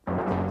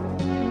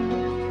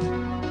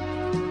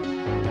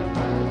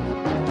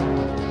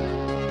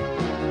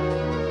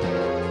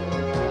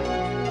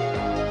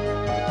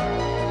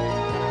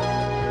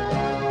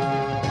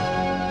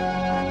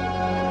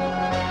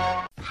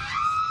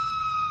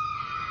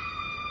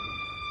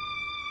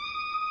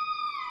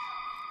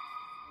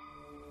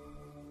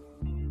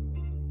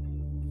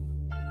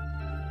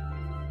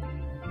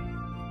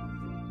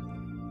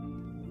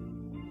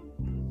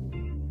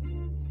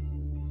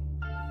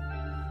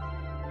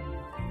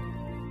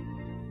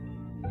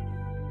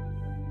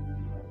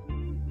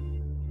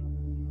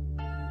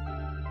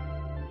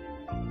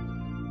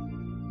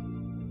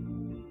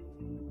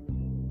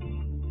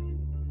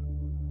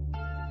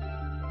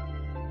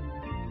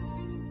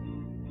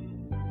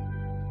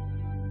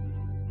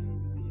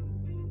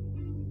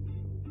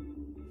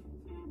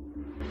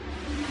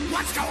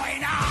what's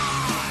going on?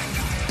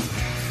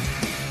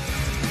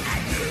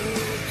 And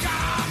Nukem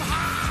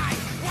High,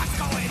 what's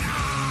going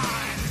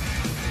on?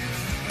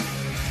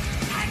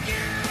 And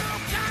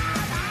Nukem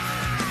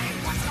High,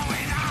 what's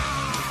going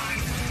on?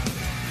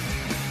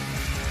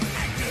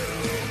 And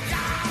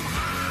Nukem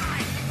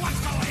High,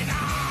 what's going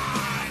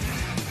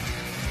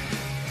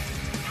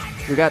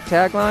on? We got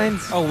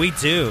taglines? Oh, we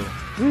do.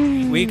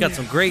 We got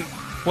some great...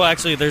 Well,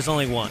 actually, there's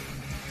only one,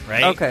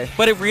 right? Okay.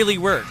 But it really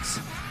works,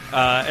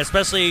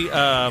 especially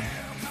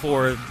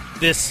for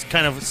this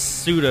kind of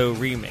pseudo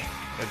remake,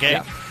 okay?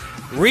 Yeah.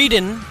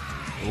 Reading,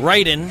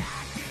 writing,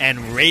 and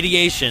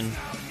radiation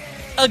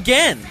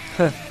again.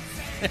 Okay.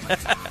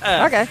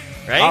 Right?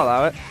 I'll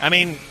allow it. I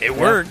mean, it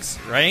works,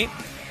 right?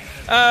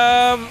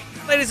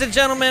 Ladies and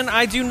gentlemen,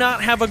 I do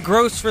not have a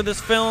gross for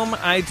this film.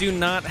 I do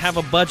not have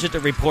a budget to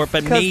report,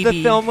 but Because maybe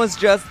the film was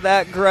just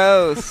that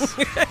gross.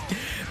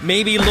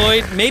 maybe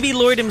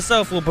Lloyd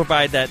himself will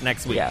provide that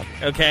next week. Yeah.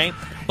 Okay?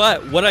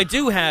 But what I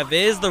do have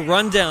is the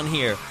rundown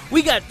here.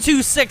 We got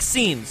 2 sex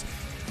scenes,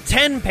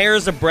 10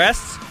 pairs of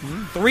breasts,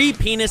 3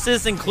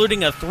 penises,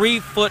 including a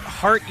 3-foot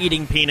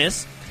heart-eating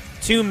penis,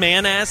 2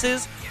 man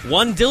asses,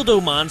 1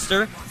 dildo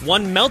monster,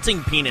 1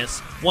 melting penis,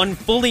 1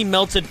 fully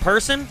melted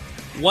person,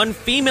 1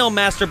 female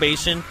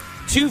masturbation,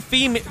 2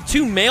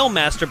 male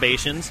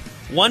masturbations,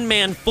 1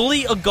 man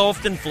fully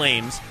engulfed in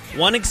flames,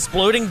 1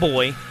 exploding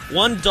boy,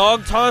 1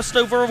 dog tossed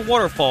over a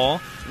waterfall,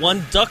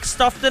 1 duck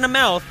stuffed in a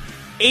mouth,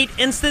 8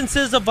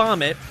 instances of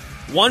vomit,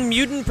 1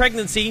 mutant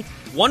pregnancy,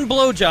 1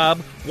 blowjob,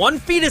 1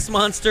 fetus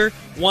monster,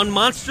 1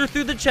 monster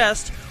through the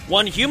chest,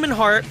 1 human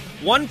heart,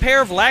 1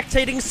 pair of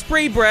lactating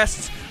spray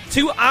breasts,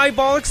 2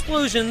 eyeball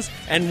explosions,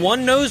 and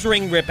 1 nose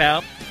ring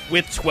ripout,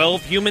 with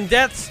 12 human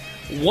deaths,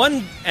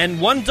 1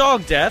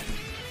 dog death,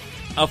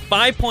 a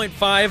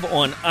 5.5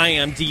 on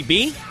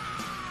IMDb,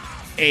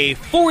 a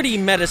 40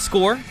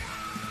 Metascore,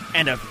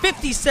 and a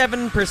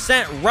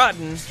 57%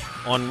 rotten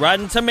on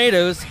Rotten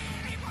Tomatoes.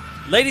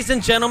 Ladies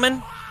and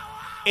gentlemen,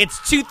 it's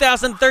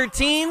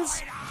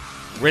 2013's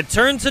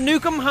Return to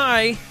Nukem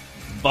High,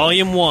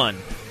 Volume 1.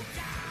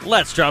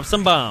 Let's drop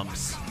some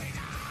bombs.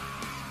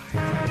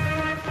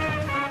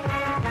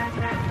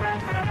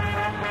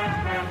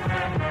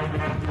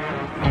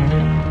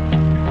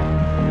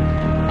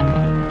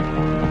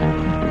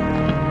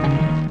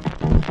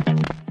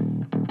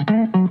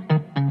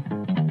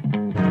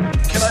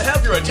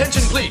 Your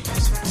attention, please.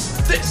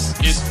 This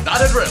is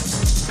not a drill.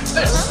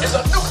 This is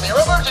a nuclear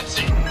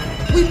emergency.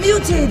 We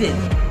mutated,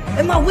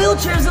 and my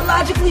wheelchair is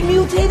illogically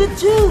mutated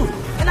too.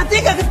 And I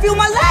think I can feel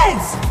my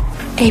legs.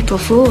 April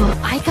Fool.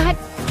 I got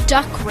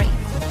duck raped.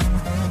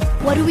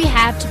 What do we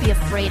have to be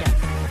afraid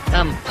of?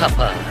 I'm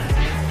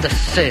Popeye, the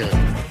sailor.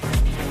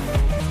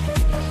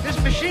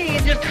 This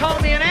machine just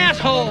called me an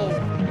asshole.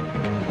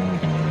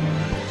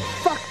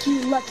 Fuck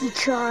you, Lucky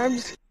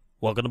Charms.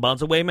 Welcome to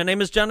Bonds Away. My name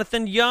is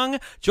Jonathan Young.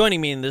 Joining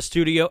me in the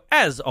studio,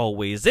 as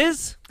always,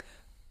 is...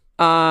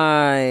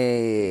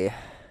 I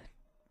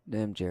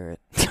am Jarrett.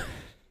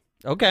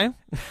 Okay.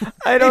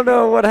 I don't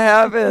know what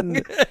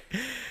happened.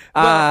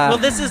 Well,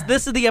 this is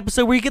the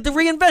episode where you get to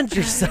reinvent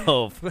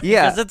yourself.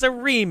 Yeah. Because it's a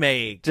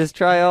remake. Just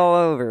try all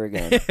over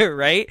again.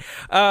 Right?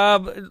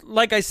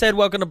 Like I said,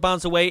 welcome to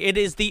Bonds Away. It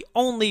is the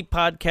only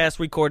podcast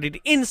recorded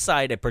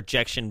inside a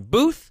projection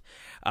booth.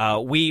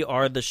 We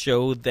are the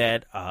show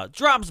that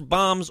drops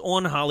bombs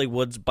on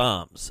Hollywood's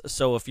bombs.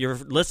 So if you're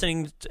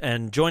listening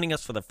and joining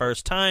us for the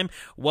first time,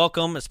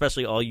 welcome,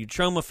 especially all you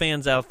Troma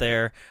fans out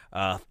there.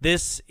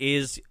 This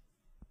is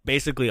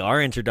basically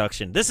our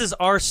introduction. This is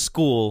our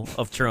school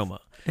of Troma.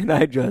 And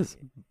I just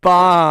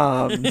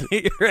bombed.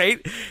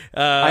 Right?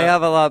 I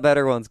have a lot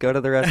better ones. Go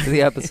to the rest of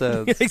the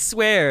episodes. I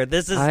swear,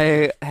 this is...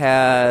 I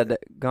had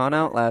gone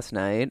out last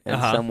night, and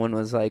someone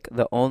was like,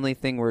 the only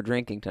thing we're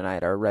drinking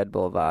tonight are Red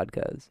Bull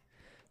vodkas.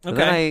 So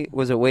then I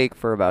was awake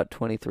for about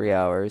 23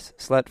 hours,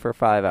 slept for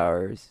 5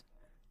 hours,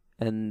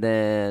 and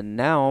then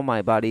now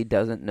my body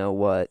doesn't know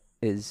what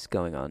is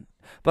going on.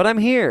 But I'm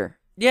here.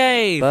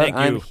 Yay! But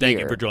Thank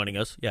you for joining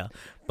us. Yeah,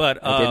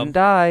 but I didn't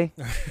die.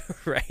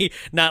 Right?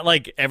 Not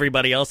like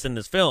everybody else in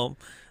this film.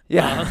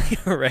 Yeah.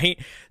 Right?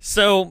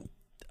 So,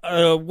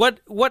 what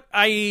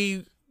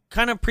I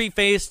kind of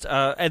prefaced,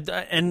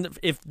 and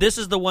if this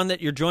is the one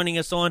that you're joining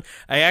us on,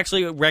 I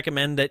actually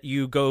recommend that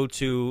you go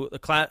to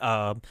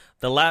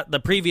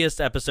the previous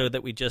episode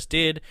that we just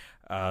did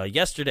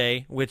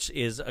yesterday, which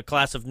is A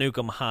Class of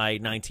Nukem High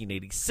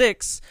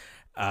 1986,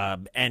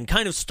 and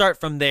kind of start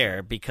from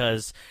there,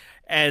 because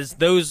as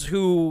those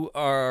who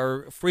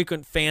are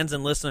frequent fans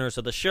and listeners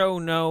of the show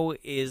know,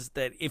 is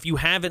that if you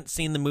haven't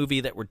seen the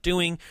movie that we're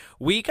doing,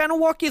 we kind of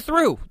walk you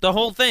through the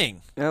whole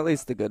thing. At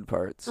least the good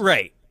parts.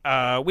 Right.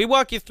 We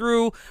walk you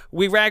through,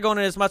 we rag on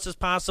it as much as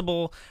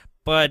possible,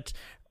 but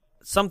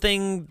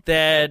something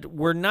that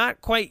we're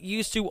not quite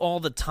used to all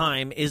the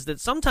time is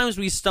that sometimes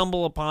we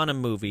stumble upon a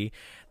movie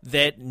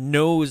that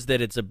knows that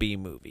it's a B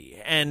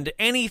movie. And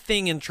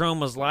anything in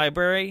Troma's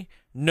library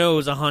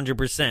knows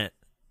 100%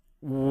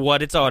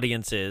 what its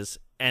audience is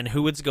and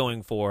who it's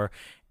going for.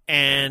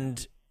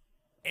 And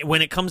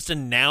when it comes to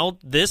now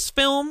this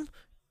film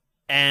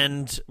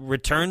and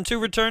Return to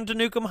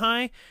Nukem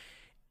High,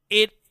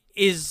 it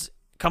is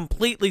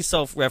completely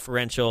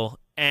self-referential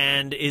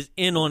and is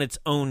in on its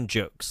own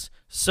jokes.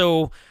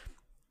 So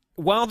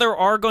while there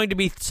are going to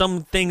be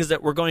some things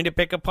that we're going to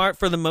pick apart,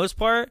 for the most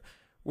part,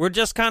 we're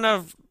just kind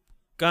of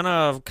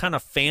gonna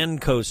fan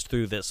coast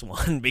through this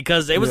one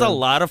because it was a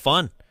lot of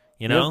fun,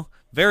 you know?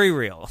 Very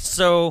real.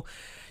 So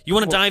you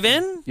want to dive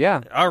in?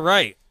 Yeah. All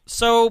right.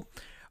 So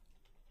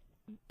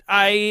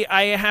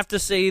I have to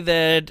say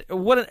that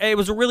it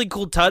was a really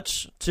cool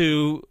touch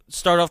to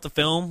start off the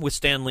film with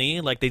Stan Lee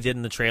like they did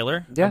in the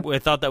trailer. Yeah. I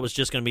thought that was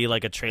just going to be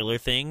like a trailer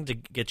thing to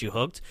get you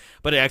hooked,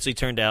 but it actually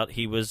turned out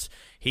he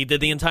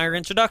did the entire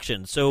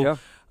introduction. So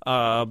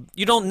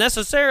you don't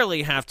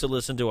necessarily have to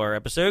listen to our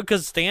episode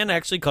because Stan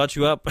actually caught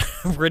you up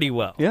pretty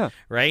well. Yeah.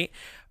 Right?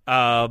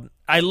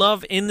 I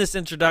love in this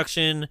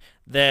introduction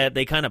that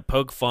they kind of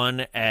poke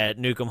fun at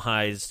Nukem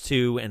Highs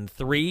 2 and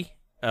 3.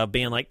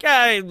 Being like,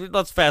 yeah,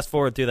 let's fast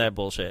forward through that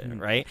bullshit,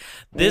 right?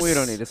 We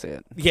don't need to see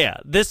it. Yeah,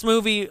 this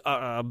movie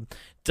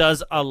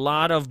does a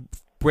lot of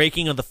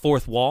breaking of the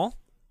fourth wall,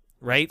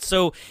 right?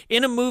 So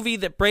in a movie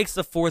that breaks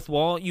the fourth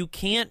wall, you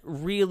can't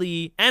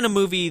really, and a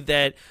movie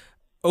that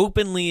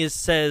openly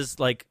says,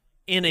 like,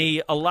 in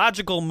a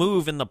logical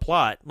move in the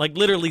plot, like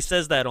literally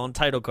says that on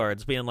title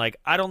cards, being like,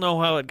 I don't know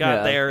how it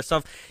got there,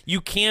 stuff.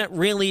 You can't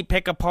really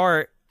pick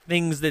apart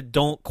things that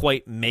don't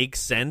quite make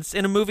sense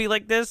in a movie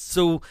like this,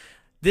 so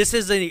this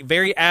is a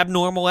very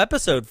abnormal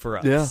episode for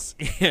us.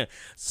 Yeah.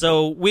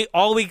 So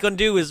all we can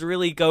do is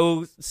really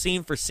go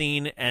scene for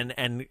scene,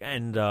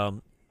 and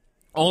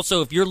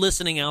also if you're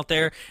listening out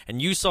there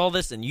and you saw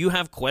this and you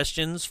have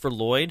questions for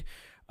Lloyd,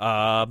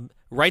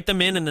 write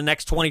them in the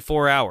next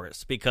 24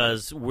 hours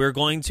because we're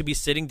going to be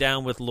sitting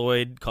down with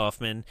Lloyd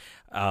Kaufman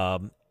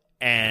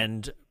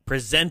and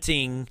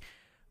presenting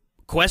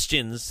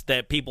questions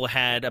that people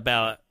had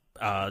about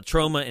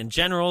trauma in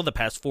general, the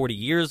past 40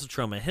 years of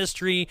trauma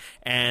history,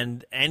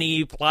 and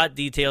any plot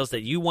details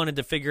that you wanted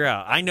to figure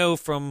out. I know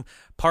from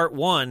part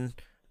 1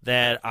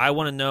 that I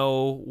want to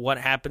know what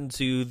happened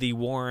to the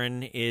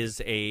Warren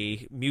is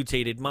a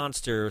mutated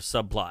monster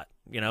subplot.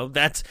 You know,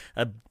 that's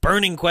a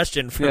burning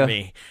question for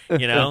me.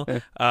 You know,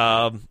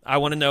 I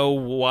want to know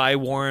why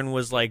Warren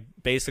was like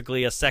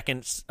basically a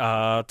second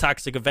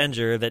Toxic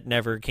Avenger that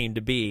never came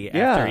to be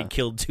after he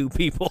killed 2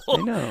 people.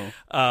 I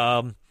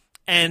know.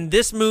 And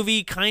this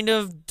movie kind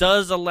of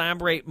does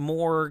elaborate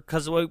more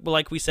because,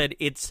 like we said,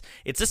 it's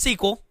a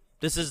sequel.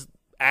 This is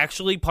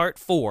actually part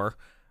 4,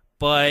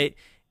 but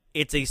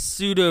it's a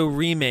pseudo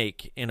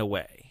remake in a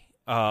way.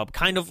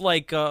 Kind of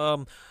like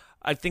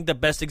I think the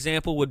best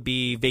example would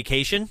be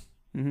Vacation,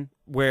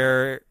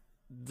 where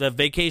the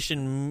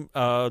Vacation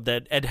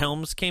that Ed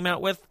Helms came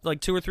out with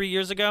like 2 or 3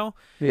 years ago,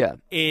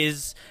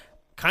 is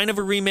kind of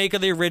a remake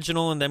of the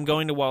original and them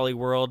going to Wally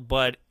World,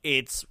 but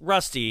it's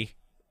Rusty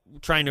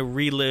trying to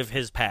relive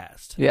his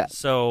past. Yeah.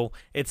 So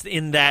it's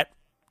in that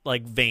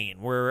like vein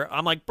where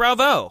I'm like,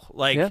 bravo.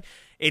 Like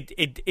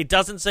it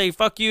doesn't say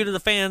fuck you to the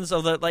fans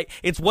of the like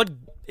it's what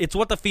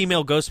the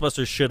female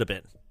Ghostbusters should have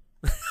been.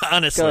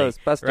 Honestly.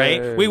 Ghostbusters.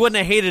 Right? We wouldn't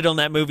have hated on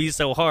that movie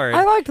so hard.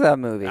 I liked that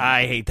movie.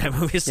 I hate that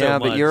movie so much.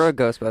 Yeah, but you're a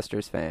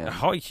Ghostbusters fan.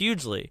 Oh,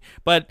 hugely.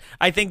 But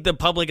I think the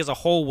public as a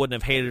whole wouldn't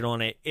have hated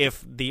on it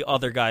if the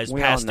other guys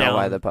passed down. We all know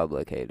why the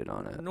public hated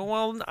on it.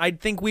 Well, I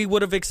think we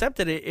would have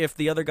accepted it if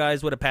the other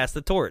guys would have passed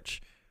the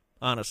torch,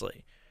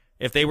 honestly.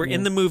 If they were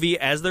in the movie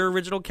as their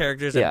original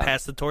characters and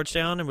passed the torch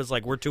down and was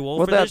like, we're too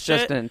old for this shit. Well,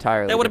 that's just an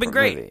entirely that would have been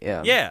great. Movie.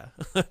 Yeah.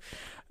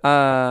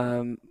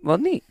 Well,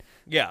 neat.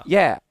 Yeah.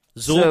 Yeah.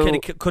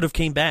 Zool could have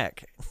came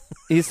back.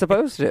 He's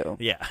supposed to.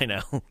 Yeah, I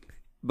know.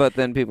 But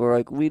then people are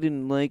like, we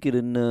didn't like it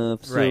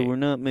enough, so we're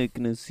not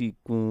making a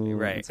sequel.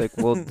 Right. It's like,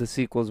 well, the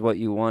sequel's what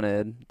you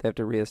wanted. They have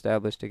to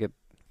reestablish to get,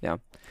 Yeah.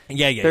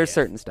 There's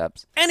certain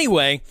steps.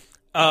 Anyway,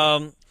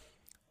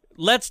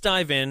 let's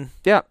dive in.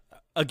 Yeah.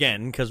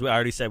 Again, because we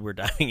already said we're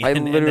diving in. I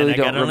literally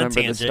don't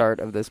remember the start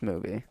of this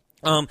movie.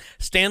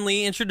 Stan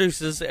Lee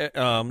introduces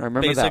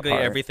basically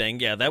everything.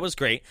 Yeah, that was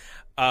great.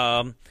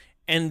 And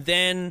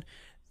then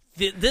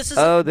this is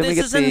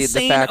an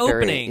insane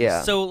opening.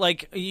 Yeah. So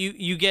like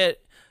you get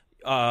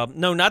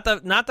no, not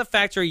the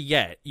factory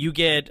yet. You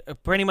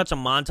get pretty much a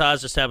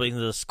montage establishing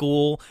the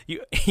school.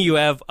 You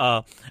have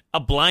a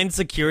blind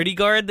security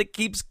guard that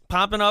keeps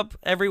popping up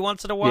every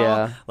once in a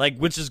while,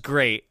 which is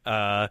great.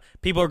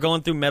 People are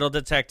going through metal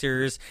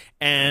detectors,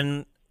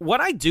 and what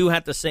I do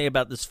have to say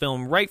about this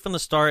film right from the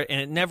start,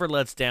 and it never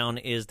lets down,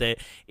 is that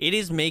it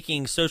is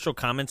making social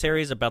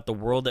commentaries about the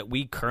world that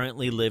we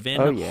currently live in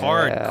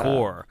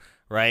hardcore,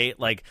 right?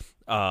 Like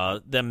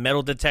the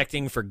metal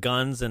detecting for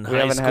guns in high school.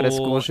 We haven't had a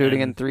school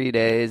shooting in 3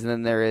 days, and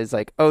then there is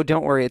like, oh,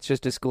 don't worry, it's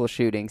just a school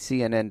shooting.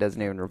 CNN doesn't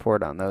even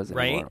report on those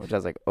anymore, which I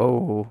was like,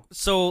 oh.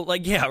 So,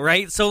 like, yeah,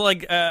 right? So,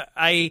 like,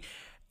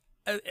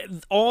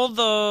 all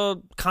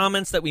the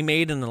comments that we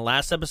made in the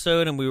last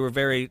episode, and we were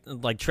very,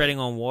 like, treading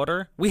on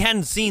water, we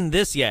hadn't seen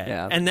this yet.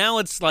 Yeah. And now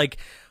it's like,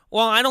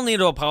 well, I don't need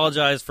to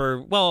apologize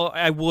for, well,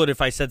 I would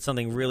if I said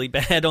something really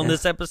bad on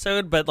this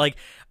episode, but, like,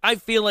 I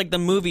feel like the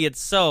movie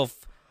itself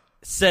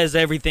says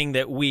everything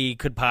that we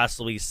could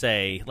possibly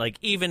say, like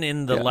even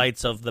in the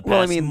lights of the past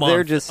well, I mean, month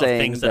they're just of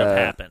saying things that have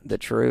happened. the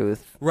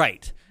truth.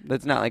 Right.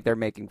 It's not like they're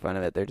making fun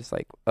of it. They're just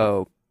like,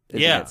 oh,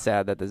 isn't it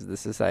sad that this is the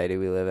society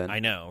we live in? I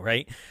know,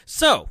 right?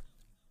 So,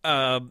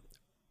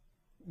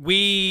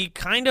 we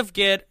kind of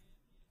get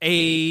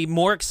a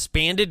more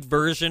expanded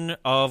version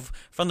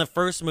from the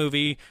first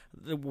movie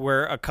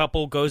where a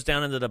couple goes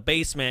down into the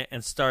basement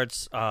and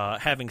starts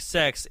having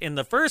sex. In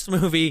the first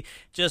movie,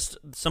 just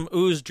some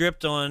ooze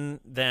dripped on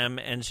them,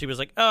 and she was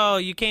like, oh,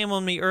 you came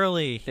on me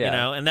early,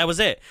 and that was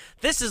it.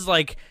 This is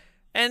like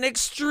an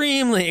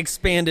extremely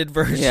expanded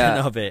version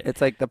of it. It's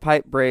like the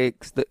pipe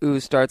breaks, the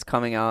ooze starts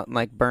coming out and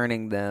like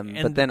burning them,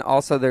 but then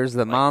also there's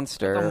the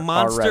monster. The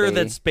monster already.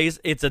 that's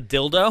it's a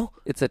dildo.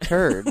 It's a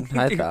turd.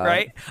 I thought.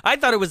 Right? I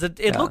thought it was it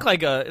looked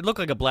like a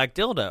black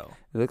dildo.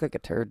 It looked like a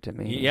turd to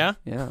me. Yeah?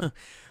 Yeah.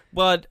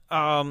 But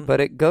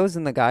it goes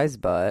in the guy's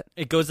butt.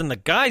 It goes in the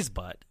guy's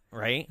butt,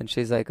 right? And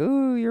she's like,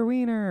 "Ooh, your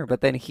wiener."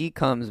 But then he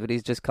comes, but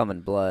he's just coming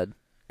blood,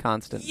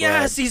 constant.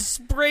 Yes, blood. he's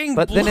spraying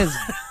But blood. then his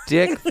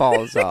dick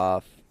falls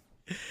off.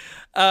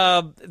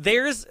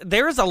 There's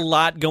a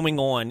lot going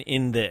on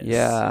in this,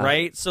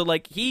 right? So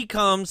like he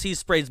comes, he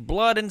sprays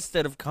blood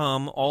instead of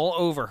cum all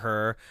over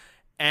her,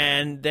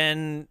 and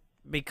then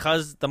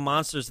because the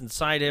monster's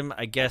inside him,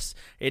 I guess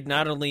it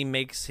not only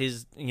makes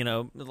his,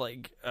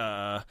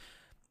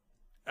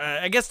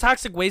 I guess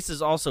toxic waste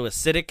is also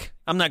acidic.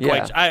 I'm not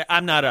quite.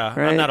 I'm not a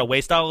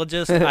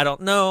wasteologist. I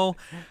don't know,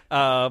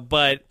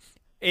 but.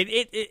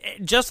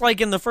 It just like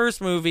in the first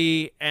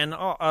movie and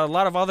a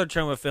lot of other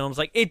Troma films,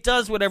 like it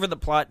does whatever the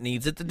plot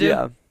needs it to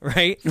do,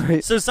 right?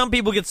 So some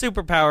people get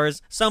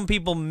superpowers, some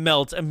people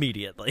melt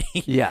immediately.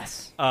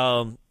 Yes.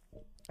 And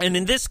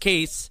in this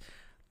case,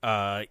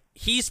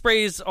 he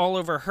sprays all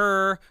over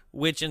her,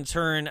 which in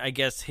turn, I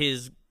guess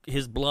his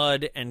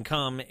blood and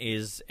cum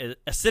is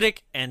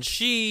acidic, and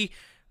she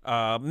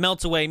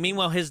melts away.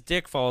 Meanwhile, his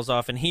dick falls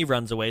off and he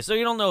runs away. So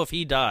you don't know if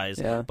he dies,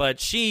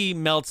 but she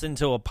melts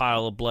into a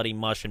pile of bloody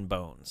mush and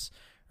bones,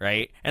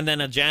 right? And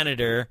then a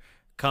janitor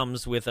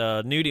comes with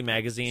a nudie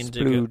magazine.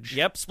 Splooge.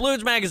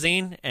 Splooge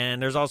magazine.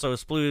 And there's also a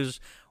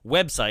Splooge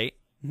website.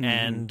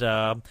 And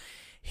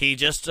he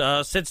just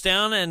sits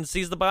down and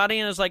sees the body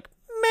and is like,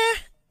 meh.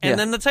 And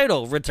then the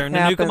title, Return to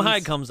Nukem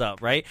High, comes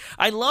up, right?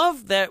 I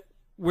love that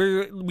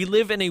we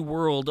live in a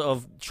world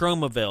of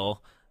Tromaville,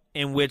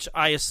 in which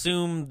I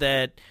assume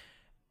that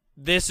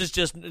this is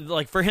just,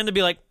 like, for him to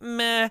be like,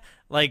 meh,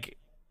 like,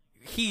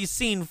 he's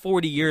seen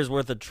 40 years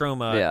worth of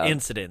Troma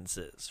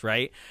incidences,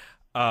 right?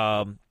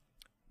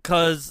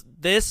 Because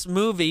this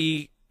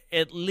movie,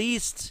 at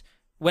least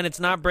when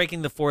it's not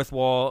breaking the fourth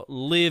wall,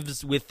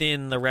 lives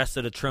within the rest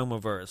of the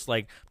Tromaverse.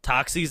 Like,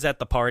 Toxie's at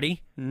the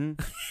party, and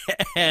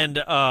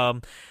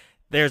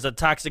there's a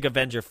Toxic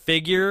Avenger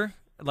figure,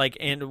 like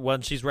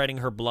when she's writing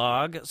her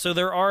blog. So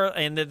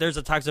there's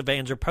a Toxic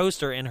Avenger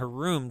poster in her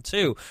room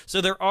too. So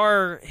there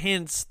are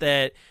hints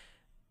that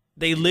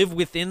they live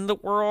within the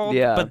world,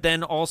 but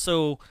then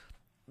also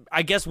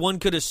I guess one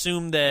could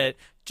assume that,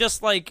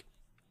 just like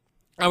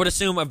I would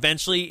assume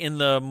eventually in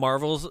the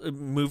Marvel's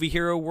movie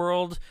hero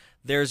world,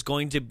 there's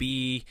going to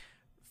be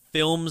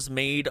films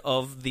made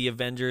of the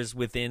Avengers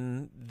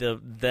within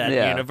that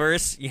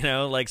universe,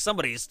 like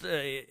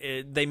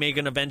they make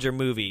an Avenger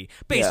movie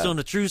based on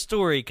a true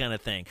story kind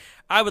of thing.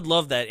 I would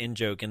love that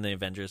in-joke in the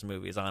Avengers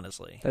movies,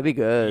 honestly. That'd be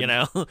good.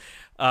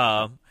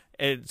 To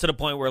the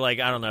point where, like,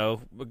 I don't know,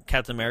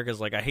 Captain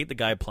America's like, I hate the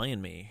guy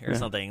playing me or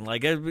something.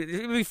 Like, it'd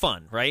be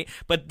fun, right?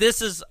 But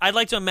I'd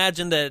like to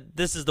imagine that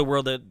this is the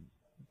world that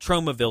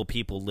Tromaville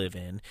people live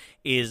in,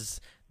 is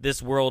this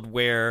world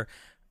where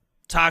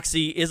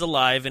Toxie is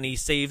alive and he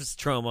saves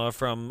Troma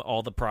from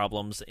all the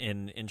problems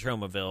in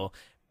Tromaville,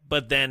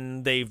 but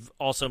then they've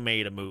also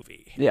made a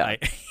movie. And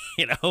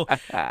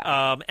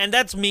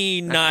that's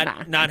me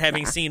not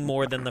having seen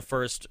more than the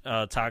first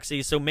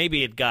Toxie, so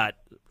maybe it got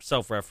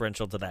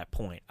self-referential to that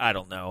point. I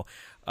don't know.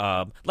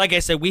 Like I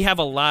said, we have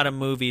a lot of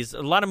movies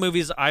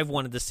I've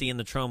wanted to see in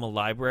the Troma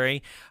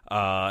library,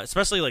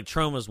 especially like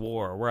Troma's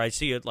War, where I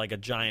see it like a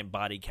giant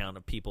body count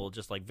of people,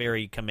 just like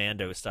very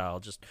Commando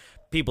style, just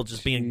people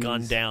just being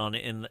gunned down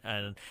and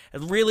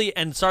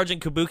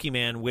Sergeant Kabuki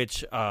Man,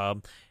 which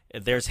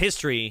there's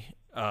history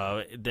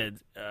that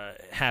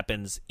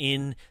happens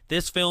in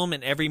this film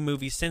and every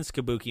movie since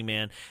Kabuki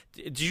Man.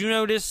 Did you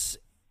notice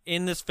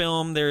in this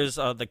film there's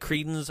the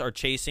Cretans are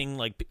chasing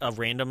like a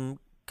random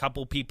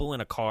couple people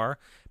in a car,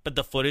 but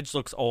the footage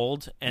looks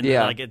old and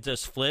like it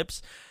just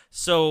flips.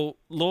 So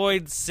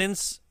Lloyd,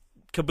 since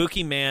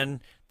Kabuki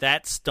Man,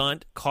 that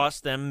stunt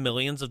cost them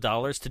millions of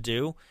dollars to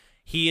do,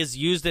 he has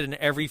used it in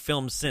every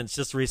film since,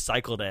 just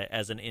recycled it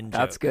as an in-joke.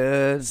 That's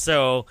good.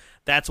 So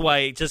that's why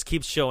it just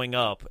keeps showing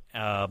up.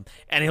 And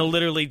he'll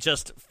literally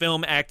just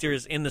film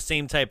actors in the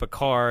same type of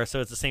car,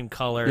 so it's the same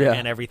color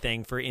and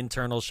everything for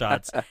internal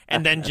shots,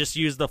 and then just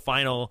use the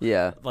final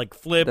like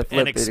flip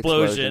and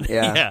explosion.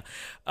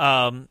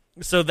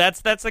 So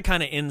that's the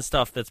kind of in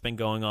stuff that's been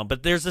going on.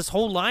 But there's this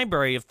whole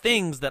library of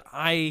things that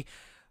I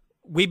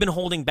we've been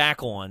holding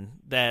back on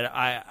that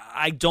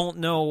I don't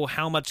know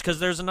how much, because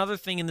there's another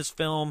thing in this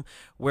film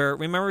where,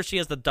 remember, she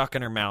has the duck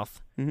in her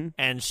mouth,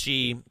 and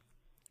she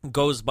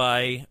goes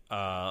by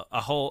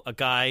a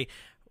guy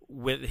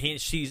with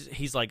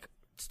he's like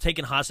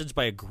taken hostage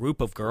by a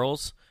group of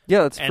girls.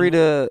 Yeah, it's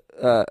Judah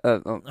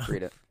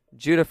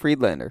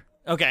Friedlander.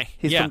 Okay,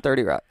 he's from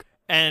 30 Rock.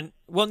 And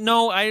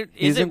no,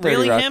 he's it in 30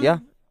 really Rock, him? Yeah,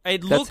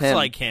 it looks him.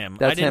 like him.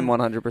 That's him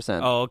 100%.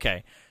 Oh,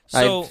 okay.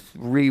 So I've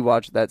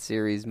rewatched that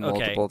series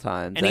multiple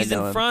times. And he's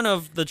in front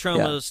of the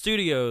Troma Yeah.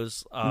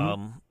 Studios,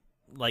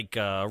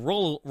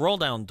 roll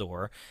down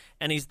door,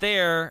 and he's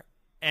there.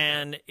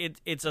 And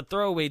it's a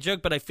throwaway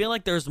joke, but I feel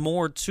like there's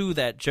more to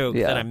that joke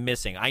that I'm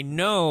missing. I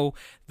know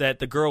that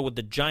the girl with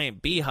the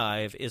giant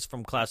beehive is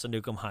from Class of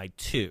Nukem High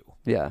 2.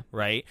 Yeah.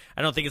 Right?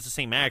 I don't think it's the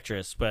same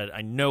actress, but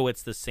I know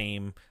it's the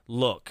same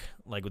look,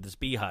 like with this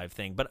beehive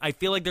thing. But I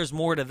feel like there's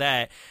more to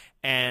that.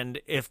 And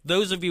if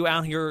those of you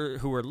out here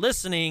who are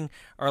listening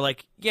are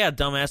like, yeah,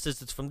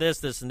 dumbasses, it's from this,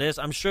 this, and this,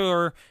 I'm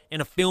sure in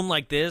a film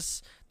like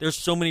this, there's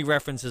so many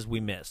references we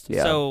missed.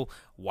 Yeah. So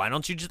why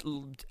don't you just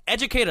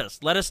educate us?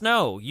 Let us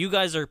know. You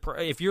guys are,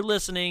 if you're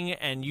listening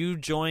and you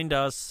joined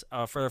us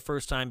for the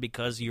first time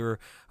because you're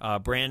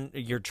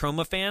you're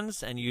Troma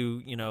fans and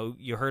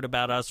you heard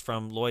about us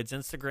from Lloyd's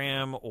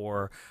Instagram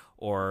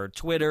or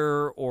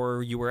Twitter,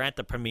 or you were at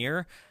the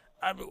premiere.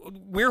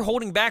 We're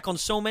holding back on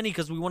so many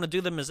because we want to do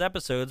them as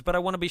episodes, but I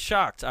want to be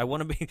shocked. I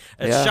want to be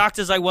as shocked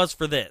as I was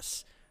for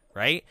this,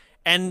 right?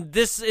 And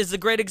this is a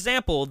great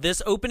example.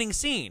 This opening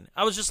scene,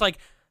 I was just like,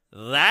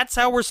 that's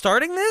how we're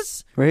starting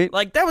this? Right.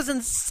 Like, that was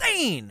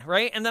insane,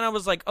 right? And then I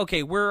was like,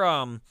 okay, we're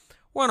on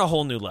a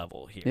whole new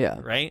level here,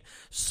 right?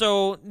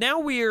 So now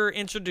we're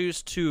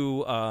introduced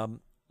to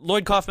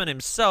Lloyd Kaufman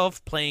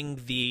himself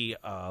playing the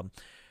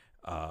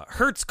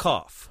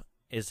Hertzkopf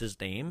is his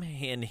name,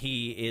 and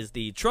he is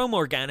the Troma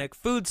Organic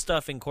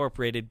Foodstuff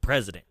Incorporated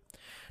president.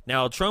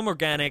 Now, Troma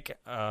Organic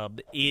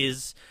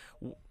is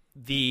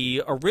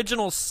the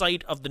original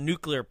site of the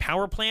nuclear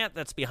power plant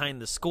that's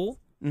behind the school.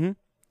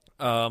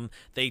 Mm-hmm.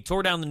 They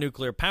tore down the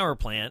nuclear power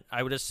plant.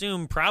 I would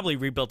assume probably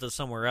rebuilt it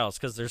somewhere else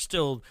because there's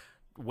still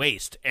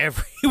waste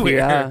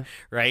everywhere,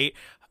 right?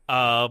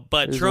 But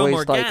there's Troma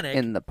waste, Organic... like,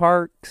 in the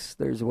parks,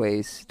 there's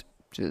waste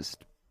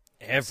just...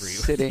 everywhere.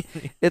 Sitting.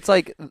 It's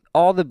like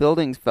all the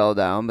buildings fell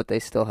down, but they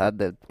still had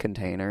the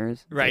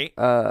containers. Right.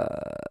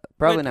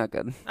 Probably not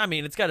good. I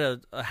mean, it's got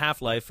a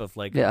half-life of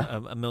like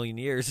a million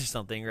years or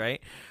something,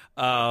 right?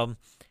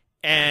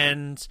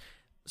 And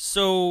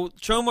so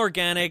Troma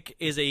Organic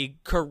is a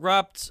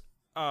corrupt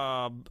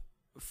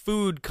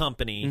food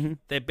company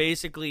that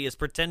basically is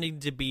pretending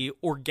to be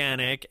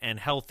organic and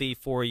healthy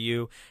for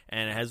you,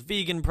 and it has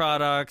vegan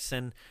products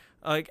and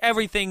like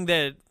everything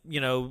that,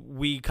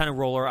 we kind of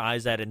roll our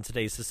eyes at in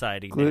today's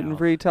society.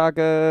 Gluten-free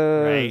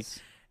tacos.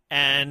 Right.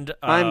 And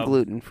I'm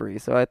gluten-free,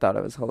 so I thought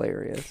it was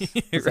hilarious.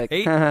 It's right?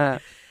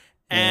 like,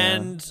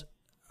 and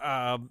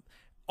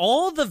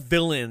all the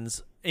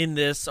villains in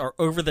this are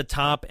over the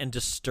top and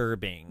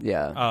disturbing.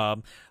 Yeah.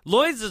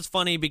 Lloyd's is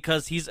funny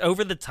because he's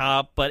over the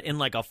top, but in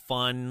like a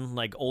fun,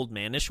 like old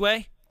manish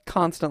way.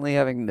 Constantly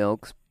having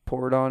milk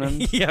poured on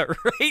him. Yeah,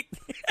 right?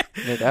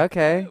 Like,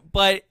 okay.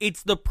 But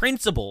it's the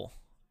principle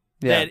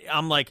that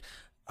I'm like,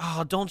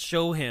 oh, don't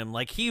show him.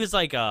 Like he was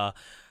like a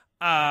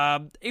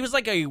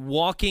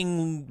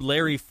walking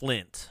Larry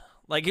Flint.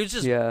 Like it was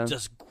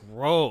just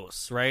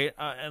gross, right?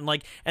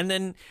 And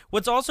then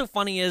what's also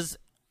funny is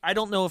I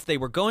don't know if they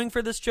were going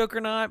for this joke or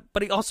not,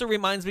 but he also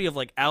reminds me of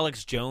like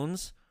Alex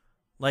Jones,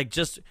 like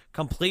just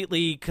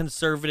completely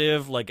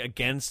conservative, like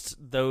against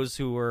those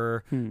who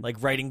were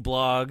like writing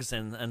blogs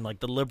and like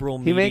the liberal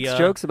media. He makes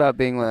jokes about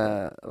being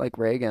like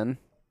Reagan.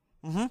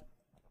 Mm-hmm.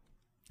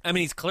 I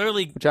mean, he's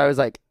clearly... Which I was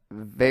like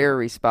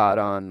very spot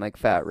on, like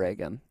fat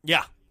Reagan.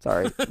 Yeah.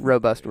 Sorry,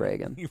 robust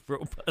Reagan.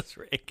 Robust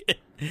Reagan.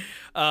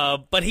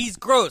 But he's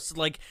gross.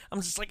 Like,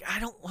 I'm just like, I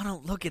don't want to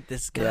look at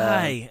this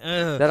guy.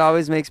 Yeah. That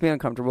always makes me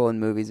uncomfortable in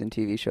movies and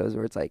TV shows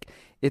where it's like,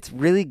 it's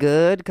really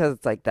good because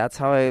it's like, that's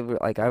how I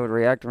would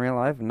react in real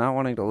life, not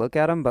wanting to look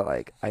at them, but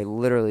like, I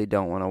literally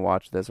don't want to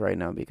watch this right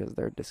now because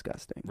they're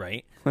disgusting.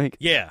 Right? Like,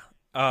 yeah.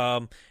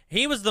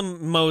 He was the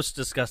most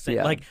disgusting.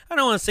 Yeah. Like, I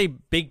don't want to say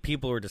big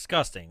people are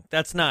disgusting.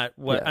 That's not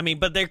what... Yeah. I mean,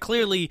 but they're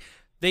clearly...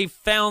 They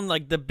found,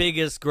 like, the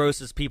biggest,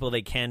 grossest people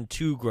they can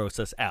to gross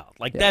us out.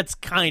 Like, that's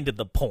kind of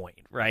the point,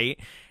 right?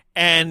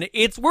 And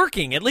it's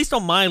working, at least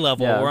on my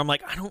level, where I'm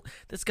like,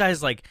 this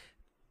guy's, like,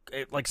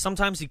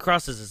 sometimes he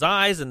crosses his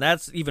eyes, and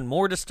that's even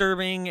more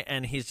disturbing,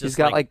 and he's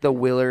got, like, the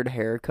Willard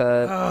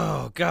haircut.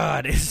 Oh,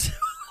 God, it's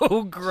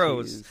so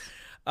gross.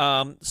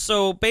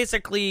 So,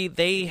 basically,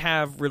 they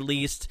have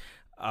released...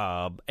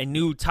 a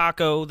new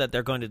taco that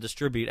they're going to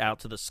distribute out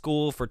to the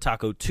school for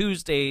Taco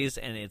Tuesdays,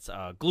 and it's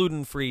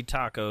gluten-free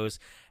tacos,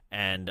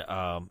 and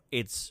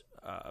it's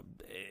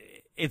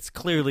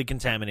clearly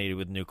contaminated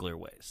with nuclear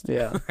waste.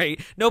 Yeah.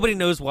 Right? Nobody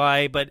knows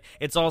why, but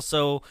it's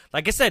also,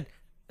 like I said,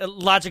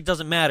 logic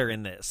doesn't matter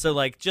in this. So,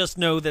 like, just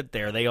know that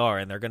there they are,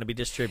 and they're going to be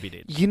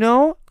distributed. You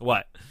know?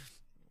 What?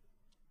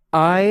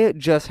 I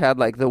just had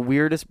like the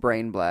weirdest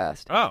brain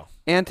blast. Oh.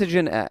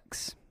 Antigen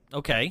X.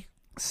 Okay.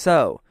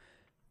 So,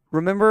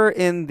 remember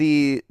in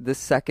the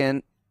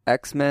second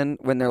X-Men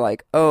when they're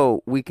like,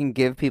 oh, we can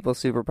give people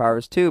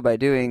superpowers too by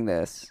doing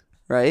this,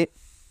 right?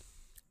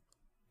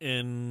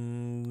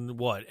 In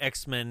what?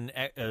 X-Men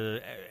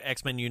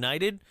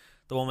United?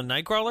 The one with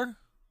Nightcrawler?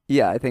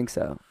 Yeah, I think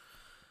so.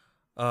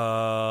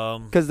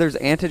 Because there's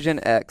Antigen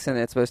X and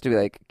it's supposed to be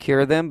like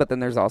cure them, but then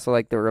there's also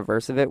like the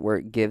reverse of it where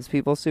it gives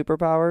people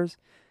superpowers.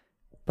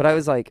 But I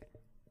was like,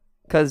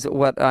 because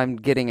what I'm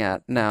getting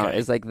at now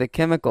is like the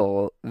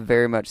chemical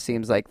very much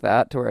seems like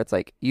that, to where it's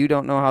like you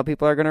don't know how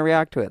people are going to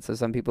react to it. So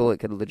some people it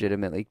could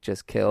legitimately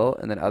just kill,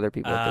 and then other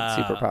people it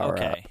could superpower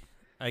up.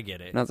 I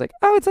get it. And I was like,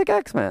 oh, it's like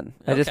X-Men.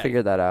 I just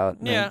figured that out.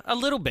 Yeah, a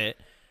little bit.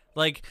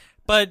 Like,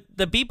 but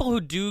the people who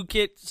do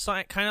get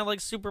kind of like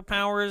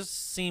superpowers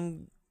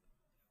seem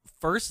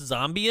first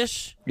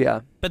zombie-ish.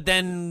 Yeah. But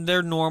then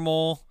they're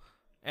normal,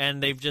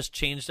 and they've just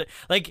changed it.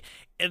 Like,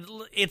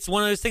 it's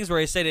one of those things where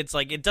I said it's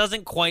like it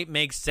doesn't quite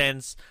make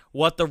sense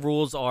what the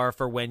rules are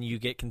for when you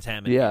get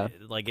contaminated.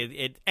 Yeah. Like,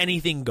 it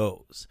anything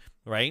goes,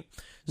 right?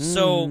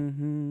 So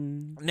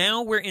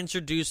now we're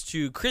introduced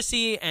to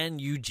Chrissy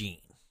and Eugene,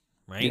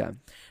 right? Yeah.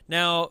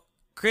 Now,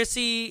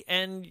 Chrissy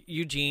and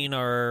Eugene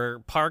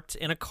are parked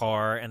in a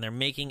car, and they're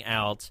making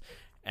out,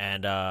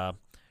 and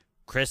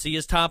Chrissy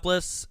is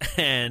topless,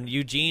 and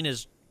Eugene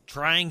is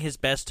trying his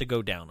best to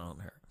go down on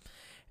her.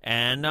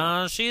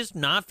 And she's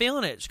not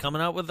feeling it. She's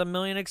coming up with a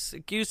million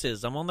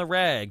excuses. I'm on the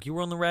rag. You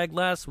were on the rag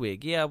last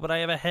week. Yeah, but I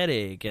have a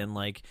headache, and,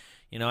 like,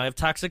 you know, I have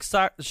toxic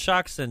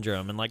shock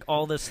syndrome, and, like,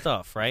 all this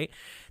stuff, right?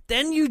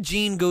 Then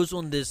Eugene goes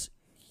on this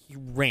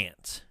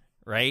rant,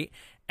 right?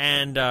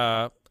 And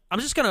I'm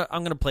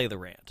gonna play the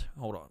rant.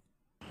 Hold on.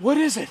 What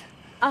is it?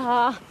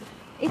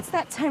 It's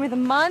that time of the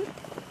month,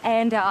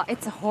 and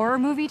it's a horror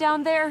movie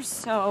down there,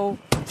 so...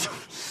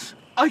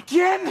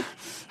 Again?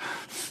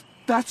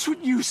 That's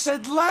what you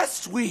said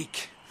last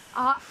week.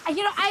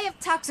 I have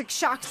toxic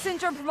shock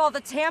syndrome from all the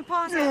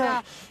tampons,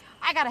 and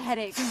I got a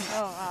headache,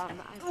 so,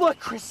 Look,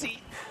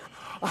 Chrissy,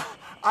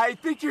 I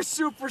think you're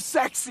super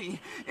sexy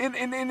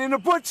in a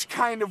butch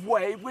kind of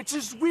way, which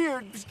is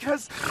weird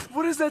because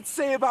what does that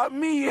say about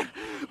me?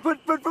 But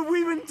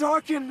we've been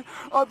talking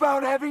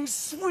about having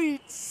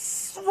sweet,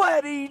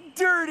 sweaty,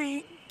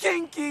 dirty,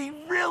 kinky,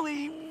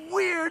 really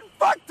weird,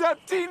 fucked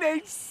up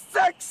teenage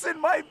sex in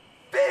my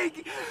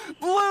big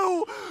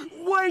blue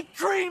white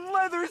cream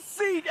leather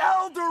seat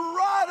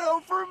Eldorado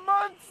for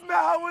months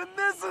now, and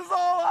this is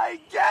all I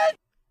get.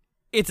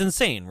 It's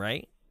insane,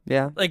 right?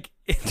 Yeah. Like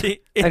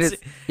it's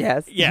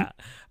yes. Yeah.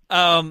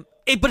 But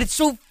it's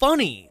so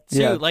funny too.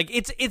 Yeah. Like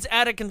it's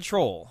out of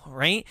control,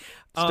 right?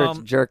 Starts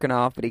jerking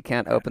off, but he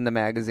can't open the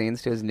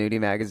magazines to his nudie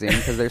magazine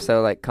because they're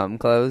so like cum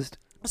closed.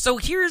 So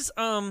here's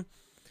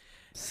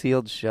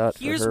sealed shut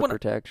for her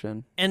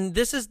protection. And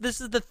this is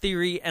the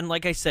theory, and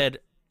like I said,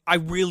 I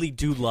really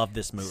do love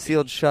this movie.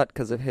 Sealed shut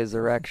because of his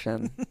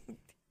erection.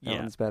 That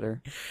one's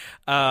better.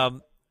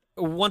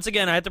 Once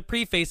again, I have to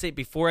preface it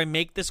before I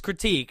make this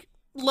critique.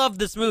 Love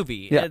this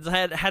movie.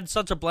 Yeah. Had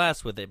such a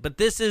blast with it. But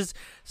this is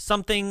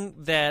something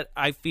that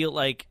I feel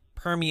like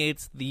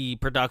permeates the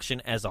production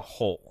as a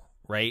whole,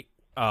 right?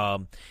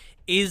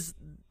 Is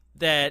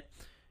that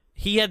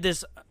he had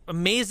this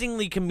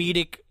amazingly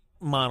comedic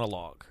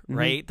monologue,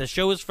 right? The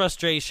show is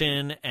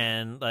frustration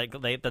and like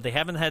that they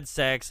haven't had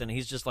sex, and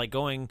he's just like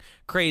going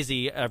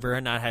crazy over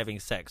not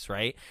having sex,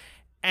 right?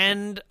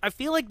 And I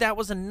feel like that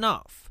was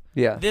enough.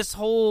 Yeah. This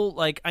whole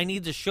like I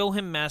need to show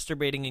him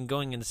masturbating and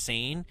going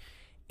insane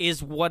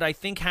is what I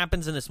think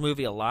happens in this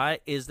movie a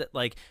lot, is that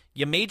like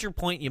you made your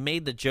point, you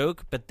made the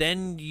joke, but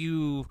then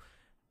you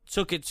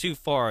took it too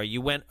far.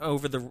 You went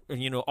over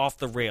off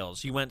the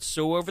rails. You went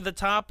so over the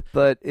top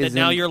that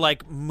now you're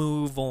like,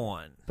 move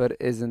on. But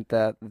isn't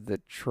that the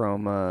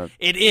trauma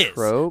It is.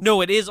 trope?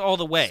 No, it is all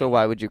the way. So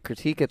why would you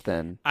critique it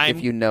then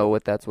if you know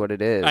that's what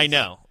it is? I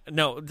know.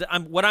 No,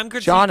 what I'm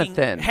critiquing...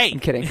 Jonathan. Hey. I'm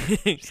kidding.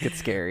 Just get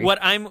scary.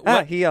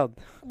 He yelled.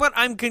 What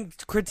I'm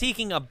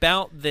critiquing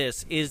about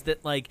this is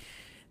that, like,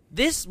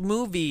 this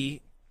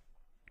movie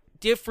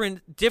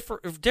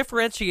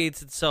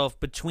differentiates itself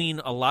between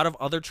a lot of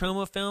other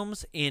trauma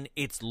films in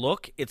its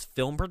look, its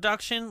film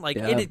production. Like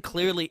it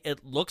clearly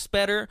looks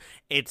better.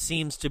 It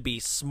seems to be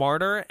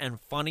smarter and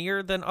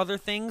funnier than other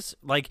things.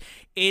 Like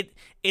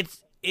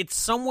it's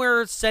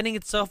somewhere setting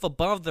itself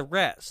above the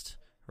rest,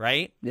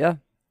 right? Yeah.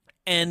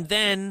 And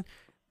then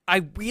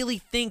I really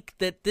think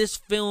that this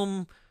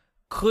film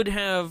could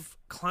have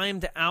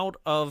climbed out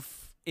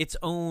of its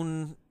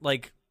own,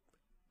 like,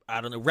 I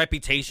don't know,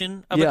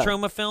 reputation of a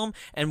trauma film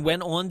and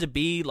went on to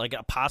be like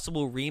a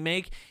possible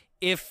remake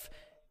if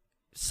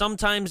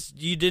sometimes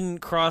you didn't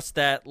cross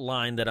that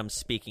line that I'm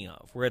speaking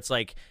of, where it's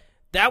like,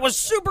 that was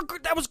super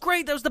good, that was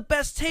great, that was the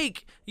best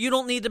take, you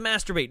don't need to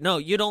masturbate. No,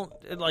 you don't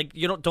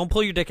don't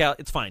pull your dick out,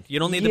 it's fine, you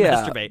don't need to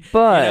masturbate.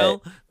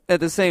 But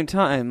at the same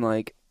time,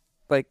 like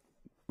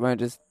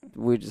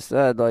we just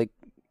said, like,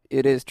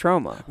 it is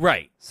trauma.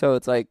 Right. So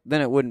it's like,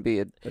 then it wouldn't be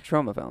a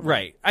trauma film.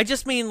 Right. I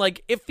just mean,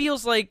 like, it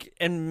feels like,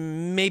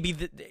 and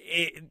maybe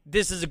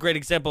this is a great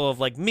example of,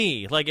 like,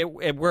 me, like,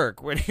 at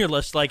work, when you're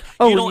just like,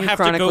 you don't have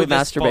to go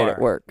this far. Masturbate at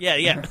work.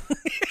 Yeah.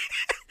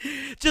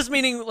 Just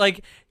meaning,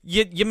 like,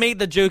 you made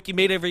the joke, you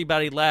made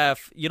everybody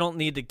laugh, you don't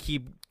need to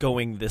keep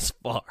going this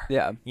far.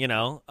 Yeah. You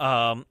know?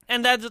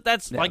 And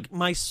that's like,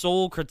 my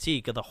sole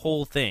critique of the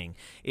whole thing,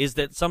 is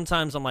that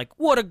sometimes I'm like,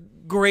 what a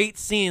great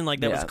scene, like,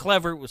 that was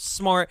clever, it was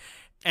smart,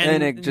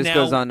 and it just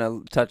goes on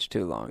a touch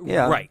too long.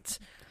 Yeah. Right.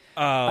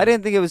 I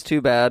didn't think it was too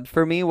bad.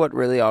 For me, what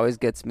really always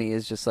gets me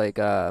is just, like,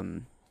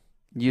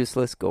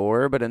 useless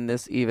gore, but in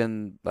this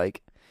even,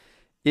 like...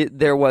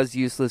 there was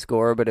useless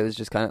gore, but it was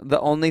just kind of... The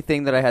only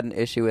thing that I had an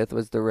issue with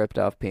was the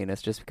ripped-off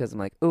penis, just because I'm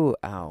like, ooh,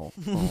 ow.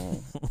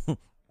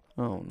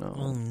 Oh, no.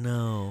 Oh,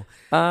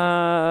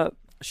 no.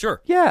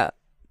 Sure. Yeah.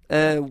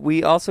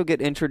 We also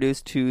get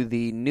introduced to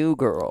the new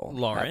girl.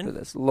 Lauren. After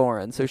this.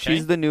 Lauren. So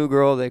she's the new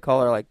girl. They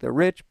call her, like, the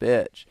rich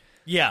bitch.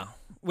 Yeah.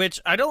 Which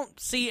I don't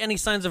see any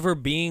signs of her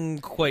being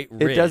quite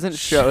rich. It doesn't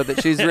show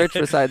that she's rich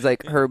besides,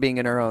 like, her being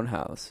in her own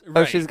house.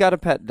 Right. Oh, she's got a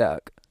pet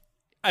duck.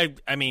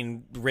 I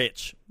mean,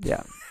 rich.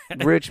 Yeah.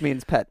 Rich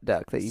means pet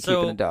duck that you keep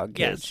in a dog cage.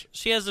 Yes,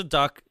 she has a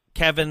duck,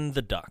 Kevin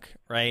the duck,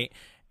 right?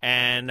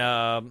 And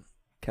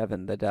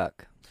Kevin the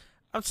duck.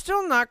 I'm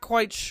still not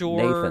quite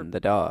sure Nathan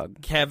the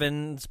dog.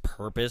 Kevin's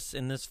purpose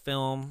in this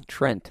film.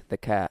 Trent the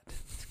cat.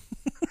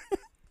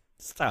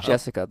 Stop.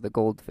 Jessica the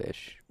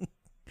goldfish.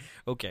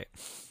 Okay.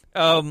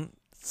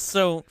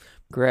 So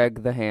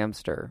Greg the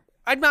hamster.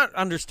 I'm not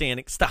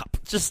understanding. Stop.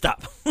 Just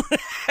stop.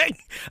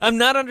 I'm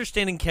not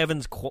understanding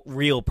Kevin's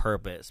real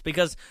purpose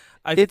because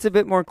it's a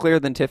bit more clear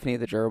than Tiffany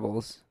the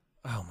gerbils.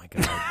 Oh my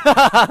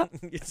god!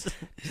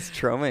 Just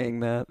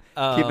traumaing that,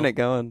 keeping it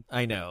going.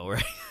 I know,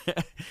 right?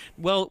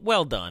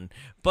 well done.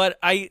 But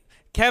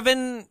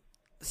Kevin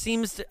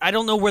seems to, I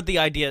don't know what the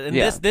idea. And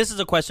this is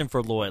a question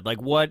for Lloyd.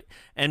 Like what?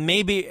 And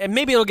maybe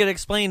it'll get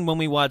explained when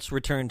we watch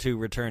Return to,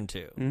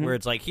 where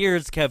it's like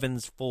here's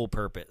Kevin's full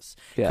purpose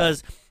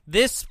because.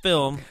 This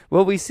film...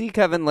 Well, we see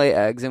Kevin lay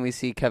eggs and we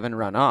see Kevin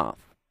run off.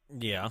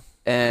 Yeah.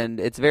 And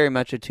it's very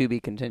much a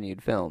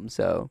to-be-continued film,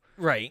 so...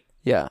 Right.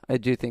 Yeah, I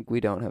do think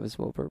we don't have his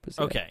full purpose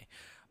yet. Okay.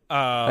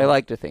 I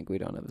like to think we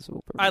don't have his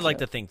full purpose I like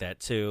to think that,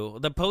 too.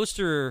 The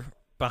poster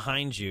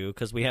behind you,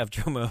 because we have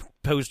Droma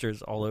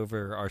posters all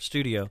over our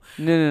studio.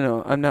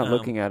 No. I'm not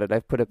looking at it.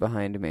 I've put it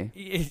behind me.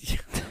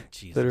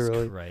 Jesus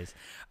Literally. Christ.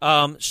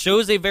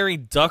 Shows a very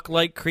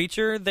duck-like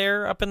creature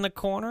there up in the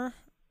corner.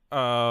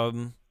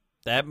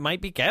 That might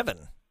be Kevin,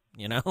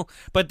 you know?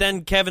 But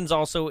then Kevin's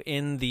also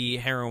in the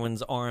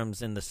heroine's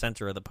arms in the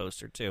center of the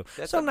poster, too.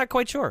 So I'm not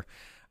quite sure.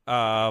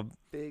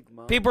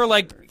 People are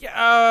like,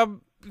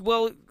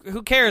 well,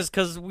 who cares?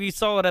 Because we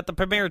saw it at the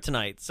premiere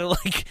tonight. So,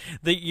 like,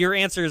 your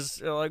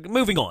answer's like,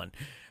 moving on.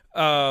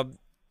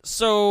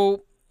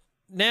 So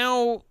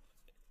now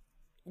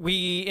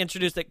we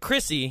introduced that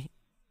Chrissy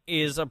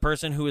is a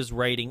person who is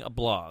writing a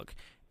blog.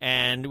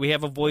 And we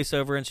have a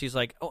voiceover, and she's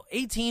like,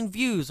 18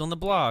 views on the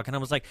blog. And I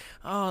was like,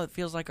 oh, it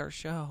feels like our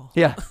show.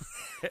 Yeah.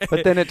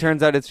 But then it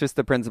turns out it's just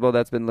the principal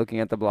that's been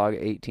looking at the blog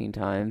 18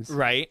 times.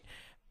 Right.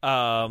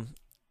 And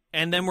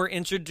then we're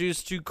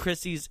introduced to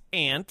Chrissy's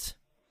aunt.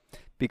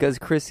 Because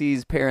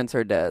Chrissy's parents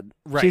are dead.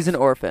 Right. She's an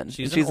orphan.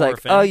 She's like,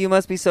 oh, you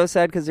must be so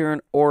sad because you're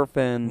an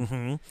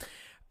orphan.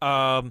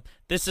 Mm-hmm.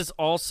 This is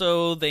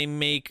also, they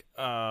make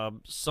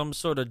some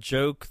sort of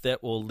joke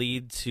that will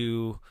lead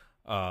to...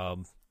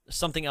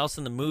 something else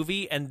in the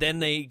movie, and then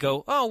they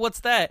go, oh,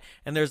 what's that?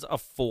 And there's a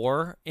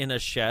 4 in a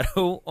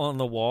shadow on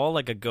the wall,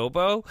 like a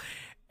gobo.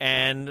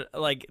 And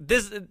like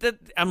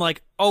I'm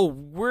like, oh,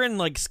 we're in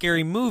like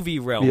scary movie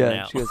realm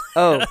now. She goes,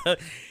 oh,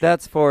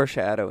 that's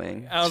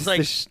foreshadowing. I was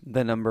like,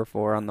 the number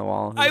 4 on the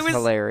wall. It was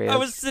hilarious. I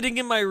was sitting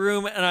in my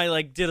room and I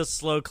like did a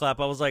slow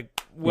clap. I was like,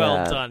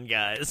 well done,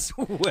 guys.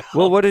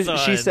 Well, what is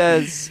she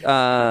says?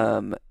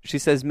 She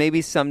says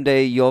maybe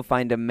someday you'll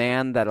find a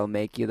man that'll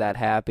make you that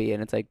happy,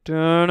 and it's like,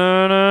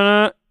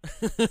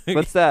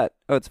 what's that?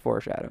 Oh, it's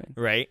foreshadowing,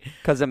 right?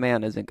 Because a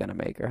man isn't gonna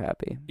make her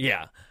happy.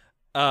 Yeah.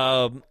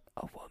 A woman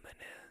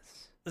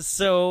is.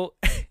 So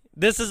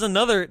this is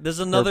another.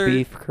 Her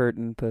beef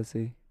curtain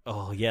pussy.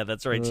 Oh yeah,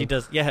 that's right. Ugh. She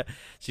does. Yeah,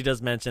 she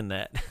does mention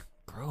that.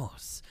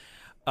 Gross.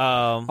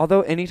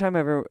 Although anytime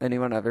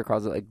anyone ever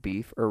calls it like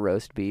beef or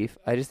roast beef,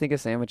 I just think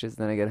of sandwiches,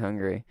 then I get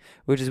hungry,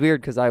 which is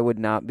weird because I would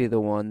not be the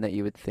one that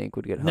you would think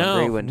would get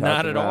hungry when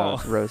talking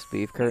about roast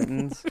beef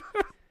curtains.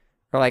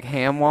 Or like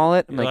ham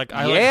wallet. I'm like,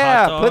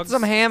 yeah, put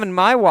some ham in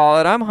my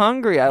wallet. I'm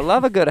hungry. I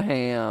love a good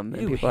ham.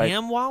 And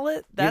ham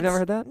wallet? You've never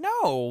heard that?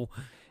 No.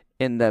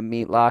 In the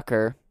meat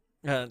locker.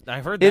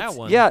 I've heard that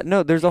one. Yeah,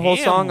 no, there's a whole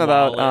song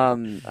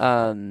wallet.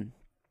 about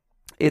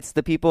it's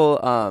the people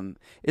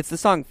it's the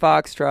song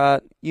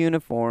Foxtrot,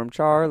 Uniform,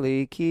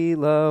 Charlie,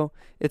 Kilo.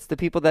 It's the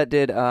people that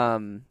did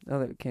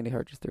that Candy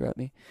Heart just threw at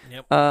me.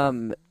 Yep.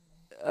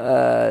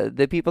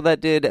 The people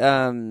that did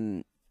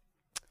the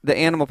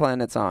Animal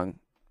Planet song.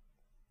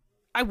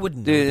 I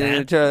wouldn't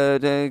do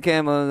that.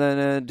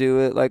 Camel, do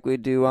it like we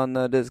do on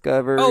the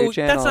Discovery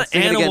Channel. That's not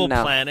Animal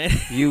Planet.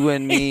 You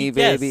and me,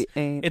 baby. Yes,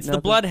 ain't it's nothing.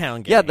 the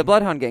Bloodhound Gang. Yeah, the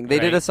Bloodhound Gang. They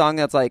did Right. a song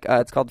that's like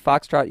it's called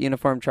Foxtrot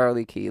Uniform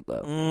Charlie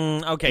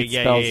Kilo. Okay, It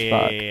spells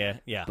fuck.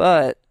 yeah.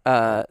 But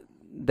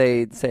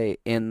they say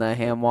in the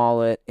ham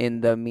wallet, in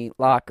the meat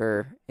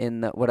locker,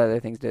 in the what other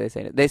things do they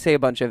say? They say a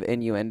bunch of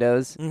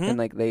innuendos, and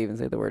like they even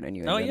say the word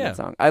innuendo in that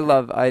song. I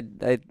love.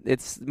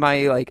 It's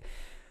my like.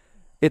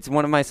 It's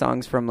one of my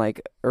songs from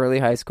like early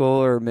high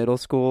school or middle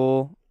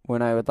school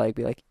when I would like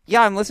be like,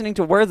 yeah, I'm listening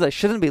to words I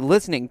shouldn't be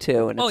listening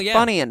to, and it's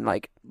funny and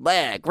like,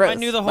 gross. I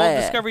knew the whole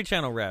Discovery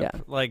Channel rap. Yeah.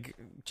 Like,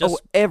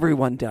 just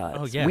everyone does.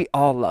 Oh yeah, we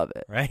all love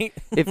it, right?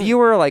 If you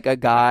were like a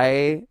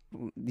guy,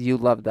 you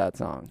loved that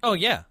song. Oh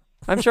yeah,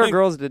 I'm sure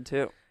girls did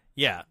too.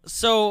 Yeah.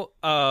 So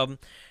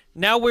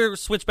now we're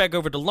switched back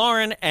over to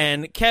Lauren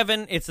and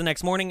Kevin. It's the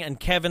next morning, and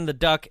Kevin the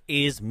duck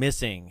is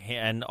missing,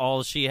 and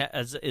all she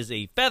has is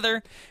a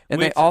feather.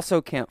 And they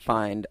also can't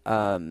find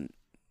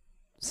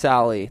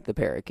Sally the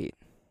parakeet.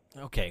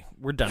 Okay,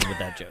 we're done with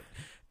that joke.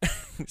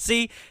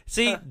 See,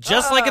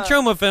 just like a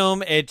trauma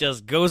film, it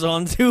just goes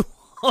on too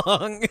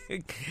long.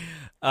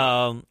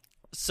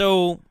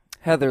 So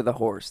Heather the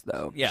horse,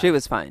 though, she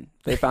was fine.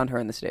 They found her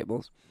in the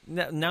stables.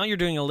 Now you're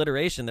doing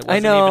alliteration that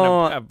wasn't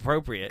even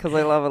appropriate. Because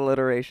I love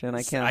alliteration.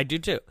 I can't. I do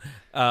too.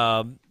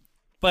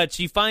 But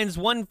she finds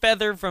one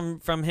feather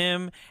from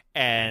him,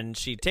 and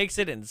she takes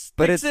it and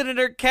sticks it in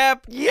her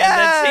cap. Yes!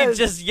 And then she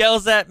just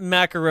yells at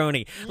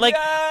macaroni. Like,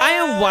 I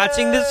am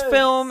watching this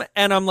film,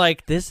 and I'm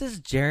like, this is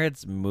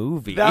Jared's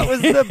movie. That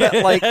was the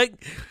best.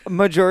 Like,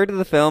 majority of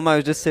the film, I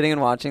was just sitting and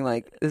watching,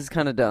 like, this is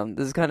kind of dumb.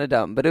 This is kind of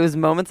dumb. But it was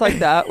moments like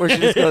that where she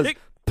just goes,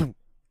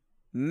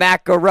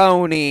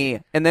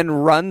 macaroni, and then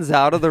runs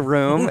out of the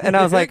room. And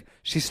I was like,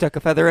 she stuck a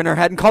feather in her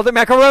head and called it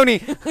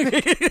macaroni.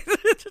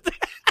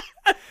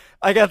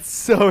 I got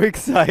so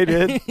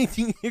excited.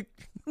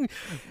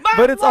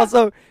 But it's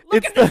also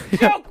Look at this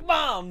joke,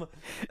 Mom.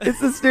 It's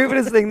the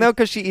stupidest thing though,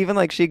 because she even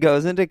like she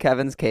goes into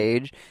Kevin's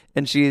cage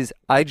and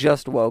I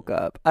just woke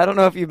up. I don't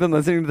know if you've been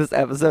listening to this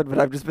episode, but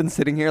I've just been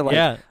sitting here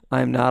like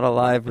I'm not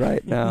alive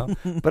right now.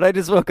 But I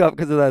just woke up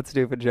because of that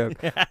stupid joke.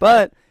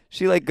 But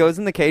she like goes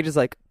in the cage, is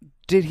like,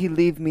 did he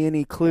leave me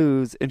any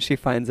clues? And she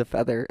finds a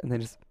feather and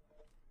then just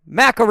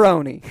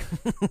macaroni.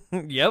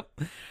 Yep.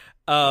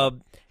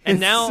 And it's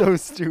now so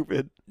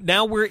stupid.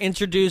 Now we're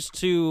introduced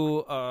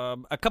to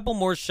a couple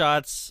more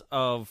shots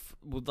of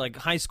like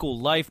high school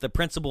life. The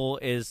principal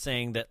is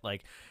saying that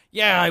like,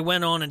 yeah, I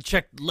went on and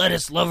checked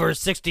Lettuce Lover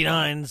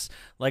 69's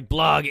like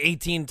blog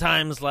 18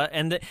 times,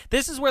 and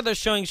this is where they're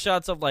showing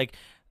shots of like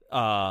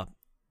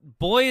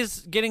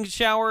boys getting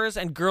showers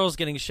and girls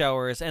getting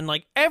showers, and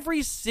like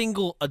every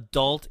single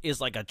adult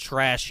is like a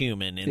trash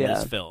human in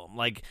this film.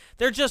 Like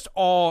they're just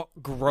all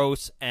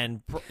gross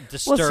and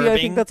disturbing. Well, see, I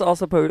think that's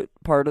also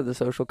part of the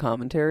social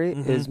commentary.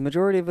 Is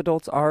majority of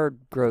adults are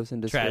gross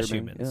and disturbing. Trash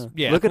humans.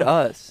 Yeah. Look at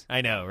us.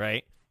 I know,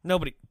 right?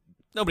 Nobody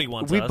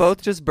wants we us.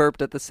 both just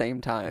burped at the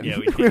same time. Yeah,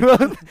 we did.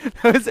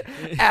 That was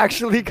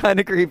actually kind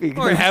of creepy.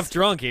 We're half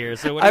drunk here,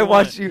 so what do I you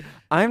watched want? you.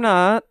 I'm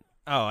not.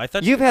 Oh, I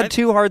thought you've had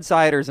 2 hard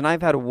ciders, and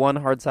I've had 1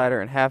 hard cider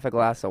and half a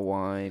glass of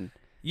wine.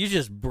 You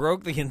just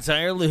broke the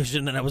entire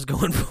illusion that I was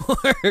going for.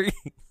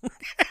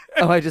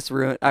 Oh, I just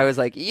ruined. I was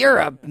like, "You're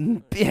a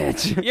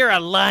bitch. You're a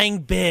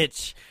lying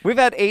bitch." We've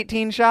had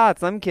 18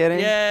 shots. I'm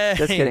kidding. Yay.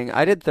 Just kidding.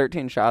 I did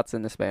 13 shots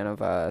in the span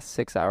of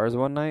 6 hours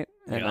one night,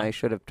 and I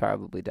should have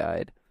probably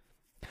died.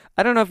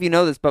 I don't know if you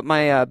know this, but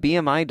my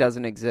BMI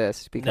doesn't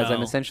exist because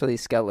I'm essentially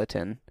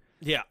skeleton.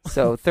 Yeah.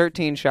 So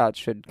 13 shots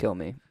should kill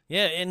me.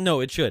 Yeah, and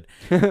no, it should.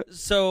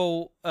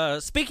 So,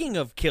 speaking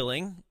of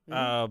killing,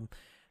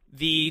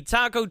 the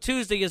Taco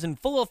Tuesday is in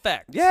full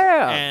effect.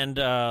 Yeah. And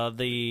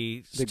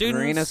the students...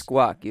 greenest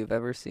guac you've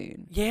ever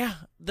seen. Yeah.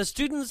 The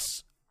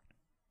students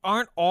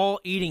aren't all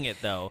eating it,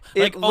 though.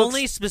 It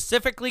only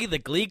specifically the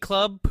Glee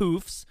Club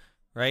poofs,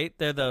 right?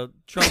 They're the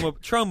trauma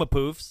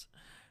poofs.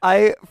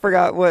 I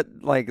forgot what,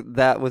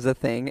 that was a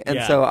thing,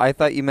 and so I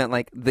thought you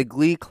meant, the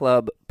Glee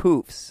Club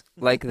poofs,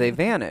 they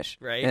vanish,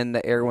 right? And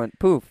the air went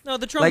poof. No,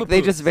 the trauma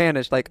they poofs. just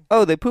vanished, they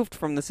poofed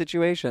from the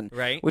situation.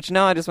 Right. Which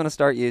now I just want to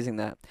start using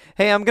that.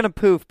 Hey, I'm going to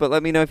poof, but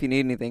let me know if you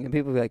need anything. And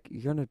people be like,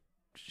 you're going to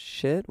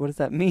shit? What does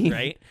that mean?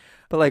 Right.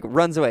 But,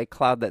 runs away,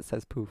 cloud that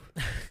says poof.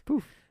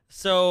 Poof.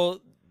 So,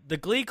 the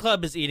Glee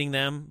Club is eating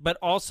them, but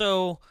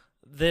also...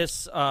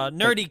 this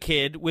nerdy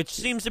kid, which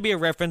seems to be a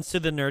reference to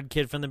the nerd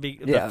kid from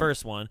the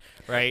first one,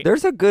 right?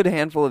 There's a good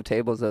handful of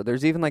tables, though.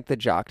 There's even, the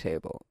jock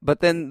table. But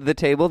then the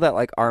table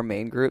that, our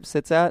main group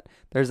sits at,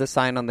 there's a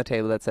sign on the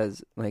table that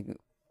says,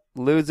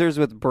 losers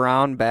with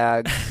brown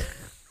bags,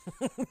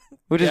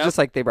 which is just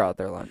they brought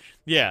their lunch.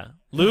 Yeah.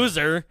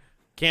 Loser.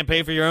 Can't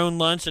pay for your own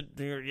lunch.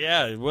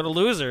 Yeah, what a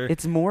loser.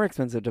 It's more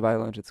expensive to buy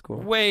lunch at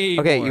school. Way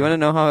Okay, more. you want to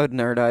know how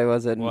nerd I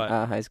was in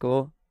high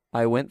school?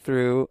 I went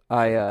through,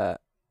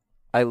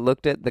 I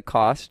looked at the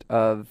cost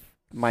of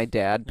my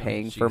dad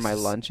paying for my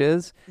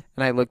lunches,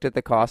 and I looked at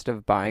the cost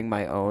of buying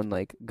my own,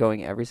 like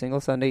going every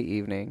single Sunday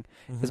evening.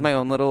 It was my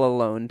own little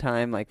alone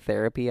time, like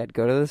therapy. I'd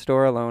go to the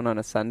store alone on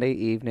a Sunday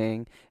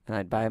evening, and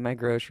I'd buy my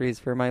groceries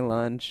for my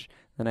lunch.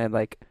 Then I'd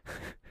like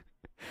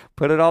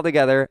put it all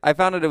together. I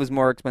found it was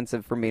more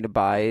expensive for me to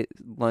buy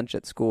lunch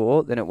at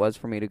school than it was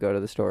for me to go to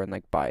the store and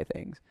like buy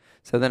things.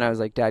 So then I was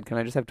like, Dad, can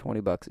I just have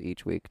 $20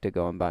 each week to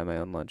go and buy my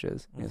own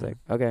lunches? And he was like,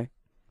 okay.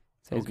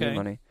 Saves me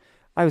money.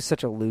 I was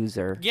such a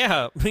loser.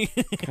 Yeah.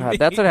 God,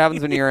 that's what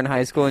happens when you're in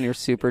high school and you're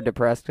super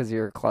depressed because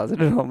you're a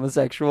closeted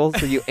homosexual.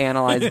 So you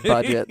analyze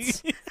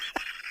budgets.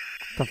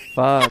 The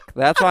fuck?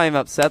 That's why I'm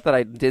upset that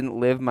I didn't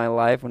live my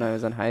life when I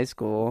was in high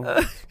school.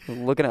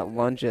 Looking at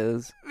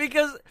lunches.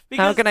 Because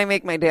how can I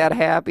make my dad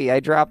happy?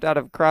 I dropped out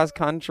of cross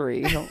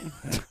country.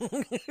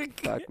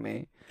 Fuck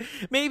me.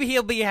 Maybe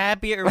he'll be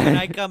happier when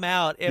I come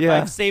out if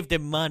I've saved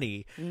him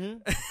money.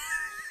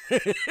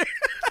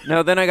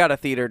 No, then I got a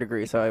theater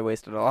degree, so I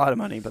wasted a lot of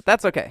money, but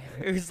that's okay.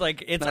 It's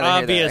like, it's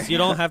obvious. You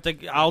don't have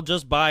to. I'll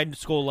just buy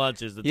school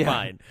lunches. It's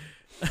fine.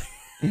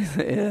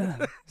 Yeah.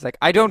 It's like,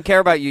 I don't care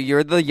about you.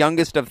 You're the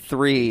youngest of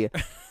 3.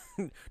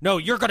 No,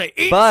 you're going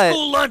to eat but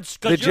school lunch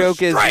the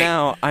joke is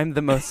now I'm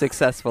the most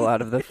successful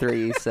out of the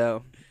 3,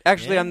 so...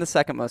 Actually, I'm the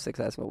second most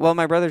successful. Well,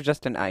 my brother's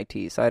just in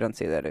IT, so I don't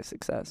see that as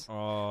success.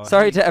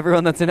 Sorry to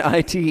everyone that's in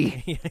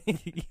IT.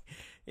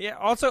 Yeah,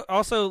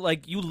 also,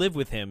 like, you live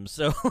with him,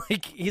 so,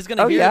 like, he's going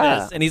to hear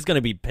this, and he's going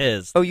to be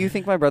pissed. Oh, you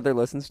think my brother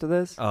listens to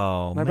this?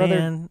 Oh, my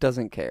brother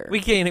doesn't care. We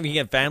can't even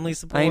get family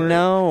support. I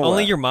know.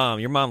 Only your mom.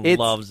 Your mom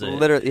loves it.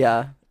 Literally,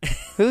 yeah.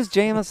 Who's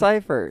Jama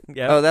Seifert?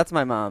 Yep. Oh, that's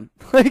my mom.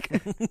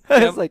 Like,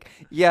 I was like,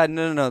 yeah,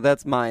 no,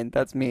 that's mine.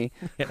 That's me.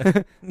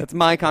 That's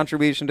my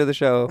contribution to the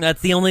show.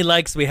 That's the only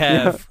likes we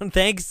have.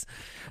 Thanks.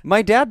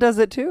 My dad does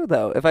it too,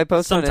 though. If I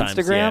post Sometimes, on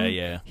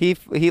Instagram,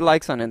 he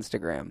likes on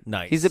Instagram.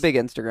 Nice. He's a big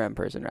Instagram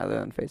person rather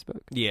than Facebook.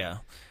 Yeah.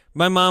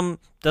 My mom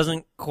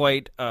doesn't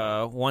quite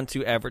want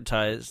to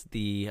advertise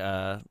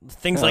the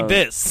things like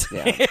this,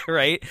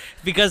 right?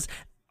 Because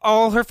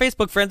all her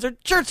Facebook friends are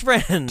church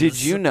friends. Did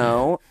you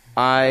know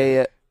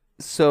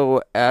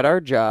So at our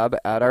job,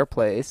 at our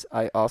place,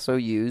 I also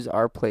use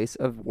our place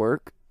of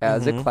work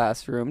as a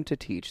classroom to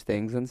teach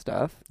things and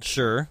stuff.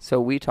 Sure.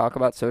 So we talk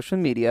about social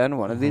media in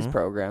one of these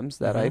programs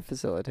that I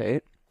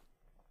facilitate.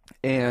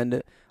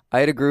 And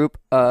I had a group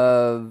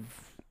of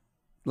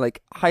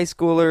like high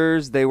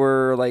schoolers. They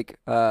were like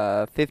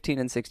 15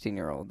 and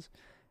 16-year-olds.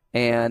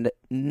 And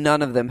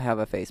none of them have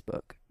a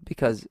Facebook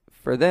because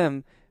for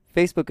them,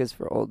 Facebook is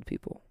for old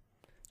people.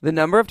 The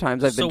number of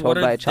times I've been told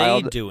by a child... So what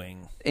are they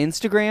doing?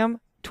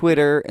 Instagram,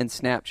 Twitter, and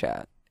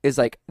Snapchat is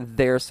like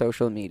their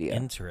social media.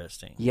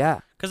 Interesting. Yeah.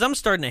 Because I'm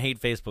starting to hate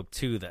Facebook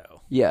too,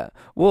 though. Yeah.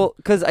 Well,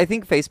 because I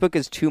think Facebook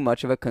is too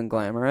much of a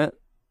conglomerate.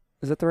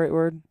 Is that the right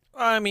word?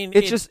 I mean,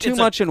 it's just too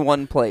much in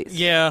one place.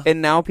 Yeah. And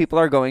now people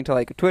are going to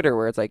like Twitter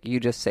where it's like you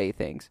just say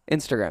things.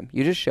 Instagram,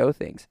 you just show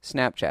things.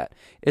 Snapchat,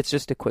 it's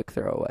just a quick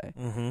throwaway.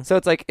 So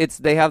it's like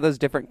they have those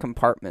different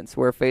compartments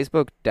where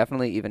Facebook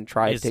definitely even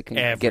tries to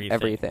get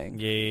everything.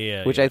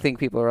 Yeah. Which I think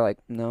people are like,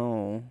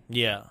 no.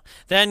 Yeah.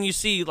 Then you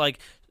see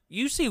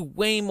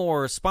way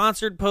more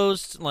sponsored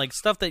posts, like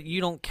stuff that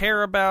you don't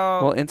care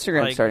about. Well,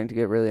 Instagram's starting to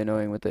get really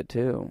annoying with it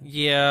too.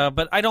 Yeah,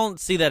 but I don't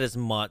see that as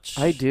much.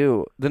 I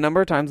do. The number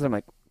of times I'm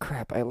like,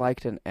 crap, I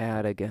liked an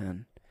ad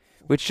again.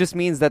 Which just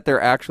means that they're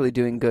actually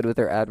doing good with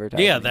their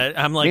advertising. Yeah,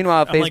 I'm like...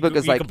 Meanwhile, Facebook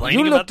is like,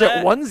 you looked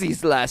at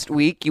onesies last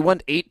week. You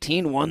want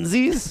 18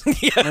 onesies?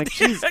 I'm like,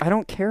 jeez, I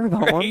don't care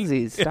about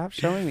onesies. Stop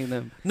showing me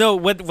them. No,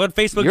 what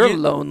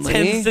Facebook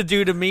tends to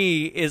do to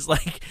me is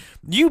like,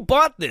 you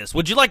bought this.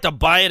 Would you like to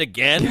buy it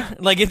again?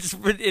 Like,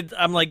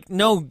 I'm like,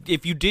 no,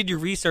 if you did your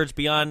research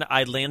beyond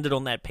I landed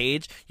on that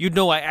page, you'd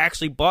know I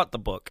actually bought the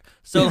book.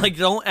 So, like,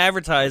 don't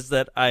advertise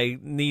that I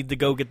need to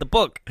go get the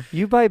book.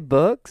 You buy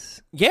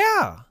books?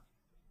 Yeah.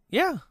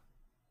 Yeah.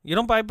 You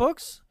don't buy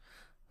books?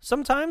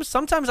 Sometimes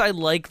I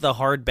like the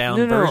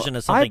hardbound version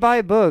of something. I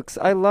buy books.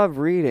 I love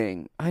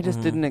reading. I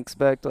just didn't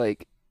expect,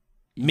 like,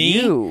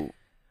 me? You.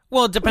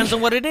 Well, it depends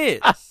on what it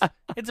is.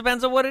 It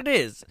depends on what it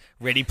is.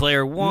 Ready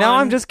Player One. Now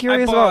I'm just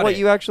curious about what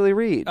you actually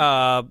read.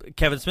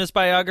 Kevin Smith's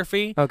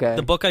biography. Okay.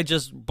 The book I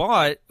just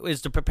bought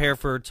is to prepare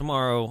for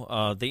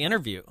tomorrow, the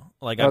interview.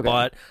 Like, I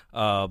bought...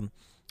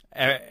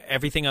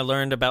 everything I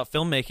learned about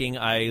filmmaking,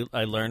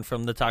 I learned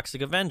from The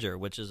Toxic Avenger,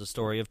 which is a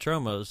story of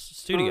Tromos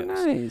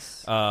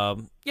Studios. Oh,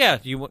 nice. Yeah,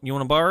 you want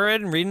to borrow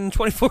it and read it in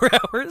 24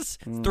 hours?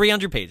 It's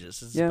 300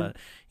 pages. It's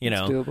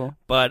doable.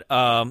 But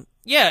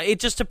yeah, it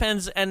just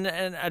depends,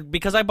 and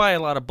because I buy a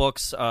lot of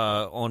books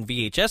on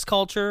VHS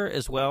culture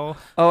as well.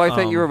 Oh, I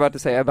thought you were about to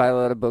say I buy a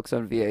lot of books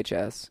on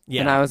VHS. Yeah.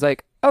 And I was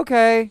like,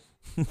 okay.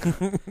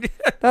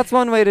 That's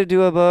one way to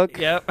do a book.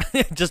 Yep.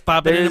 Just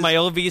pop it into my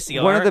old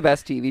VCR. One of the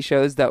best TV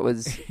shows that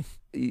was,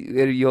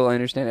 you'll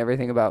understand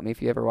everything about me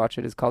if you ever watch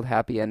it, is called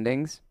Happy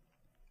Endings.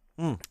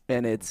 And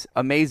it's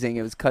amazing.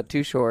 It was cut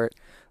too short.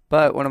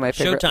 But one of my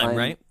favorite Showtime,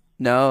 right?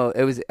 No,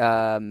 it was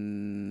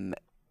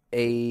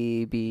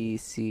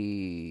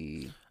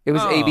ABC. It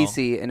was Oh.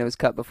 ABC, and it was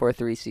cut before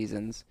 3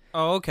 seasons.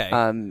 Oh, okay.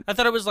 I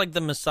thought it was like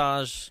the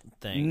massage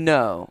thing.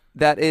 No,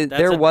 there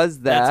That's was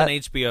that. That's an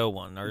HBO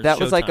one. Or that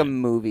was like a Showtime.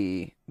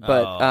 movie,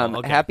 but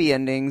Okay. Happy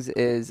Endings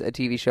is a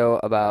TV show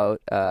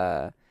about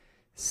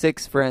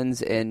 6 friends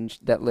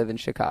that live in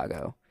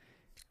Chicago,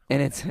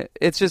 and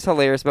it's just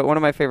hilarious. But one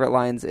of my favorite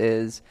lines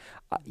is,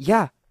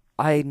 "Yeah,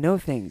 I know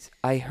things.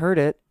 I heard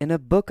it in a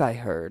book. I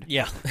heard.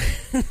 Yeah.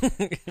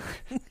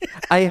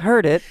 I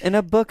heard it in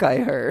a book. I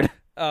heard."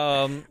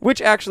 Um,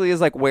 Which actually is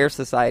like where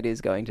society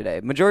is going today.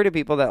 Majority of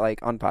people that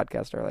like on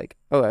podcasts are like,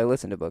 "Oh, I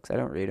listen to books. I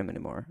don't read them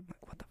anymore." I'm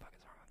like, what the fuck is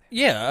wrong with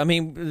you? yeah, I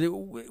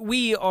mean,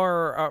 we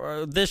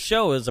are. This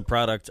show is a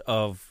product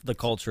of the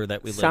culture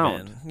that we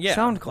Sound. live in. Yeah,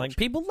 Sound like culture.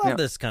 people love Yeah.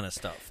 this kind of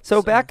stuff.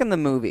 So back in the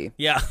movie,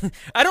 Yeah,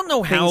 I don't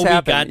know how Things we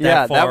happen. got that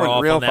Yeah, that far went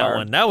off real on that far.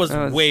 one. That was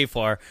That was- way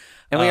far.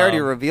 and we already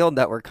revealed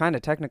that we're kind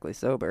of technically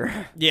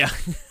sober. Yeah,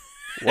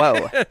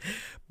 Whoa,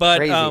 but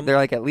crazy! They're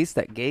like, at least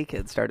that gay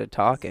kid started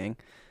talking.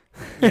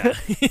 yeah.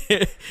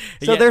 So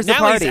Yeah, there's the now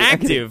party. he's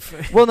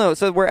active. Well, no,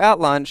 so we're at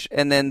lunch,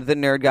 and then the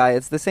nerd guy,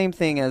 it's the same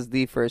thing as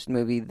the first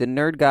movie. The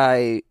nerd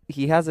guy,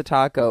 he has a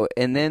taco,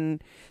 and then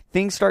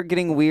things start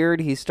getting weird.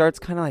 He starts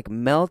kind of like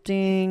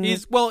melting.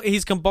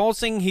 He's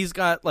convulsing. He's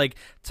got like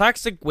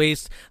toxic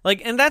waste.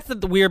 Like, and that's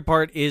the weird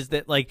part is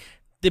that like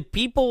the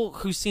people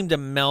who seem to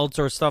melt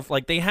or stuff,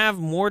 like they have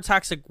more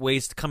toxic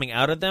waste coming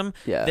out of them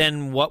Yeah.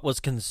 than what was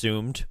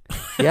consumed.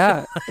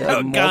 yeah,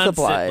 multiplied.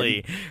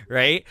 Constantly,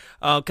 right?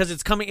 Because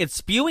it's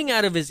spewing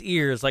out of his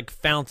ears like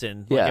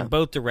fountain, like Yeah. in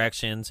both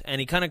directions,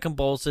 and he kind of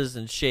convulses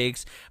and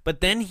shakes.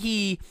 But then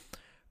he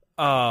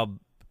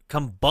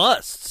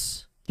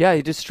combusts, Yeah,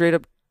 he just straight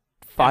up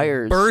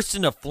fires. bursts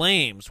into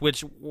flames.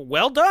 Which,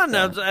 well done.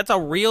 That's a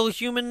real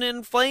human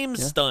in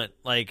flames stunt.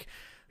 Like,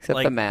 Except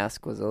like, the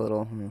mask was a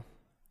little.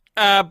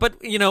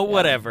 but you know,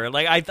 whatever.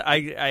 Like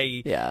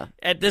I Yeah.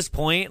 at this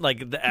point,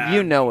 like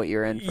You know what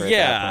you're in for at that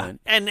yeah,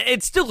 point. and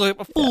it's still a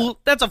full.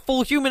 That's a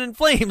full human in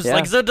flames. Yeah.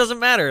 Like, so it doesn't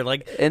matter.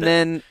 Like, And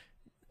then,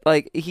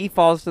 like, he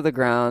falls to the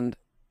ground.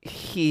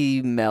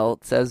 He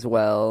melts as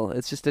well.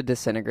 It's just a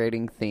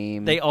disintegrating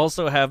theme. they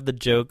also have the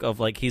joke of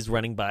like he's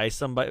running by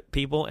some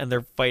people and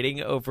they're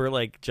fighting over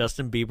like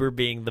Justin Bieber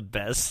being the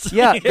best.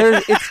 Yeah,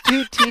 it's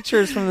 2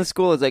 teachers from the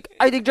school. It's like,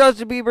 I think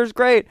Justin Bieber's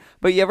great.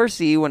 But you ever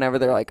see whenever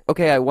they're like,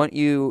 okay, I want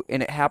you,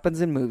 and it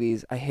happens in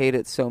movies. I hate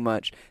it so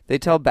much. They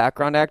tell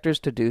background actors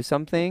to do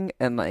something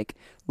and like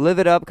live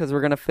it up because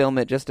we're going to film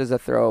it just as a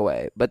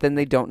throwaway. But then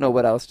they don't know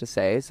what else to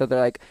say. So they're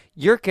like,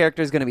 your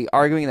character is going to be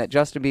arguing that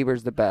Justin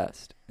Bieber's the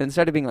best.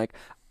 Instead of being like,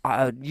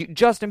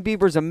 Justin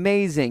Bieber's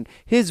amazing.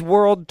 His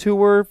world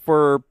tour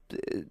for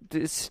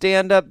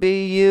Stand Up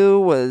BU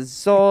was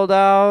sold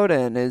out,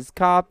 and his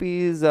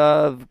copies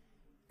of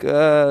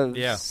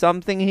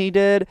something he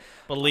did.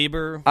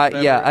 Belieber.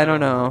 Yeah, I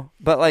don't know.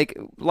 But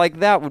like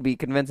that would be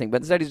convincing. But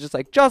instead he's just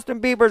like, Justin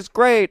Bieber's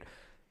great.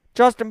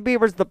 Justin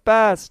Bieber's the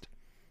best.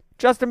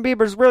 Justin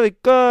Bieber's really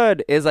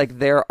good is like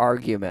their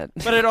argument.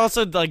 But it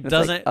also like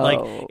doesn't like,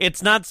 like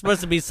it's not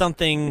supposed to be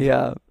something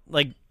Yeah.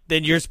 like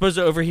that you're supposed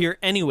to overhear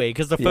anyway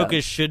because the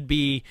focus should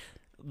be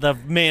the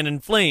man in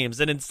flames,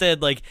 and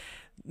instead like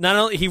not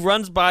only he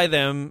runs by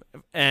them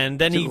and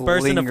then he Just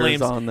bursts into lingers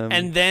flames on them.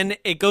 and then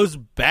it goes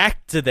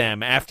back to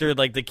them after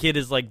like the kid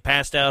is like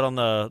passed out on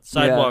the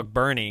sidewalk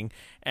burning,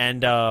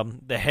 and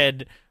the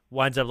head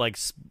winds up like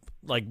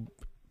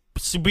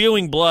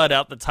spewing blood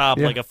out the top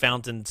like a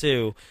fountain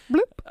too.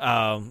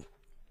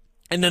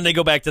 And then they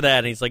go back to that,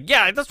 and he's like,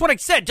 "Yeah, that's what I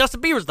said.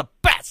 Justin Bieber's the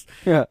best."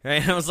 Yeah.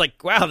 Right? And I was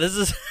like, "Wow, this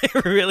is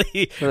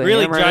really hammer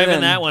it driving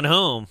in. that one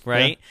home."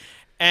 Right?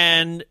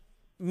 And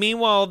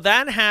meanwhile,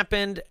 that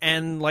happened,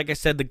 and like I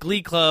said, the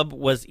Glee Club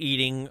was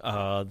eating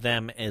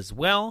them as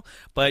well,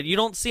 but you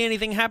don't see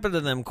anything happen to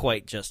them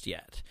quite just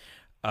yet.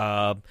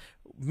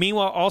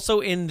 Meanwhile, also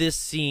in this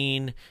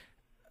scene,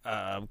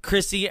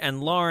 Chrissy and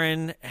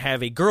Lauren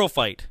have a girl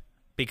fight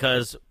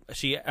because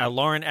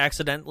Lauren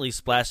accidentally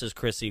splashes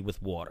Chrissy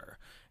with water.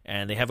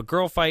 And they have a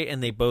girl fight,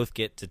 and they both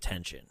get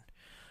detention.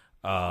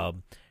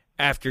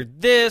 After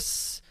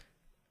this,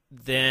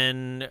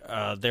 then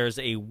there's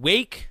a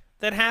wake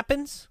that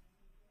happens.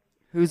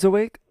 Who's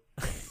awake?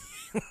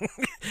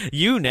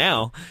 You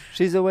now.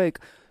 She's awake.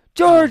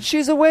 George,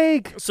 she's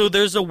awake. So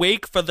there's a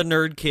wake for the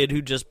nerd kid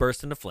who just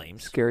burst into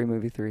flames. Scary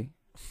Movie 3.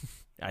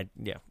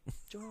 Yeah.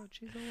 George,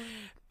 she's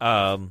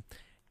awake.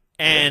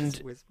 And I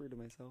just whispered to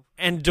myself.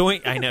 And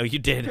doing, I know you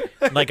did,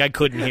 like I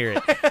couldn't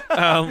hear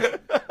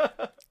it.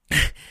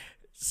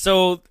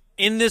 So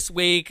in this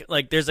wake,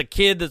 like there's a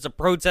kid that's a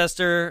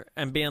protester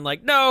and being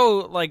like,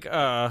 no, like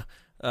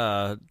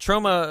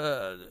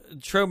trauma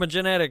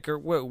genetic, or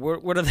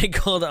what are they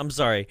called? I'm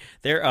sorry,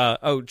 they're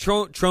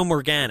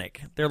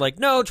trauma-organic. They're like,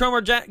 no,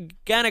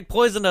 trauma-organic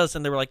poisoned us,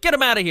 and they were like, get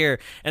him out of here.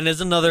 And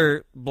there's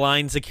another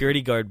blind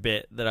security guard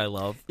bit that I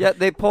love. Yeah,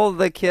 they pull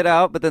the kid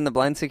out, but then the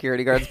blind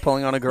security guard's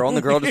pulling on a girl, and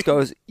the girl just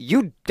goes,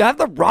 "You have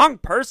the wrong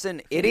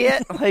person,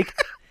 idiot!" Like,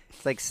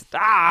 it's like,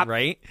 stop.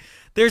 Right?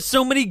 There's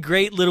so many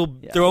great little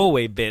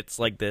throwaway bits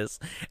like this.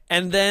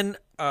 And then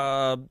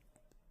now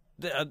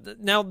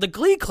the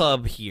Glee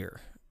Club here,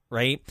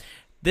 right?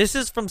 This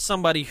is from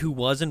somebody who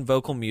was in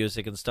vocal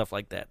music and stuff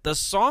like that. The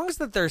songs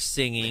that they're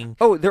singing...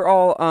 Oh, they're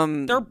all...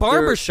 they're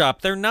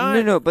barbershop. They're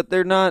not... No, but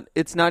they're not...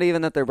 It's not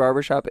even that they're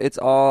barbershop. It's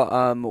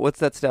all... what's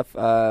that stuff?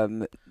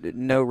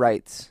 No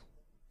rights.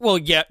 Well,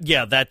 yeah,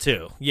 that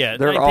too. Yeah,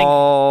 they're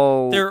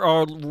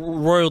all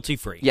royalty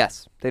free.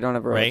 Yes, they don't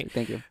have royalty. Right?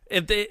 Thank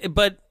you.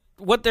 But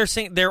what they're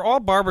saying, they're all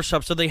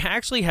barbershop, so they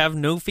actually have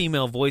no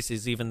female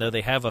voices, even though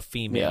they have a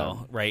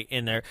female right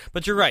in there.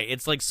 But you're right;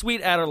 it's like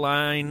Sweet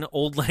Adeline,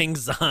 Old Lang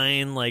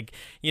Syne, like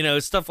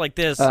stuff like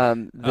this.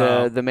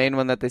 The main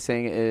one that they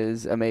sing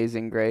is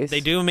Amazing Grace. They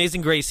do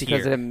Amazing Grace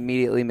because here. It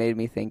immediately made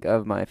me think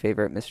of my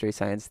favorite Mystery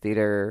Science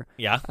Theater.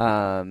 Yeah.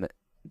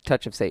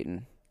 Touch of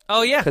Satan.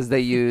 Oh yeah, because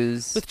they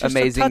use with just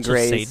Amazing a touch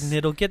Grace. Of Satan,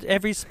 it'll get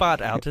every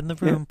spot out in the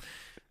room.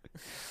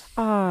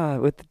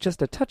 With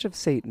just a touch of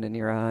Satan in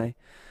your eye.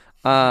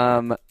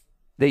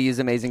 They use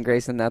Amazing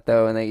Grace in that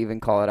though, and they even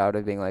call it out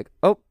of being like,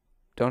 "Oh,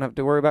 don't have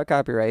to worry about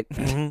copyright."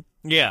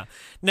 Mm-hmm. Yeah.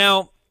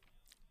 Now,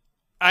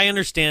 I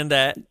understand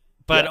that,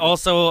 but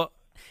also,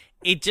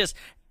 it just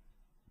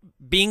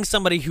being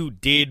somebody who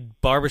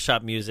did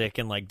barbershop music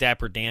and like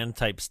Dapper Dan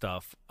type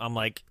stuff. I'm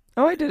like.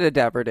 Oh, I did a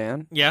Dapper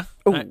Dan. Yeah?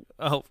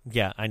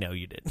 Yeah, I know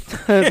you did.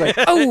 I was like,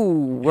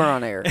 we're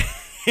on air.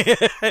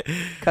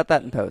 Cut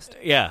that in post.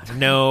 Yeah,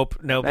 nope,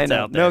 it's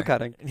out there. No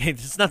cutting.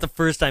 It's not the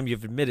first time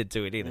you've admitted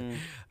to it either.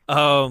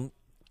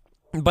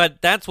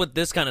 But that's what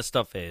this kind of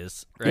stuff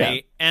is,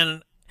 right? Yeah.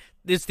 And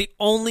it's the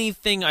only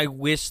thing I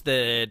wish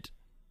that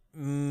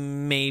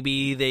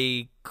maybe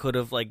they could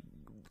have, like,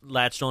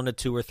 latched on to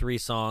 2 or 3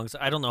 songs.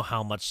 I don't know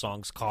how much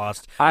songs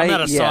cost. I'm not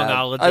a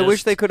songologist. I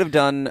wish they could have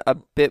done a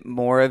bit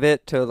more of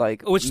it to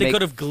like. They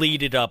could have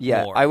gleed it up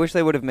more. I wish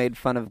they would have made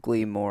fun of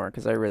Glee more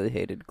because I really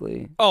hated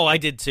Glee. Oh, I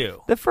did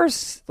too. The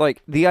first,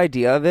 like, the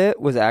idea of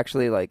it was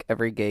actually like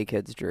every gay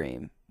kid's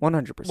dream.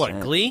 100%. What,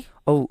 Glee?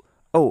 Oh,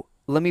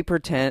 let me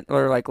pretend,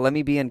 or like, let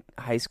me be in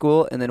high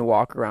school and then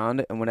walk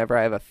around, and whenever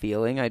I have a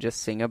feeling, I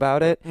just sing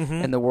about it,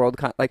 and the world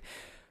like.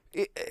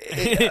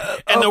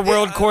 And the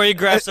world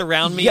choreographs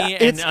around me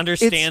and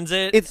understands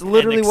it. It's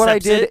literally what I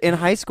did in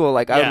high school.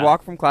 Like, I would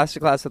walk from class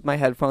to class with my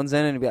headphones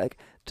in and be like,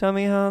 "Tell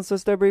me how I'm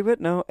supposed to breathe with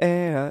no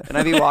air." And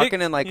I'd be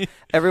walking and like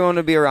everyone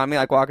would be around me,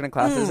 like walking in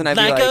classes, and I'd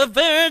be like a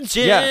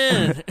virgin.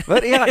 Yeah,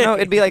 but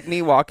it'd be like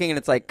me walking, and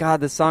it's like, God,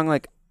 this song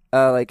like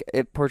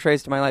it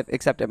portrays to my life.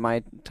 Except at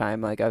my time,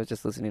 like I was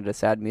just listening to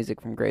sad music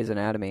from Grey's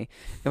Anatomy.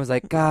 It was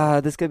like,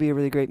 God, this could be a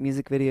really great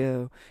music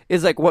video.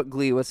 It's like what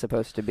Glee was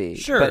supposed to be.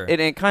 Sure, but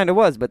it kind of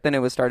was. But then it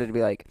was started to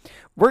be like,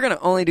 we're gonna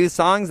only do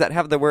songs that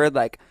have the word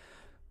like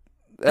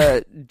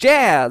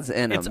jazz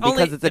in them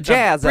because it's a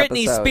jazz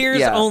Britney episode.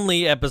 Spears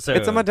only episode.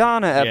 It's a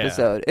Madonna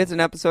episode. It's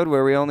an episode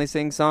where we only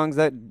sing songs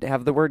that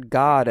have the word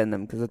God in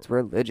them because it's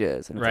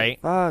religious. And it's right.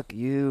 Like, fuck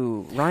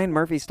you, Ryan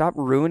Murphy. Stop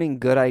ruining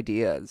good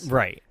ideas.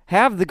 Right.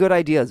 Have the good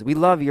ideas. We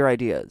love your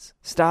ideas.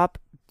 Stop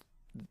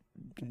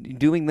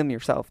doing them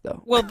yourself,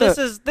 though. Well, this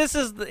is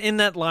in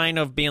that line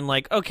of being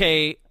like,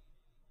 okay,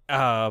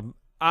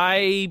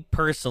 I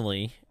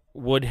personally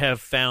would have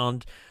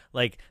found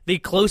like the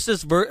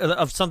closest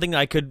of something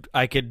I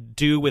could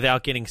do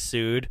without getting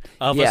sued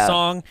of a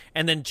song,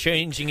 and then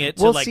changing it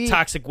to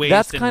Toxic Waste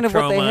that's and kind of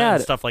Trauma what they had.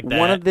 And stuff like that.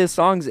 One of the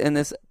songs in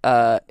this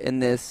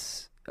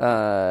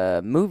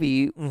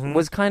movie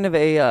was kind of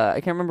a I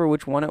can't remember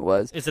which one it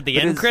was. Is it the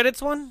end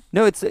credits one?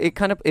 No,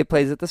 it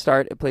plays at the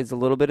start, it plays a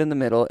little bit in the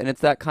middle, and it's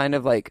that kind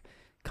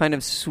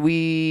of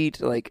sweet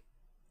like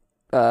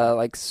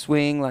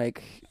swing,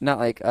 like not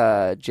like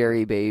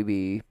Jerry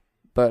Baby,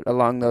 but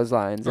along those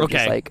lines. Okay.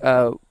 Just like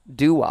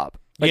doo-wop.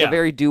 Like a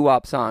very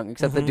doo-wop song,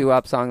 except the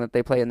doo-wop song that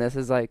they play in this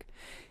is like,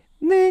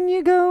 then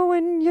you go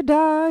and you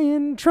die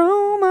in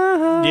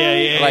trauma.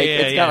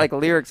 It's got like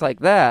lyrics like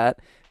that.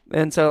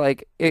 And so,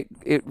 like, it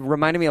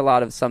reminded me a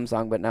lot of some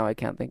song, but now I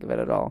can't think of it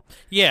at all.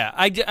 Yeah,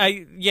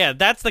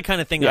 that's the kind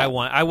of thing I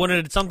want. I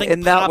wanted something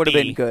and that would have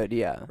been good,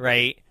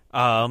 right?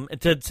 To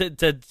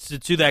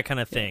do that kind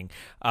of thing,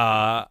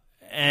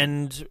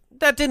 and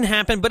that didn't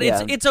happen. But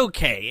it's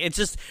okay. It's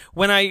just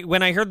when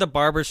I heard the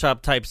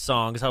barbershop type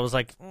songs, I was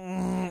like,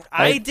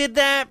 I did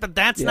that, but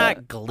that's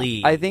not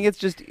Glee. I think it's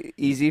just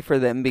easy for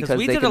them because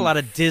we did a lot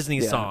of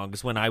Disney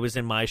songs when I was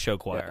in my show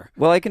choir.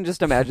 Yeah. Well, I can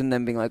just imagine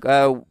them being like,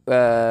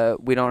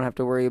 we don't have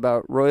to worry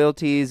about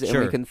royalties, and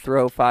we can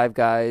throw 5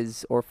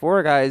 guys or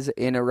 4 guys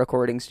in a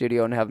recording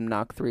studio and have them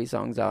knock 3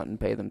 songs out and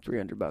pay them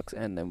 $300,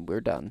 and then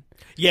we're done.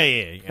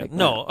 Yeah. Like,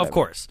 no, of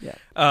course. Yeah.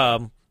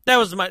 That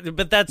was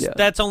but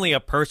that's only a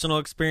personal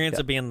experience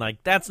of being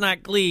like, that's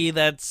not Glee,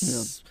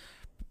 that's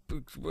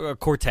a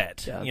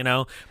quartet, you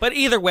know. But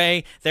either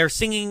way, they're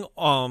singing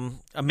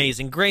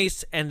Amazing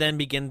Grace and then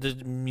begin to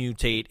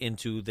mutate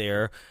into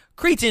their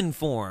Cretin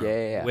form,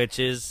 which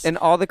is... And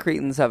all the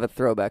Cretins have a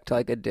throwback to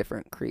like a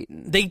different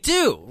Cretin. They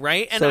do,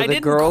 right? And so I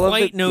didn't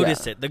quite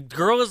notice it. The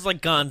girl is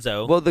like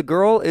Gonzo. Well, the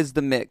girl is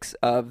the mix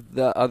of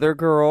the other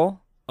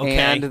girl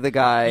and the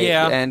guy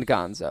and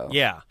Gonzo.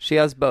 Yeah. She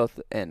has both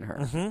in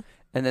her.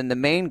 And then the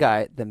main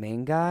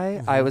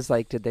guy, I was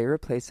like, did they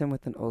replace him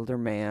with an older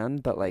man,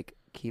 but like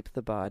keep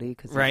the body?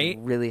 Because he's a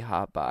really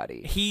hot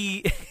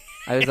body.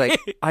 I was like,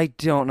 I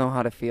don't know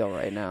how to feel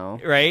right now.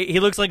 Right? He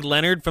looks like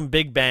Leonard from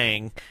Big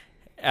Bang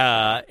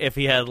if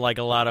he had like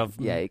a lot of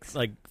Yikes.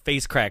 like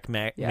face crack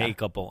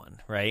makeup on,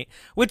 right?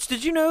 Which,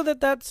 did you know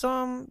that's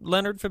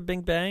Leonard from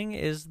Big Bang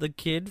is the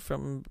kid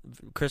from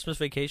Christmas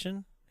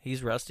Vacation?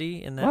 He's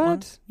Rusty in that one.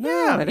 What? No,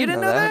 Yeah, I you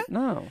didn't know that?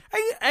 No.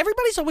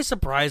 Everybody's always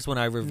surprised when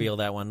I reveal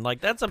that one. Like,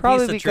 that's a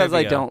Probably piece of because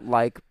trivia. I don't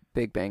like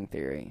Big Bang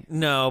Theory.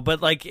 No,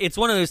 but like it's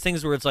one of those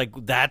things where it's like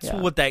that's Yeah.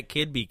 what that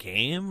kid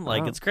became.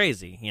 Like Oh. it's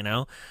crazy, you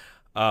know.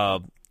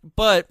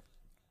 But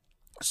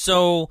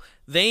so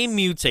they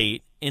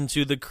mutate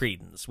into the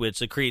Cretans, which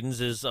the Cretans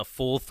is a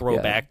full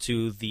throwback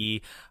to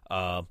the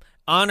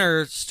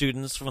honor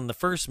students from the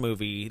first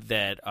movie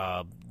that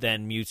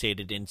then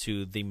mutated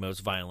into the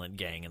most violent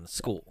gang in the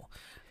school.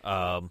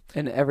 And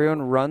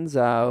everyone runs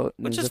out.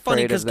 Which is is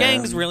funny because because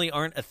gangs really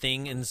aren't a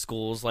thing in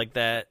schools like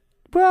that.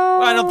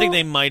 Well, I don't think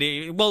they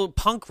might. Well,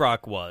 punk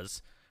rock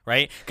was,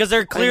 right? Because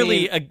they're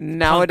clearly a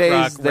nowadays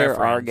punk rock there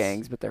are reference.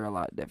 gangs, but they're a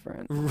lot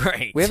different.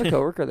 Right. We have a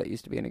coworker that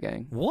used to be in a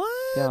gang. What?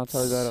 Yeah, I'll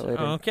tell you about it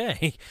later.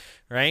 Okay.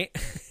 Right?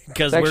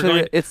 Because It's we're actually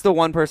going. it's the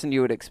one person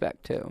you would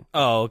expect too.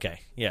 Oh,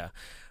 okay. Yeah.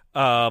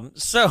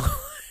 So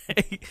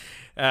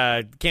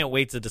can't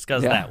wait to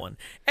discuss Yeah. that one.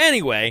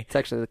 Anyway. It's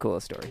actually the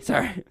coolest story.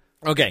 Sorry.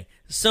 Okay.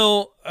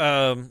 So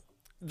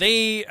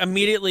they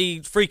immediately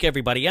freak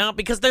everybody out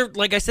because they're,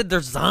 like I said, they're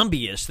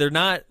zombie-ish. They're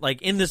not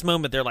like in this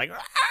moment. They're like,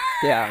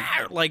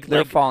 Yeah. like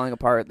They're falling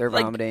apart. They're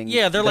like, vomiting.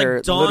 yeah, they're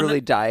like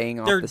literally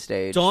dying off they're the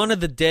stage. Dawn of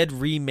the Dead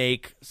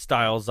remake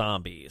style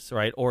zombies,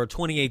 right? Or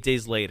 28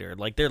 Days Later.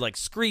 Like they're like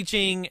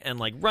screeching and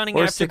like running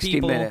or after 60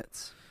 people.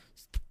 minutes.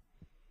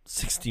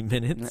 60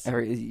 minutes.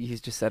 You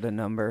just said a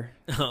number.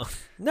 Oh,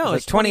 no, It's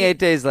it's 28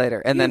 days later.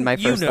 And then my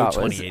you first know thought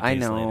was, 28 I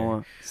days know,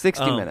 later.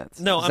 60 minutes.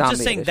 No, I'm Zombie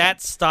just saying edition.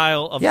 that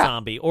style of Yeah.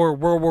 zombie or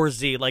World War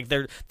Z. Like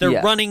they're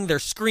Yeah. running, they're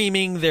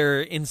screaming,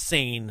 they're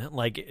insane.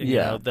 Like you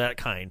Yeah. know, that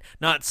kind,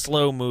 not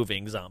slow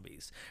moving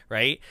zombies,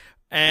 right?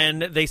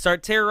 And they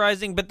start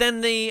terrorizing, but then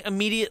they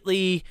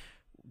immediately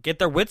get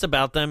their wits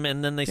about them,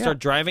 and then they start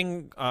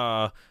driving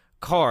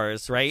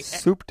cars, right?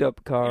 Souped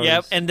up cars.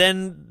 Yep, and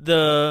then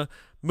the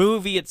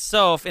movie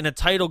itself in a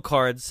title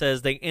card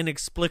says they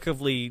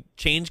inexplicably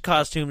change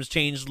costumes,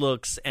 change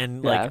looks,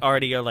 and like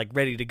already are like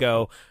ready to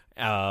go.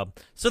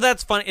 So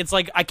that's fun. It's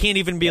like I can't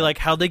even be like,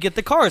 how'd they get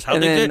the cars?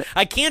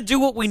 I can't do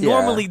what we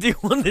normally do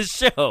on this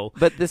show.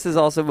 But this is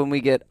also when we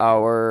get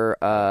our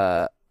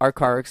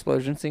car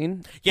explosion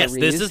scene. Yes, our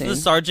this reused is the scene.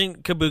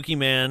 Sergeant Kabuki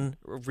Man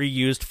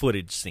reused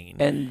footage scene.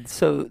 And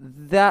so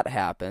that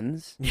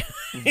happens.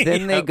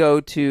 Then they go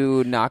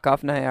to knock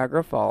off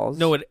Niagara Falls.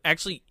 No, it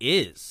actually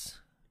is.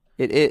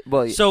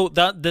 Well, So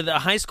the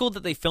high school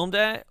that they filmed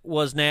at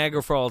was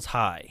Niagara Falls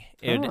High.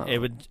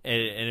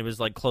 It was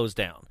like closed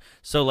down.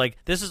 So like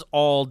this is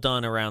all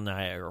done around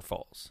Niagara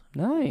Falls.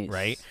 Nice.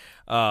 Right?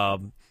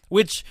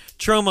 Which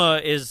Trauma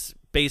is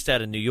based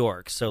out of New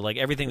York. So like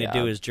everything they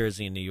do is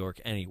Jersey and New York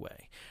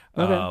anyway.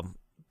 Okay.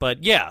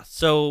 But yeah,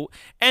 so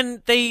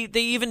and they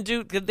even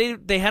do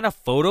they had a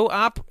photo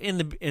op in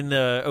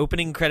the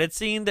opening credit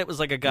scene that was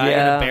like a guy in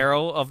a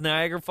barrel of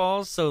Niagara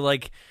Falls. So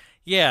like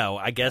yeah,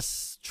 I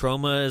guess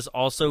Trauma is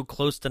also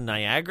close to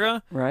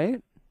Niagara.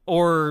 Right?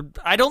 Or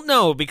I don't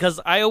know, because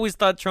I always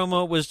thought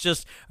Trauma was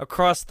just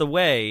across the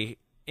way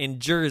in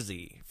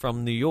Jersey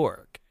from New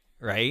York,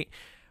 right?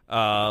 Who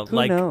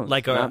knows?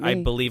 Not I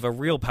me. believe a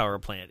real power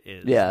plant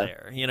is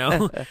there, you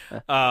know?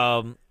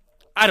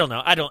 I don't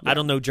know. I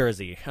don't know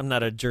Jersey. I'm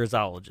not a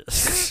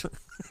Jersologist.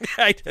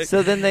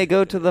 So then they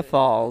go to the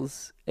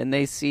falls and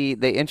they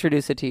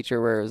introduce a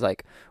teacher where it was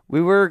like,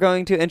 we were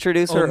going to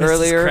introduce her Mrs.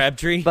 earlier,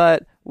 Crabtree?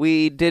 but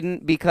we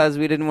didn't because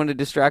we didn't want to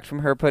distract from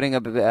her putting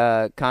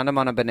a condom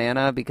on a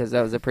banana because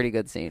that was a pretty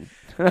good scene.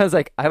 I was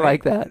like, I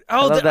like that. Oh,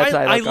 I love that title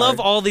I card. love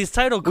all these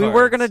title cards. We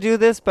were going to do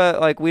this,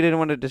 but like we didn't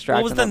want to distract.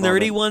 What was the in that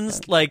nerdy moment.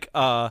 ones? Like,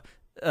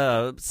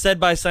 said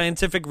by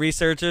scientific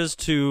researchers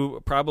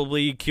to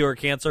probably cure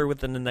cancer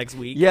within the next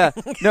week. Yeah.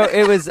 No,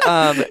 it was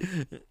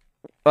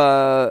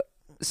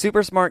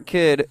super smart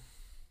kid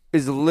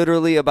is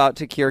literally about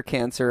to cure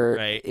cancer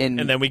in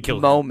and then we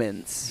killed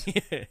moments.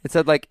 It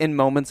said like in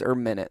moments or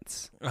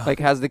minutes. Like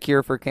has the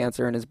cure for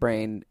cancer in his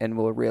brain and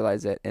will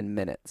realize it in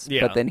minutes.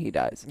 Yeah. But then he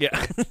dies.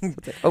 Yeah.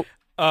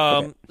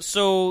 Okay.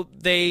 So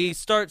they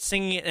start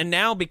singing, and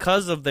now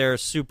because of their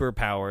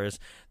superpowers,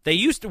 they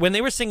used to, when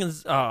they were singing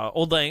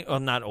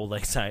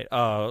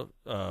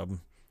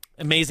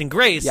Amazing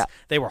Grace,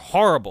 they were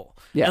horrible.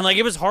 Yeah. And like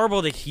it was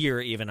horrible to hear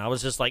even. I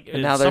was just like,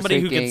 And now they're somebody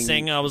who singing- could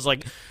sing, I was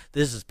like,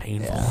 this is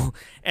painful.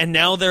 And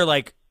now they're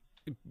like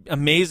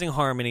amazing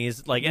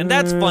harmonies, like, and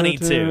that's funny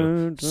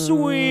too.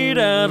 Sweet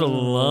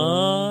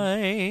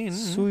Adeline.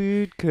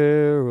 Sweet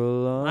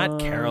Caroline. Not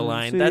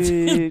Caroline. Sweet That's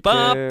ba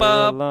ba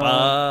Caroline.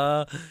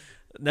 ba.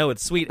 No,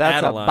 it's Sweet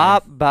That's Adeline. a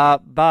bop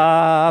bop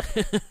bop.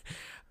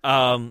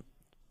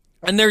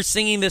 And they're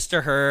singing this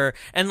to her,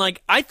 and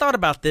like I thought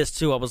about this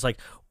too. I was like,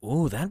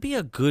 "Ooh, that'd be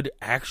a good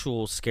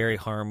actual scary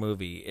horror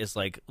movie." Is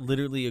like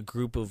literally a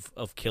group of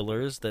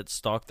killers that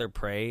stalk their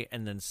prey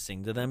and then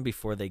sing to them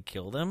before they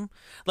kill them.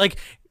 Like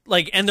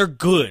Like, and they're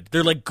good.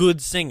 They're like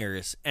good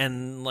singers,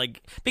 and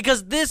like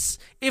because this,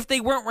 if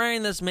they weren't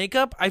wearing this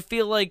makeup, I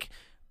feel like,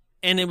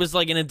 and it was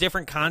like in a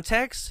different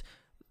context,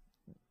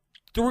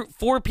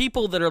 4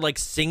 people that are like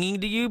singing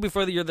to you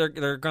before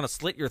they're gonna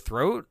slit your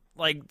throat,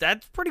 like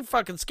that's pretty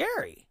fucking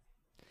scary.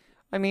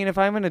 I mean, if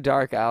I'm in a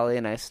dark alley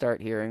and I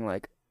start hearing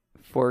like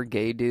 4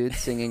 gay dudes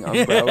singing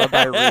 "Umbrella"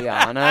 by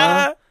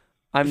Rihanna,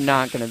 I'm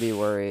not gonna be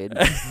worried.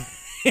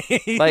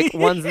 Like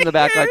one's in the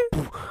back like,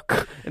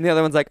 and the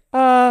other one's like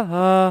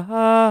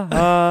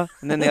and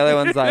then the other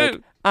one's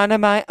like under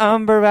my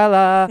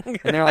umbrella, and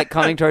they're like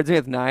coming towards me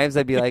with knives.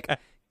 I'd be like,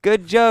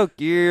 good joke,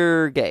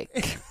 you're gay.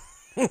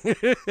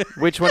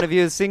 Which one of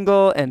you is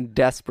single and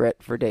desperate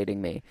for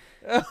dating me?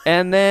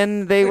 And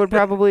then they would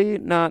probably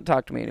not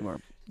talk to me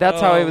anymore.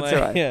 That's how I would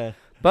survive. Yeah.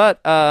 But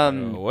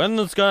when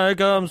the sky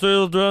comes,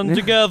 we'll run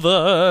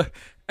together.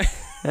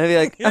 And I'd be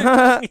like,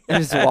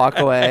 and just walk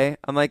away.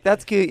 I'm like,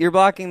 that's cute. You're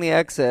blocking the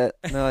exit.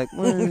 And they're like,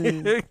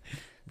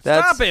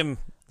 stop him.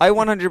 I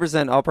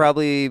 100%. I'll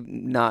probably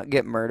not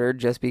get murdered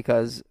just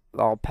because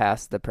I'll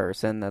pass the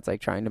person that's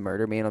like trying to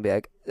murder me, and I'll be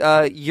like,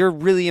 you're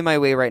really in my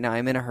way right now.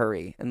 I'm in a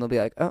hurry. And they'll be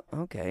like, oh,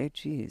 okay,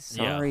 geez,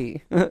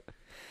 sorry. Yeah.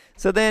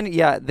 So then,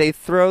 they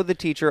throw the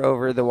teacher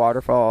over the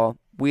waterfall.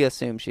 We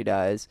assume she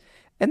dies.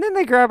 And then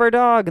they grab our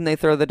dog and they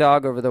throw the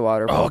dog over the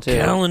waterfall, too.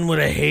 Callan would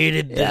have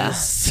hated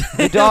this.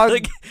 The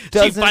dog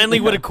she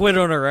finally would have quit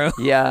on her own.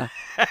 Yeah.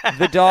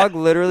 The dog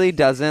literally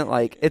doesn't,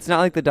 like, it's not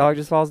like the dog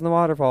just falls in the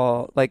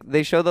waterfall. Like,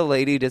 they show the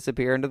lady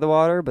disappear into the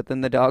water, but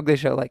then the dog, they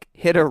show, like,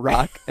 hit a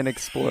rock and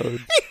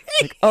explode.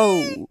 Like,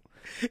 oh.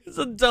 It's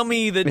a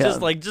dummy that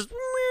just.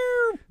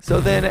 So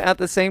then at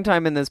the same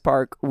time in this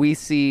park, we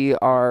see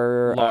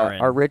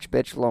our rich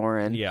bitch,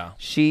 Lauren. Yeah.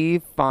 She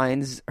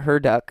finds her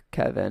duck,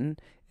 Kevin.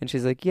 And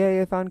she's like,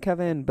 yay, I found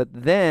Kevin. But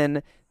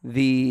then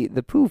the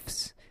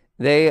poofs,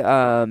 they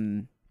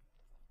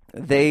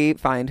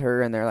find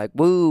her and they're like,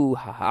 woo,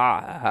 ha,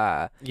 ha, ha,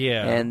 ha.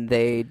 Yeah. And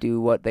they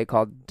do what they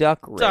call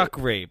duck rape. Duck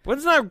rape. Well,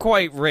 it's not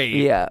quite rape.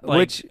 Yeah. Like,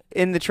 which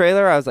in the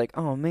trailer, I was like,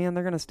 oh, man,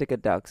 they're going to stick a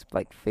duck's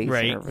like face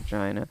in her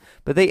vagina.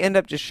 But they end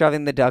up just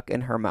shoving the duck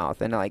in her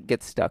mouth and like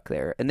gets stuck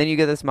there. And then you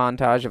get this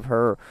montage of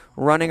her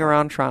running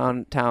around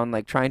town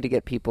like trying to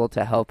get people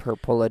to help her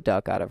pull a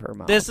duck out of her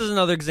mouth. This is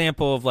another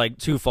example of like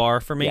too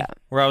far for me,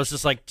 where I was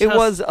just like... It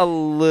was a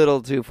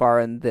little too far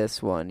in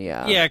this one,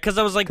 yeah. Yeah, because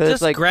I was like,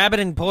 just like, grab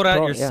it and pull it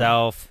out yourself.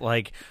 Yeah.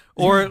 Like,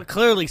 or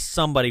clearly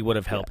somebody would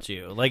have helped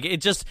you. Like,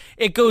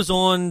 it goes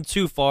on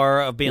too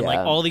far of being like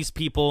all these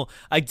people.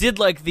 I did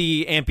like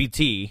the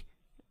amputee.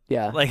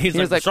 Yeah. Like, he's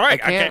like, sorry, I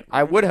can't.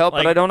 I would help,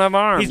 but I don't have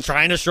arms. He's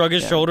trying to shrug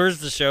his shoulders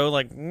to show,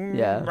 like,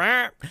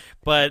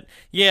 But,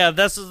 yeah,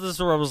 this is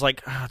where I was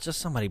like, just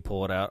somebody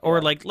pull it out.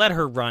 Or, like, let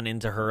her run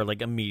into her,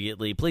 like,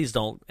 immediately. Please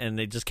don't. And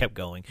they just kept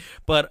going.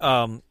 But,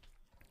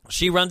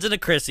 she runs into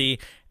Chrissy,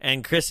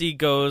 and Chrissy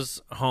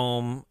goes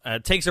home,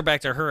 takes her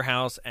back to her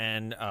house,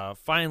 and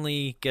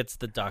finally gets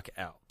the duck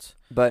out.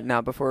 But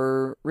not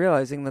before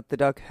realizing that the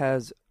duck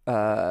has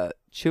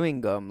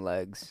chewing gum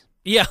legs.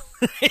 Yeah,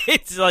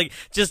 it's like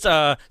just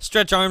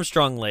Stretch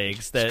Armstrong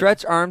legs.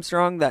 Stretch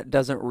Armstrong that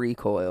doesn't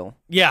recoil.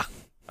 Yeah,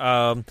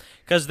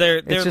 because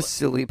they're just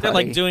silly putty. They're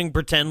like doing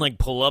pretend like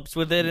pull-ups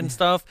with it and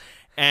stuff.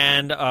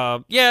 And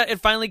it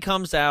finally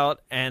comes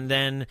out, and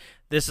then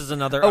this is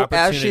another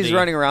opportunity. As she's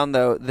running around,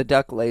 though, the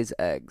duck lays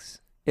eggs.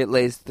 It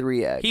lays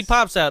 3 eggs. He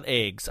pops out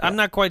eggs. Yeah. I'm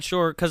not quite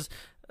sure because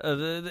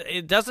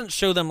it doesn't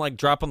show them like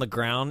drop on the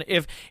ground.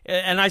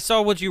 And I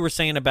saw what you were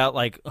saying about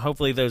like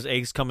hopefully those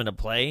eggs come into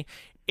play.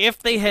 If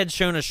they had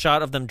shown a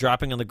shot of them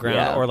dropping on the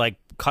ground or like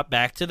cut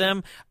back to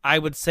them, I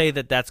would say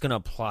that that's going to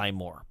apply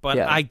more. But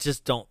I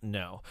just don't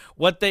know.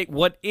 What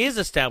is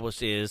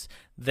established is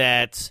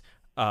that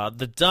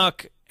the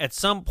duck at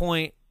some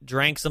point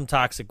drank some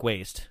toxic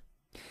waste.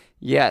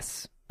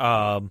 Yes.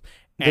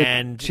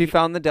 And she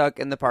found the duck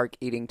in the park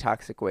eating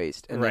toxic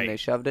waste, and then they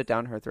shoved it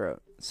down her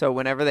throat. So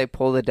whenever they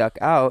pull the duck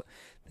out,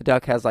 the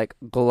duck has like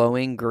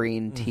glowing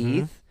green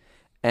teeth.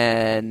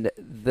 And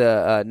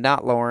the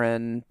not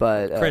Lauren,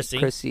 but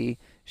Chrissy,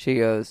 she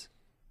goes,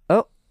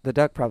 "Oh, the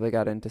duck probably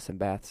got into some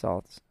bath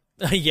salts."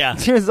 Yeah,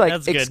 she was like,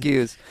 that's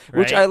 "Excuse," good.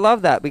 Which I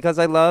love that because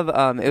I love.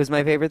 It was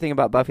my favorite thing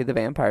about Buffy the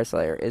Vampire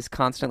Slayer is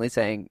constantly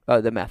saying,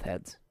 "Oh, the meth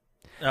heads."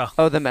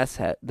 Oh, the meth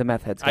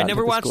heads. I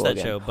never watched that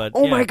show, but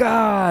my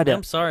god,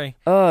 I'm sorry.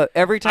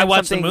 Every time I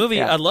watched the movie,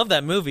 I love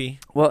that movie.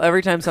 Well,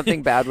 every time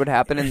something bad would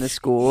happen in the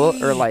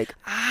school, or like,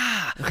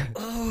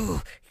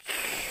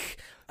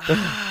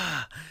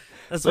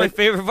 that's my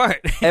favorite part.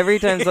 Every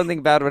time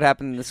something bad would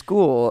happen in the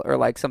school, or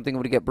like something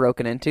would get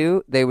broken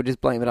into, they would just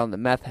blame it on the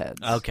meth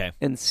heads. Okay,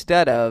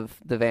 instead of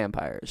the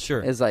vampires.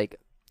 Sure, is like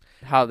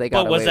how they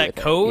got. But was away that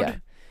with code? Yeah.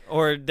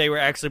 Or they were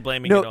actually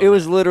blaming No, it on it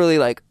was that? literally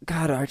like,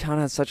 God, our town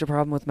has such a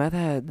problem with meth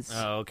heads.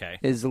 Oh, okay.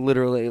 Is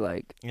literally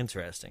like...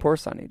 Interesting. Poor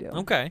Sunnydale.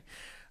 Okay.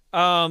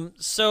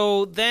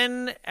 So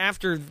then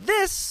after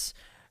this,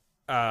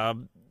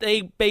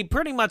 they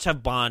pretty much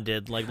have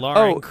bonded. Like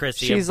Laura and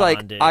Chrissy she's have like,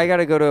 bonded. I got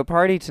to go to a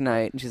party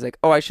tonight. And she's like,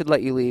 oh, I should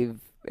let you leave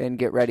and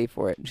get ready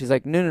for it. And she's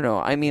like, no.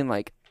 I mean,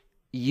 like,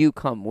 you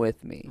come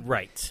with me.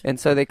 Right. And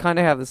so they kind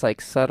of have this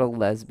like subtle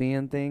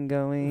lesbian thing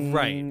going,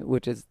 right?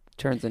 Which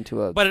turns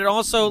into a but it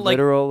also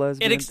literal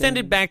lesbian. It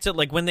extended thing. back to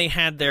like when they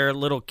had their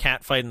little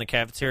cat fight in the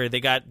cafeteria.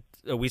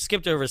 We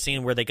skipped over a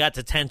scene where they got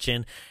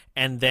detention,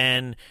 and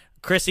then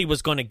Chrissy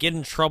was going to get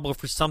in trouble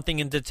for something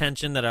in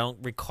detention that I don't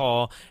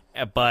recall,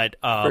 but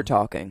for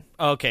talking.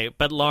 Okay,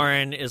 but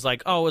Lauren is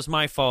like, "Oh, it was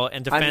my fault,"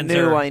 and defends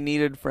her. I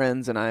needed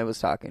friends, and I was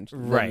talking.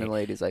 Right. And the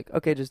lady's like,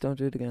 "Okay, just don't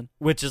do it again."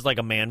 Which is like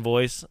a man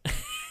voice.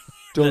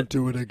 Don't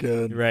do it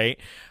again. Right.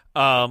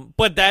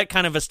 But that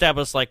kind of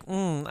established like,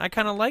 I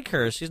kind of like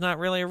her. She's not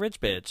really a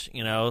rich bitch,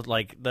 you know.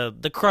 Like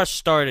the crush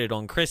started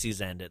on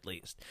Chrissy's end at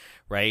least,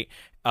 right?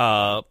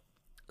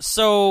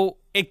 So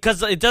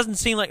because it doesn't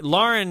seem like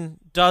Lauren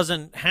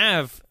doesn't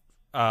have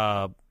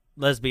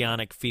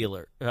lesbianic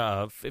feelings.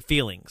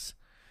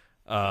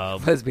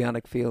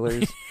 Lesbianic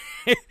feelers.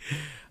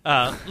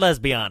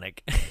 Lesbianic.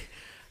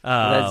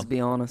 Let's be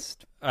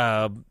honest.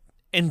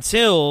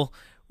 Until,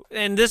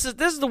 and this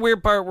is the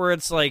weird part where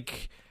it's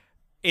like,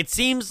 it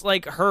seems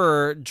like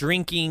her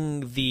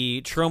drinking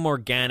the Trom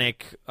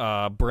Organic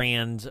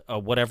brand,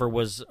 whatever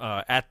was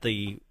at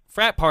the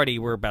frat party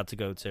we're about to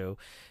go to,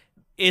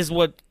 is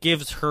what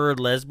gives her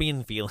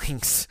lesbian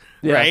feelings,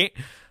 right?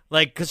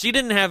 Like, because she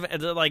didn't have,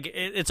 like,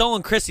 it's all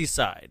on Chrissy's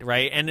side,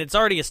 right? And it's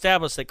already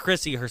established that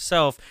Chrissy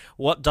herself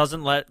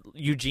doesn't let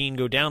Eugene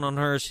go down on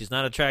her. She's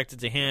not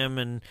attracted to him,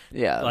 and,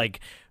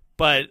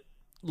 but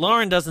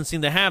Lauren doesn't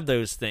seem to have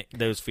those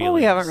feelings. Well,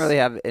 we haven't really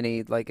had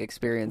any like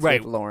experience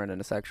with Lauren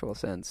in a sexual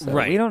sense, so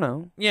we don't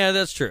know. Yeah,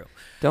 that's true.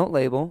 Don't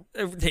label.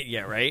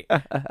 Yeah, right.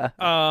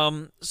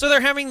 So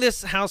they're having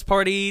this house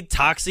party.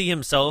 Toxie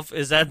himself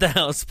is at the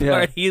house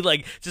party,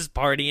 like just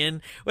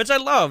partying, which I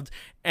loved.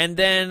 And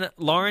then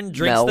Lauren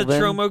drinks the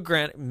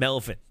Tromogranate.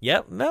 Melvin.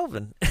 Yep,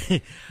 Melvin.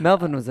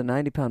 Melvin was a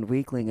 90-pound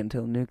weakling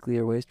until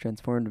nuclear waste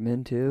transformed him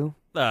into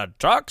the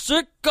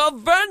Toxic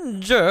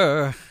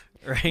Avenger.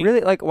 Right. Really?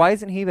 Like, why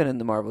hasn't he been in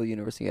the Marvel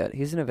Universe yet?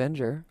 He's an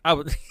Avenger. I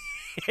would,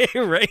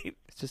 right?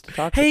 It's just a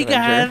toxic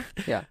Avenger.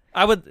 God. Yeah.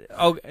 I would.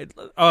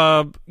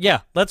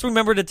 Yeah. Let's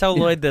remember to tell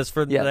Lloyd this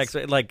for the next.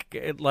 Like,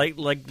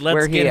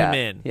 let's get him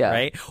in,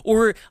 right?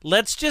 Or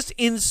let's just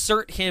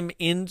insert him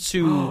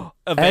into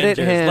Avengers.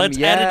 Let's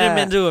edit him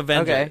into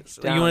Avengers.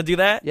 Okay, you want to do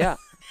that? Yeah.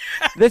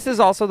 This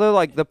is also though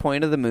like the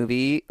point of the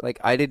movie.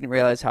 Like I didn't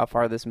realize how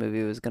far this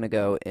movie was going to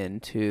go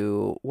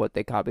into what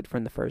they copied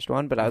from the first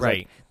one, but I was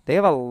like, they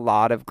have a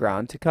lot of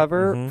ground to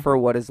cover for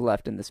what is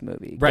left in this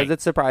movie. Because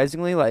it's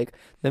surprisingly like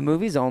the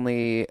movie's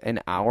only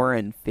an hour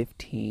and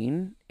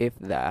 15, if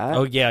that.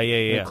 Oh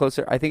yeah.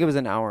 Closer, I think it was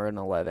an hour and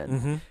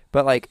 11.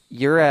 But like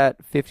you're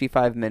at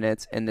 55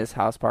 minutes, and this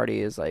house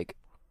party is like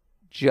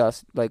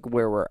just like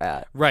where we're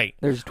at. Right.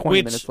 There's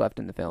 20 minutes left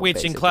in the film.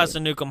 Which in Class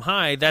of Nukem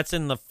High, that's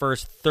in the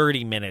first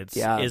 30 minutes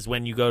is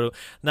when you go to...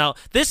 Now,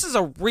 this is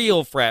a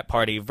real frat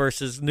party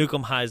versus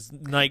Nukem High's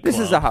nightclub. This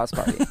is a house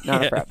party,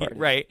 not a frat party.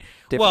 Right.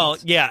 Difference. Well,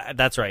 yeah,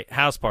 that's right.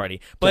 House party.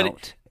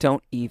 But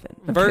Don't even.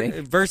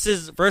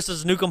 Versus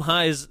Nukem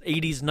High's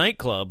 80s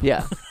nightclub.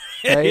 Yeah.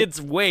 Right? It's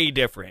way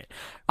different.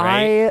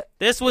 Right?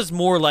 This was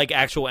more like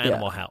actual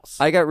Animal House.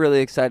 I got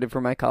really excited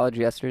for my college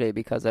yesterday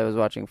because I was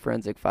watching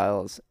Forensic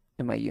Files.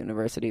 And my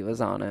university was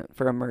on it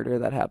for a murder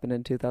that happened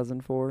in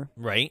 2004.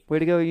 Right. Way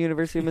to go,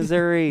 University of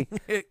Missouri.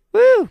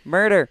 Woo!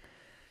 Murder.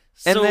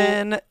 And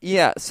then,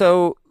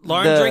 so...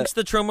 Lauren drinks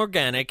the Trom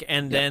Organic,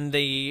 and then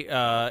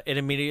it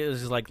immediately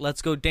is like,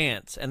 let's go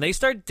dance. And they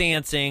start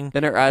dancing.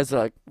 Then her eyes are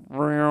like...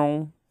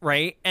 Real.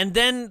 Right. And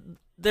then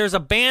there's a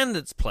band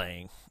that's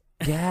playing.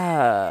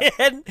 Yeah.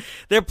 And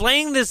they're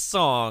playing this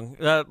song.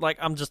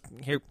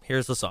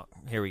 Here's the song.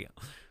 Here we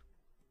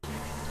go.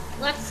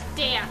 Let's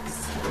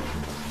dance.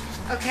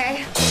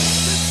 Okay.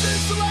 This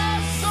is the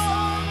last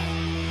song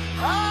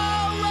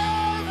I'll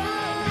ever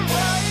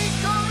write.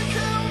 Gonna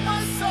kill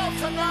myself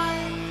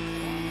tonight.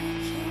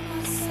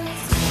 This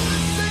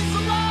is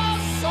the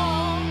last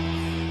song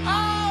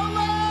I'll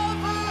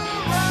ever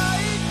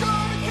write.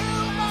 Gonna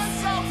kill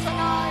myself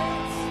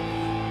tonight.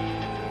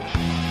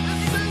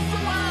 This is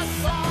the last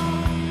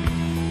song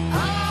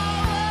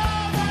I'll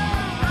ever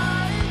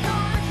write.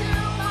 Gonna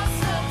kill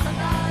myself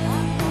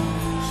tonight.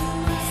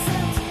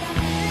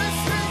 This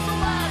is the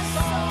last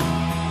song.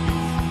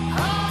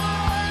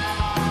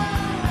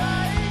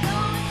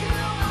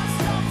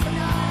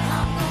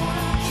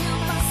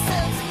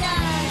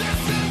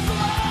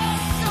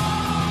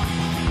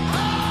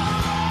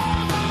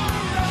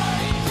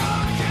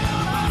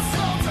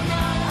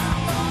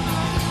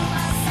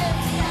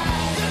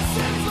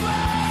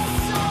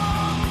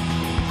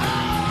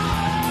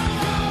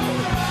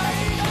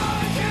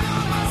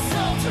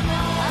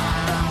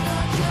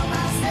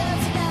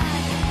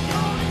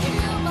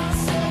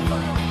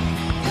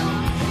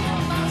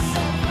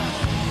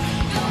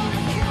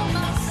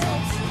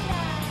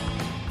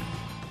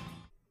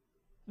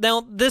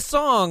 Now, this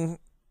song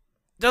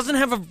doesn't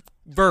have a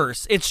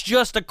verse. It's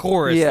just a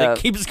chorus that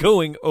keeps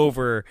going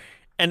over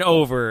and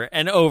over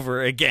and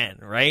over again,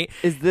 right?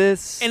 Is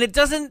this... And it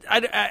doesn't...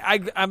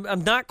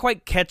 I'm not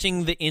quite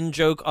catching the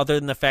in-joke other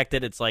than the fact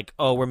that it's like,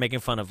 oh, we're making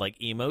fun of,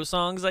 like, emo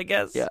songs, I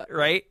guess,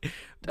 right?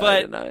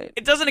 But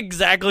it doesn't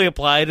exactly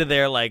apply to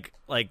their, like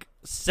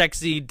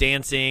sexy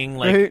dancing,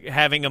 like,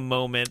 having a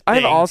moment thing.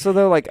 I've also,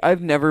 though, like,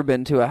 I've never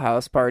been to a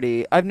house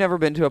party. I've never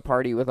been to a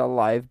party with a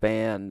live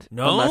band.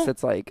 No? Unless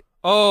it's, like...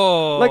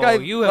 Oh,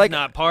 like you have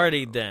not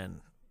partied then.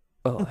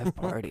 Oh, I've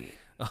partied.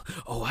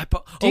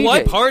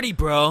 I party,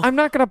 bro. I'm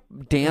not gonna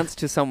dance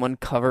to someone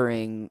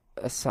covering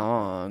a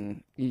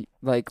song,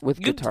 like with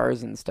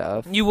guitars and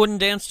stuff. You wouldn't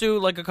dance to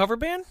like a cover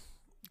band?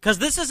 Because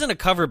this isn't a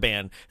cover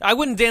band. I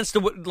wouldn't dance to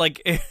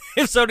like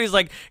if somebody's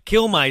like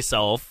 "Kill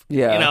Myself."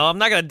 Yeah, you know, I'm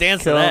not gonna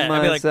dance to that.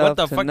 I'd be like, "What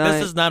the fuck?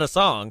 This is not a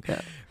song."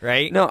 Yeah.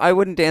 Right? No, I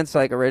wouldn't dance to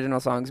like original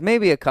songs.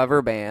 Maybe a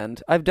cover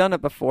band. I've done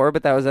it before,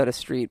 but that was at a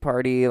street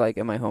party, like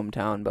in my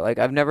hometown. But like,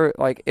 I've never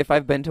like if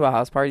I've been to a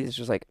house party, it's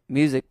just like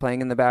music playing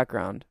in the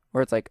background,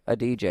 or it's like a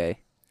DJ.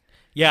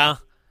 Yeah,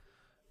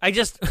 I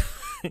just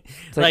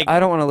it's like I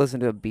don't want to listen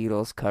to a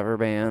Beatles cover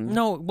band.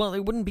 No, well,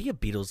 it wouldn't be a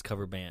Beatles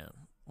cover band.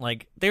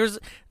 Like there's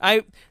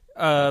and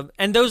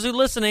those who are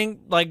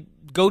listening, like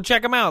go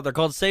check them out. They're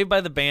called Saved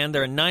by the Band.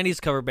 They're a '90s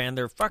cover band.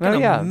 They're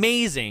fucking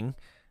amazing,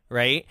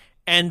 right?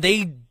 And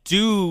they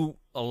do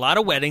a lot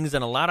of weddings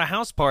and a lot of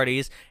house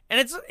parties, and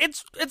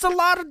it's a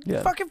lot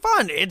of fucking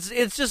fun.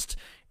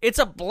 It's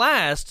a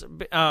blast.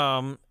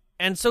 And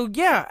so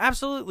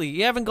absolutely.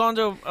 You haven't gone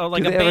to a band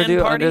party? Do they ever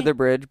do Under the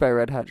Bridge by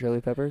Red Hot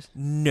Chili Peppers?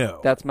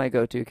 No. That's my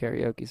go-to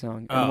karaoke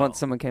song. And once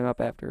someone came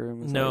up after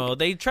and was like,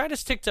 they try to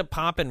stick to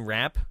pop and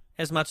rap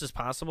as much as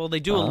possible.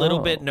 They do a little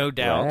bit, no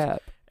doubt.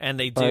 Rap. And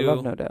they do. I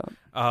love No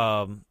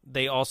Doubt.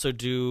 They also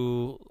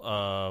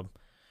do.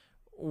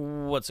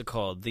 What's it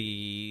called?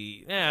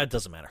 It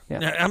doesn't matter.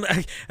 Yeah.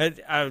 It's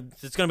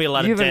going to be a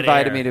lot You've of dead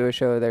invited air. me to a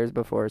show of theirs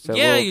before, so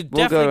you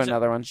we'll go to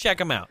another one. Check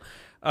them out.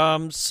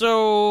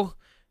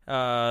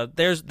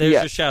 There's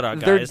your shout out,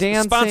 guys. They're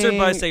dancing, sponsored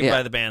by Saved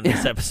by the Band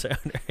this episode.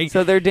 Right?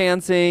 So they're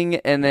dancing,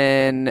 and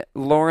then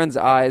Lauren's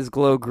eyes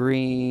glow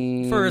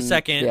green for a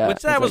second,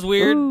 which that was like,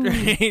 weird.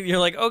 Right? You're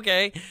like,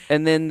 okay.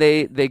 And then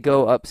they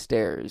go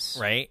upstairs,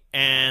 right?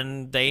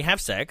 And they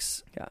have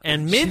sex. Yeah.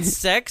 And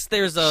mid-sex,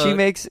 there's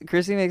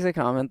Chrissy makes a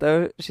comment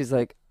though. She's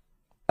like,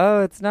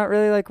 "Oh, it's not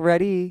really like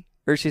ready."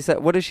 Or she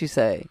said, "What does she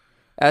say?"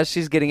 As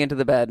she's getting into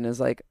the bed and is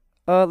like,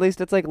 "Oh, at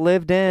least it's like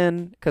lived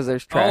in," because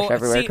there's trash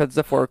everywhere because it's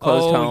a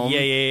foreclosed home.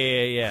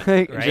 Yeah.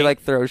 Right? She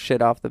like throws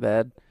shit off the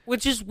bed,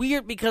 which is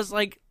weird because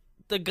like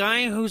the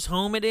guy whose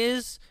home it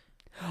is.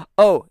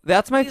 Oh,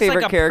 that's my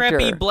favorite like a character.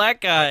 Preppy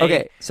black guy.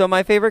 Okay, so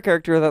my favorite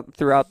character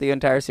throughout the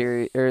entire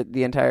series or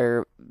the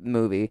entire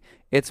movie,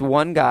 it's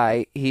one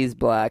guy. He's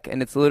black,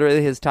 and it's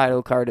literally his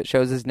title card. It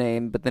shows his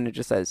name, but then it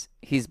just says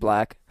he's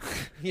black.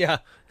 Yeah,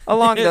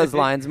 along those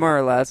lines, more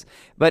or less.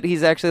 But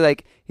he's actually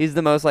like he's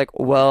the most like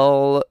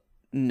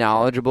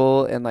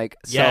knowledgeable and like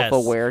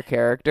self-aware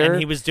character, and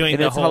he was doing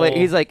and the whole.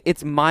 He's like,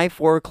 it's my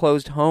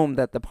foreclosed home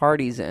that the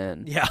party's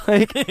in. Yeah,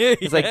 like,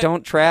 he's like,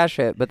 don't trash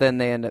it, but then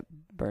they end up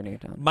burning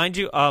it down. Mind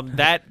you,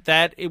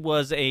 that it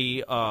was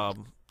a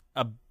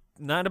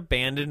not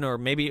abandoned or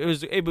maybe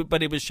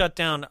but it was shut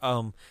down.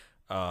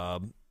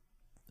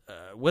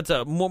 What's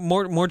a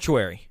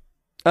mortuary?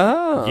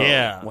 Oh,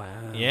 yeah, wow,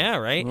 yeah,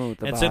 right. Ooh, and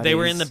bodies. so they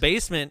were in the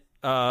basement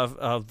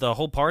of the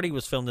whole party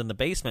was filmed in the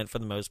basement for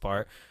the most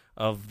part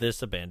of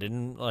this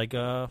abandoned like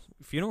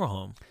funeral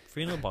home,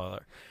 funeral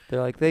parlor.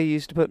 They're like, they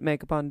used to put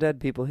makeup on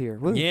dead people here.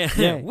 Woo.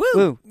 Yeah, Woo.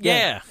 Woo.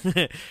 Yeah,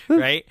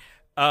 right.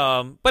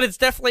 But it's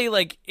definitely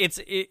like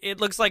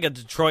it looks like a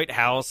Detroit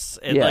house.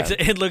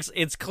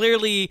 It's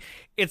clearly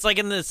it's like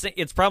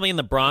it's probably in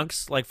the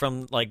Bronx, like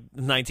from like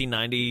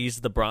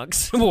 1990s, the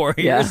Bronx Warriors.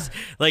 Yeah.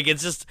 Like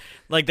it's just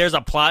like there's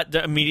a plot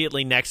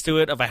immediately next to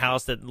it of a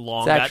house that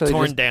got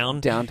torn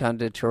down. Downtown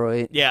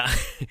Detroit. Yeah.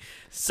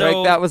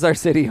 So like, that was our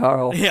city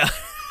hall. Yeah.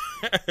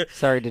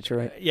 Sorry,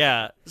 Detroit.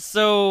 Yeah.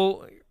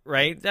 So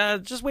right,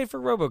 just wait for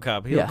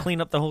RoboCop. He'll clean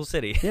up the whole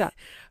city. Yeah.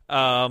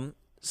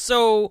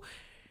 So.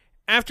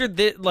 After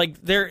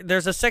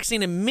there's a sex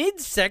scene, a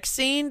mid-sex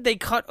scene, they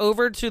cut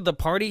over to the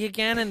party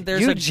again, and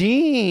there's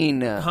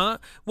Eugene. Huh?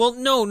 Well,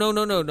 no.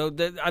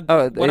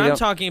 What I'm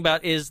talking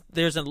about is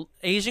there's an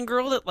Asian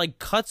girl that like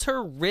cuts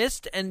her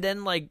wrist and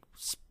then like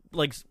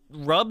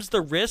rubs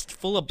the wrist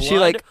full of blood. She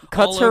like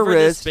cuts her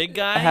wrist. Big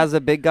guy has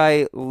a big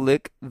guy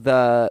lick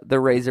the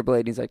razor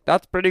blade. And he's like,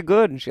 "That's pretty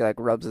good," and she like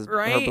rubs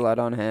her blood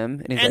on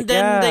him, and he's like,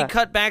 then they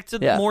cut back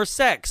to more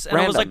sex, and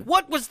I was like,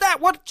 "What was that?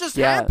 What just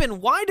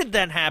happened? Why did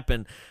that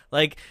happen?"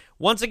 Like,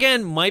 once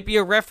again, might be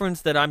a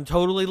reference that I'm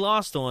totally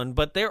lost on,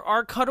 but there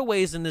are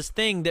cutaways in this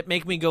thing that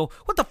make me go,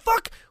 "What the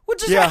fuck? What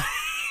just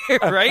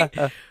happened?"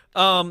 Right?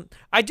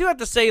 I do have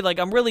to say, like,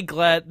 I'm really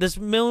glad the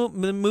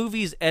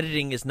movie's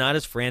editing is not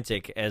as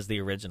frantic as the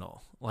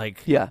original.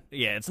 Like,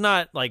 it's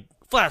not like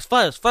flash.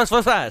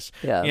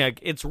 Yeah,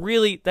 it's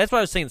really, that's what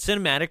I was saying,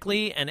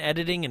 cinematically and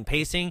editing and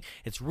pacing,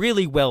 it's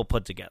really well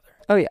put together.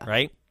 Oh yeah,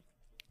 right.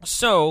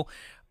 So,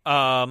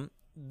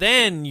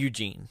 then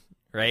Eugene,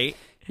 right?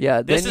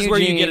 Yeah, this then is where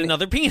you get Eugene-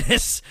 another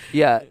penis.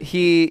 Yeah,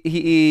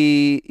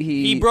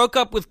 he broke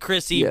up with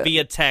Chrissy Yeah.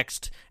 via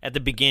text at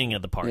the beginning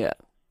of the party. Yeah,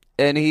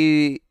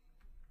 and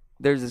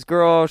there's this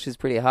girl. She's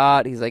pretty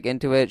hot. He's like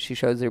into it. She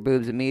shows her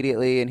boobs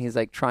immediately, and he's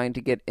like trying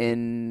to get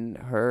in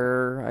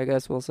her. I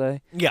guess we'll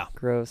say. Yeah.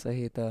 Gross. I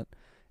hate that.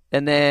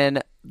 And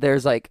then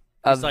there's like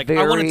He's like,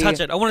 I want to touch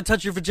it. I want to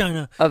touch your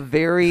vagina. A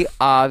very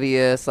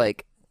obvious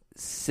like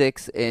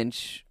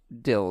 6-inch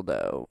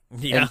dildo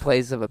in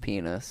place of a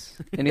penis.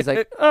 And he's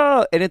like,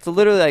 oh, and it's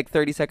literally like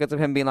 30 seconds of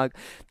him being like,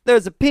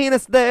 there's a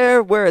penis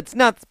there where it's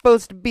not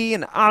supposed to be,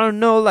 and I don't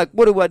know, like,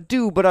 what do I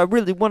do, but I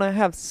really want to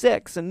have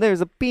sex, and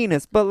there's a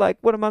penis, but like,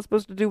 what am I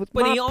supposed to do with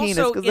my penis,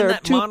 because there are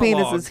two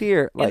penises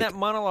here. In that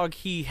monologue,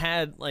 he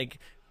had like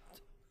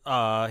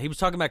he was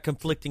talking about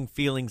conflicting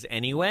feelings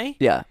anyway.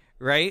 Yeah.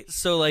 Right?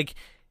 So like,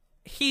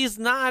 he's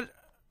not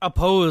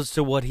opposed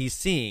to what he's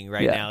seeing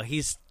right now.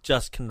 He's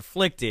just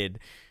conflicted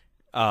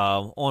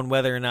on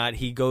whether or not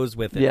he goes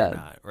with it or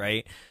not,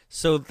 right?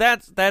 So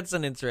that's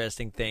an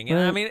interesting thing. And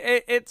I mean,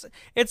 it's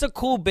a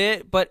cool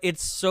bit, but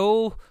it's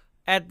so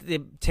at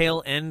the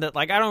tail end that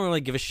like I don't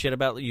really give a shit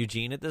about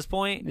Eugene at this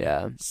point.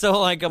 Yeah. So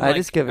like I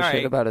just give a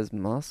shit about his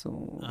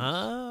muscles.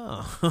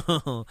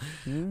 Oh.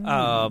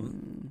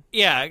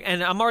 Yeah,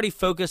 and I'm already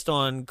focused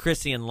on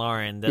Chrissy and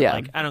Lauren. That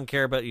like I don't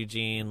care about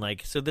Eugene.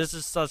 Like, so this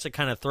is such a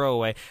kind of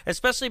throwaway,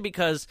 especially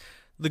because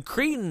the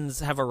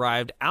Cretans have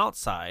arrived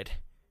outside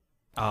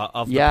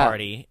of the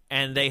party,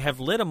 and they have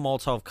lit a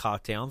Molotov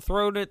cocktail and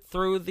thrown it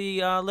through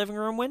the living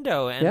room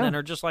window, and then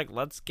are just like,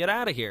 let's get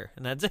out of here,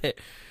 and that's it.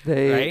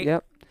 Right?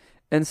 Yep.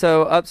 And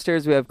so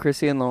upstairs we have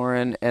Chrissy and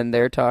Lauren, and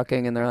they're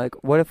talking, and they're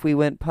like, what if we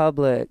went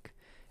public?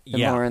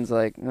 And Lauren's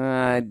like,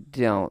 I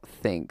don't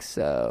think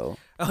so.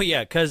 Oh,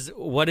 yeah, because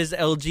what does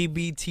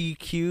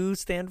LGBTQ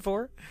stand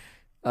for?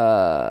 In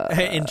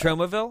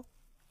Tromaville?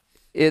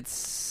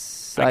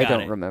 I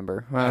don't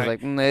remember. I was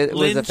like, it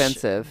was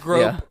offensive.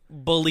 Grope,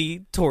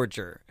 bully,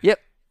 torture. Yep.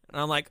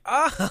 And I'm like,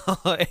 oh.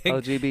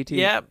 LGBT.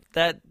 Yeah,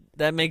 that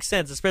makes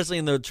sense, especially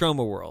in the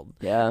trauma world.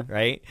 Yeah.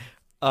 Right?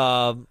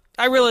 I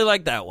really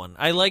like that one.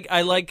 I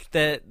like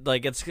that,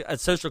 like, it's a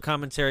social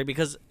commentary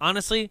because,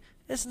 honestly,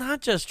 it's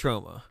not just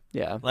trauma.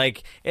 Yeah.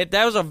 Like,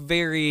 that was a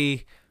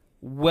very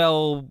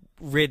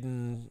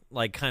well-written,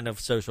 like, kind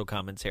of social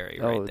commentary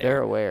right there. Oh,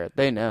 they're aware.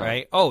 They know.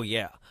 Right? Oh,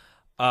 yeah.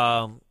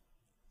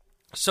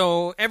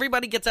 So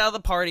everybody gets out of the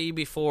party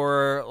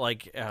before,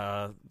 like,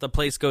 the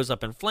place goes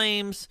up in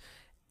flames,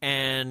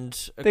 and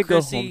they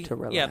Chrissy, go home to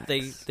relax. Yeah,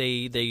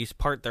 they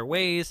part their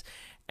ways,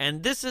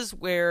 and this is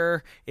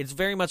where it's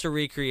very much a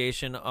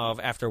recreation of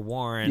after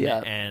Warren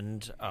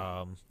and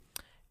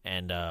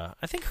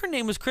I think her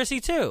name was Chrissy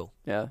too.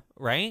 Yeah.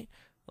 Right?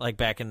 Like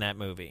back in that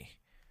movie.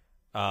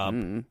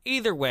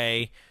 Either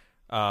way,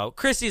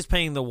 Chrissy is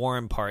playing the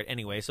Warren part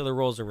anyway, so the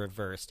roles are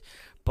reversed,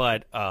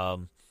 but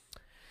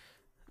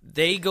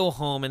they go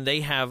home and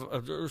they have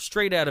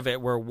straight out of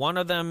it where one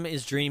of them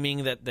is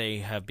dreaming that they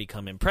have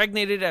become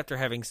impregnated after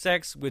having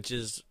sex, which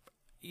is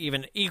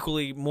even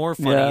equally more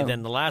funny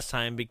than the last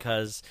time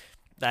because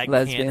that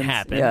can't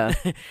happen. Yeah.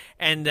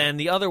 And then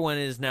the other one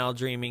is now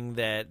dreaming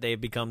that they've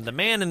become the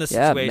man in the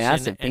situation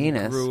massive and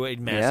penis. grew a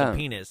massive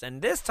penis.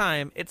 And this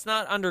time, it's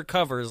not under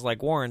covers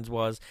like Warren's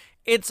was.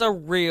 It's a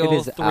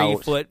real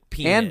 3-foot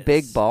penis. And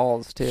big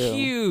balls, too.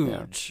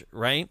 Huge,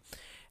 right?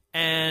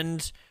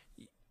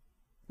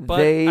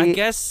 But I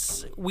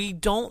guess we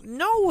don't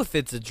know if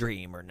it's a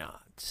dream or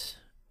not.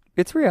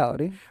 It's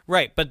reality.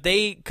 Right, but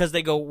because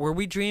they go, were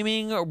we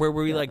dreaming or were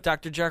we like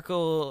Dr.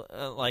 Jekyll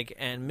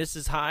and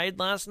Mrs. Hyde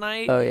last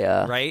night? Oh,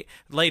 yeah. Right?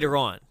 Later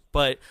on.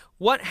 But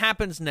what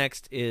happens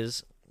next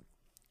is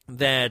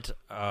that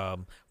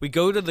we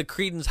go to the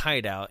Cretans'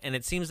 hideout, and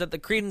it seems that the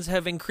Cretans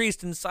have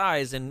increased in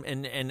size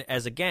and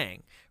as a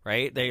gang,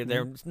 right?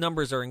 Their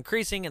numbers are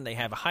increasing, and they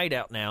have a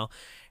hideout now.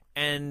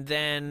 And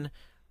then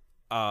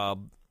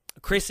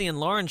Chrissy and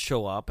Lauren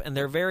show up, and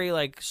they're very,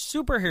 like,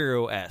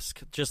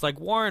 superhero-esque, just like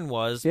Warren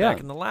was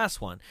back in the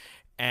last one.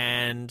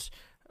 And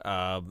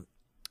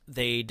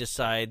they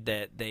decide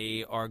that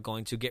they are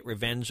going to get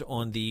revenge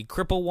on the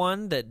cripple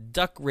one that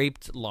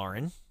duck-raped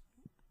Lauren,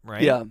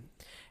 right? Yeah.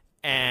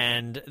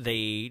 And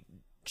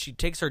she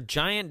takes her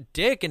giant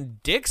dick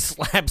and dick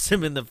slaps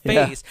him in the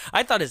face. Yeah.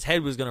 I thought his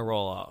head was going to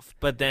roll off.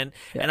 But then,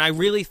 and I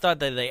really thought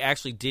that they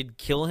actually did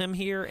kill him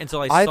here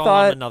until I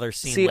saw him another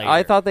scene later.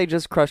 I thought they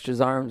just crushed his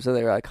arms. So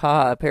they were like,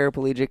 ha,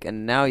 paraplegic,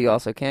 and now you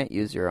also can't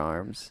use your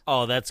arms.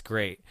 Oh, that's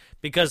great.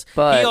 Because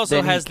but he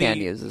also has he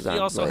use his arms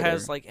he also later.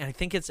 has, like, and I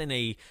think it's in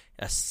a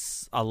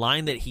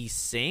line that he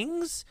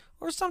sings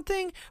or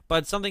something,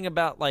 but something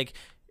about, like,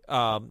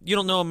 you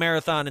don't know a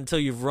marathon until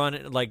you've run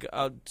it like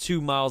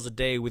 2 miles a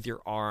day with your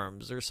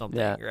arms or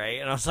something, right?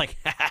 And I was like,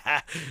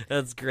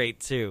 that's great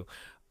too.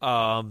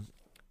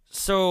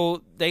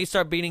 So they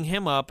start beating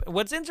him up.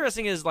 What's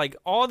interesting is like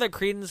all the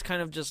Cretans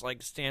kind of just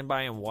like stand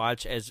by and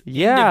watch as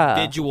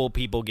individual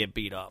people get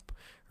beat up,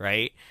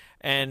 right?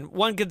 And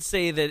one could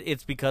say that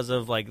it's because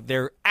of like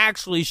they're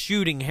actually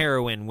shooting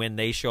heroin when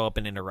they show up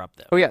and interrupt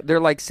them. Oh yeah, they're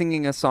like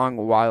singing a song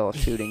while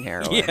shooting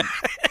heroin.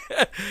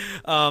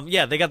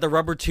 Yeah, they got the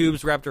rubber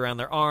tubes wrapped around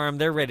their arm.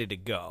 They're ready to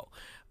go.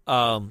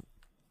 And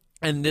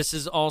this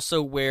is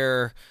also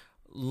where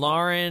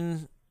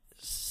Lauren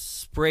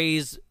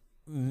sprays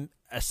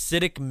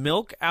acidic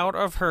milk out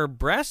of her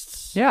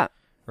breasts. Yeah.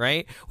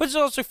 Right? Which is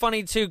also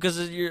funny, too,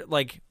 because you're,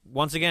 like,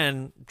 once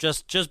again,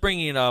 just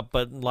bringing it up,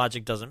 but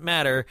logic doesn't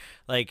matter.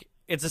 Like,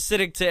 it's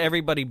acidic to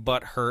everybody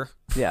but her.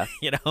 Yeah.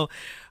 You know?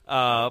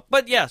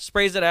 But, yeah,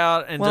 sprays it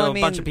out into a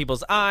bunch of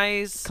people's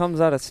eyes. Comes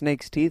out of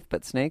snakes' teeth,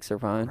 but snakes are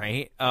fine.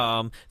 Right?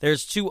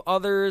 There's 2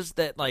 others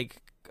that,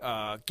 like,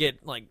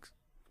 get, like,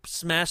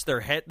 smash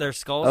their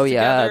skulls together. Oh,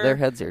 yeah, their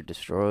heads are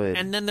destroyed.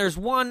 And then there's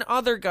one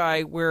other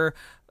guy where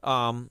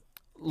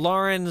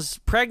Lauren's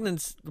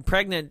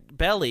pregnant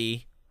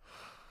belly,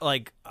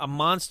 like a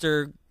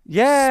monster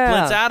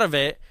splits out of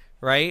it,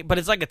 right? But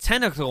it's like a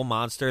tentacle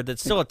monster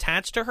that's still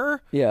attached to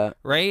her. Yeah.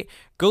 Right?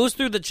 Goes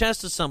through the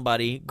chest of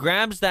somebody,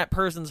 grabs that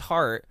person's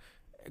heart,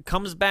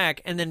 comes back,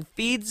 and then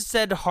feeds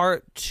said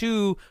heart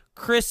to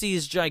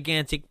Chrissy's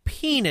gigantic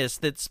penis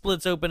that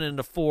splits open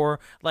into 4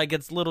 like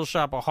it's Little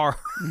Shop of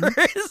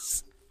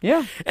Horrors.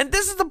 Yeah. And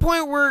this is the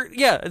point where,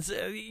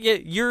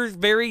 you're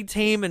very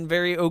tame and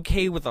very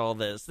okay with all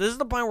this. This is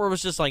the point where it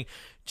was just like,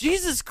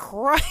 Jesus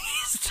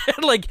Christ.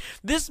 Like,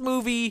 this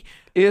movie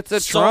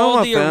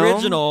saw the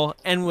original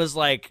and was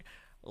like,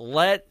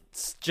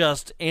 let's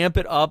just amp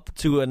it up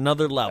to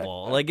another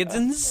level. Like, it's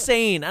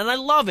insane. And I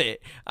love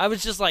it. I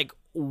was just like,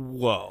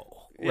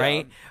 whoa.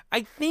 Right? Yeah.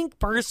 I think,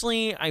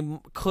 personally, I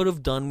could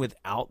have done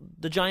without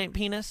the giant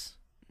penis.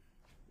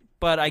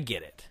 But I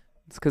get it.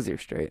 It's because you're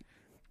straight.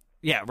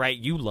 Yeah, right.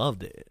 You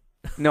loved it.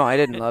 No, I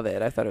didn't love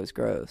it. I thought it was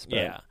gross. But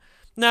yeah.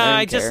 No,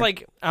 I just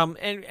like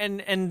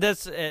and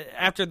this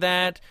after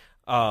that,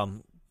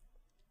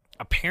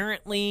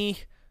 apparently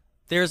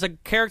there's a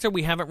character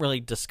we haven't really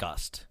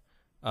discussed,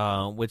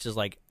 which is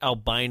like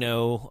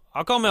albino.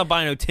 I'll call him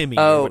albino Timmy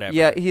or whatever.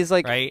 Yeah, he's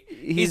like right.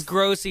 He's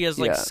gross. He has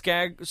like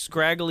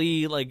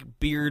scraggly like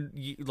beard,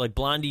 like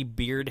blondie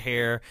beard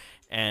hair.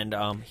 And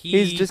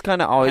he's just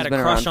kind of always had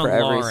been a crush around on for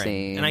every Lauren.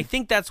 scene. And I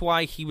think that's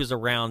why he was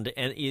around,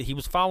 and he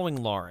was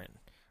following Lauren,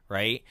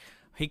 right?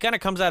 He kind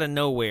of comes out of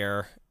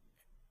nowhere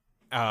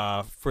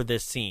for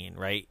this scene,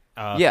 right?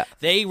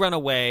 They run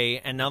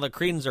away, and now the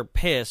Cretans are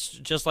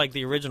pissed, just like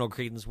the original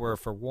Cretans were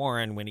for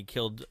Warren when he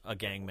killed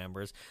gang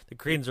members. The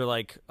Cretans are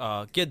like,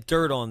 get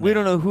dirt on them. We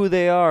don't know who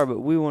they are, but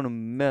we want to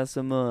mess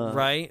them up.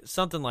 Right?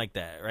 Something like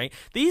that, right?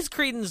 These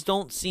Cretans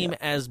don't seem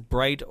as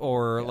bright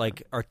or,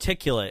 like,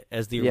 articulate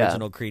as the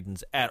original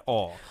Cretans at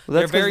all.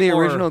 Well, that's because the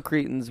original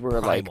Cretans were,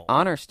 primal. like,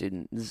 honor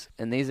students,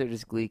 and these are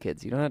just glee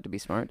kids. You don't have to be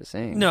smart to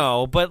sing.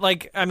 No, but,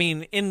 like, I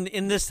mean,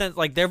 in this sense,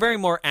 like, they're very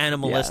more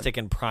animalistic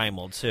and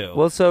primal, too.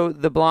 Well, so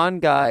the blonde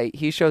guy,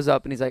 he shows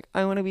up and he's like,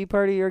 I want to be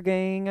part of your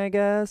gang, I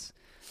guess.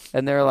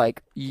 And they're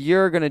like,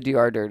 you're going to do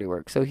our dirty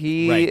work. So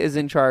he is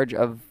in charge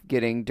of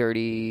getting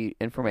dirty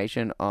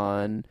information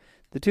on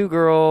the 2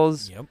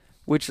 girls. Yep.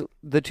 Which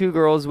the 2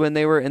 girls, when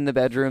they were in the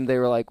bedroom, they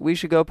were like, we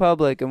should go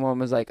public. And one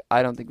was like,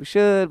 I don't think we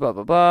should, blah,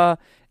 blah, blah.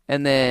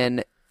 And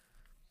then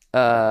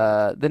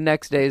the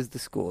next day is the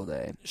school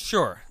day.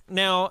 Sure.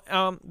 Now,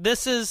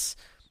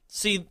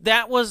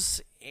 that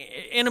was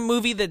in a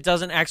movie that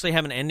doesn't actually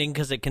have an ending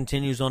because it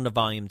continues on to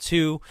Volume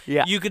 2.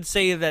 Yeah. You could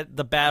say that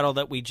the battle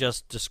that we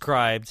just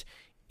described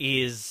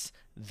is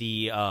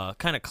the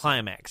kind of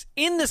climax.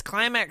 In this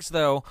climax,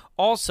 though,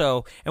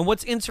 also, and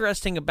what's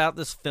interesting about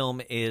this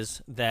film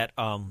is that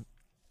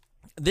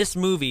this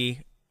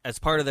movie, as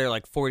part of their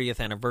like 40th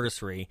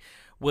anniversary,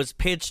 was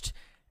pitched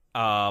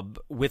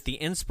with the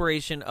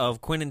inspiration of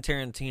Quentin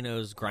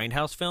Tarantino's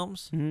Grindhouse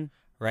films. Mm-hmm.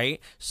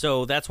 Right?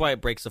 So that's why it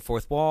breaks the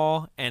fourth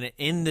wall. And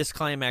in this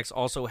climax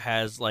also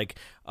has like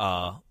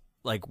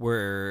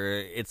where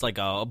it's like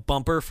a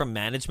bumper from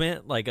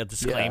management, like a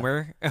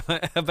disclaimer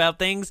about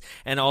things.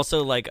 And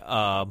also like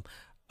a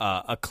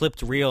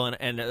clipped reel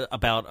and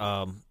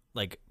about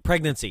like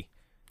pregnancy.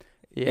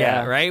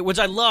 Yeah. Right? Which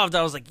I loved.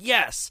 I was like,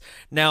 yes.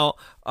 Now,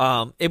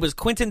 it was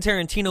Quentin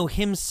Tarantino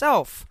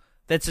himself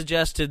that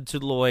suggested to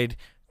Lloyd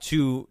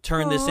to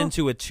turn this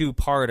into a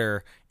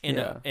 2-parter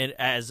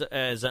as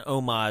an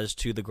homage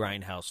to the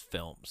Grindhouse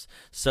films.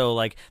 So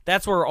like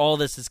that's where all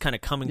this is kind of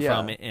coming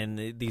from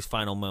in these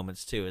final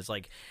moments too. It's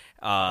like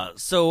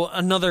so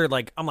another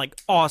like I'm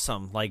like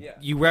awesome. Like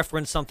you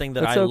reference something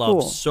that I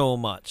love so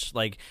much.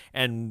 Like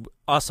and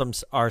awesome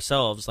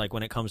ourselves like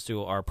when it comes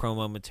to our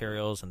promo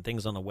materials and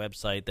things on the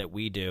website that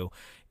we do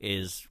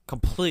is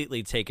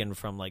completely taken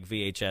from like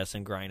VHS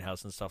and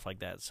Grindhouse and stuff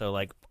like that. So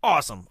like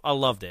awesome. I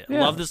loved it. I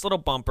love this little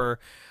bumper.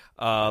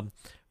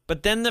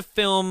 But then the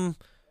film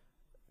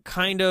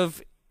kind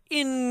of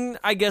in,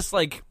 I guess,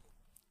 like,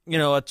 you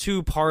know, a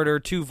 2-parter,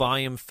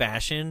 2-volume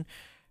fashion,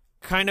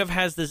 kind of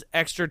has this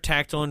extra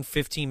tacked on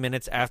 15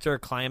 minutes after a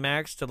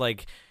climax to,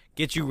 like,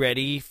 get you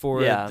ready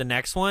for the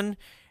next one.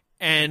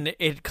 And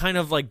it kind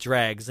of, like,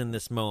 drags in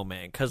this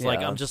moment. Because,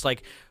 like, I'm just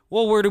like,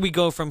 well, where do we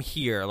go from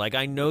here? Like,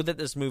 I know that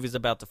this movie's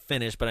about to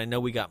finish, but I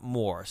know we got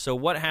more. So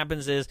what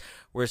happens is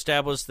we're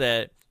established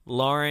that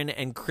Lauren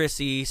and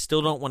Chrissy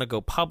still don't want to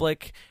go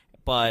public,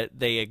 but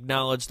they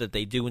acknowledge that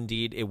they do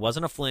indeed, it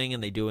wasn't a fling,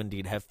 and they do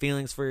indeed have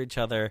feelings for each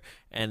other,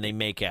 and they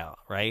make out,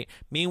 right?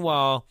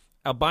 Meanwhile,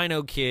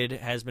 albino kid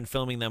has been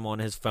filming them on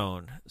his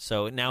phone,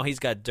 so now he's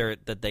got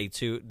dirt that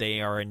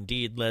they are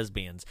indeed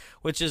lesbians,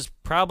 which is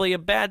probably a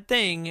bad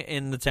thing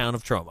in the town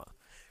of Troma,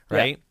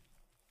 right? Yeah.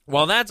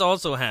 While that's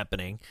also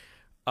happening,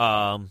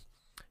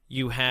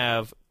 you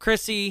have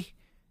Chrissy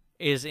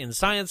is in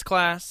science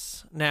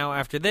class now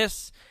after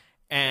this,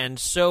 and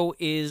so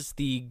is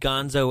the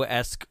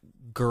Gonzo-esque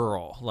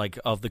girl, like,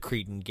 of the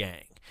Cretan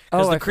gang.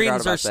 Because the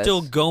Cretans are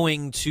still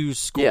going to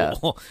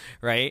school,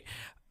 right?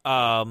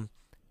 And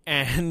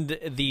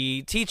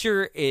the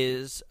teacher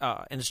is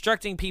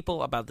instructing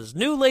people about this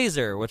new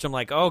laser, which I'm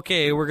like,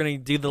 okay, we're going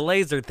to do the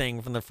laser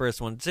thing from the first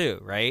one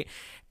too, right?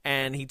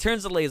 And he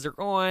turns the laser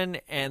on,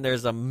 and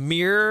there's a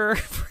mirror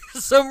for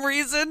some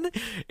reason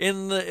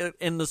in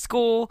the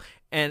school,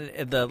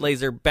 and the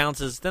laser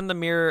bounces then the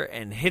mirror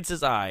and hits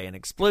his eye and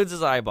explodes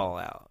his eyeball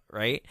out,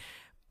 right?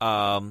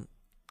 And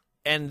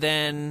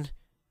then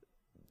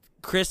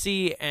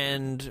Chrissy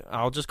and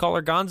I'll just call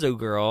her Gonzo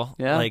Girl,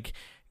 like,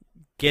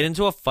 get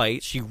into a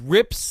fight. She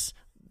rips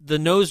the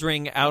nose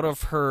ring out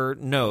of her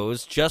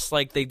nose, just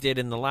like they did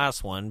in the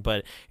last one.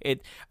 But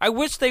I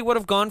wish they would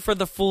have gone for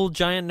the full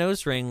giant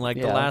nose ring like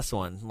the last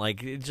one.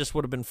 Like, it just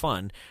would have been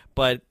fun.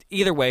 But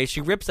either way,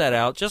 she rips that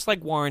out, just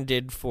like Warren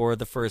did for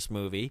the first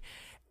movie.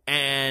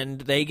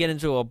 And they get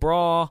into a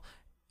brawl,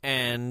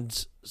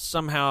 and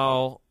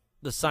somehow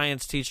the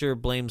science teacher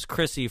blames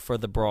Chrissy for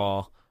the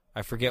brawl.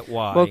 I forget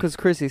why. Well, because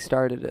Chrissy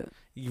started it.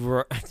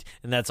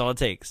 And that's all it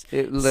takes.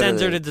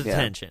 Sends her to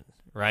detention,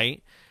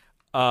 right?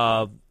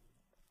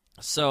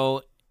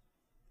 So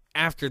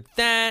after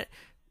that,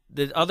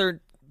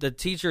 the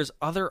teacher's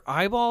other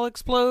eyeball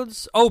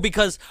explodes.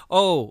 Because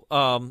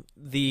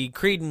the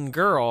Cretan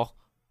girl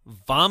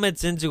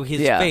vomits into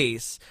his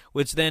face,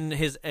 which then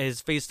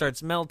his face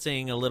starts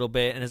melting a little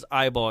bit, and his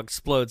eyeball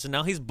explodes, and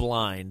now he's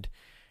blind.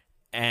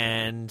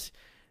 And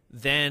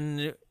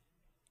then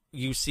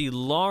you see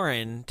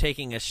Lauren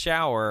taking a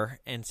shower,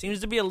 and seems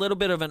to be a little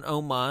bit of an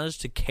homage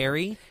to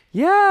Carrie.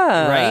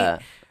 Yeah. Right?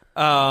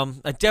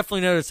 I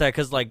definitely noticed that,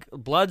 because, like,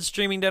 blood's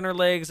streaming down her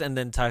legs, and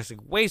then toxic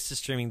waste is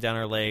streaming down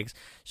her legs.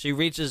 She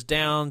reaches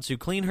down to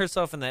clean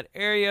herself in that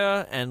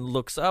area and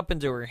looks up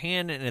into her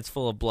hand, and it's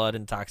full of blood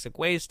and toxic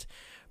waste.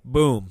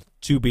 Boom.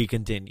 To be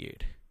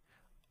continued.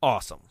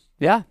 Awesome.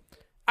 Yeah.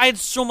 I had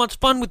so much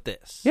fun with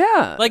this.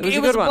 Yeah. Like, it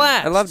was a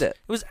blast. I loved it.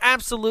 It was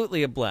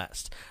absolutely a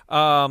blast.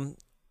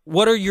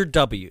 What are your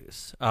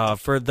W's?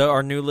 For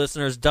our new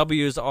listeners,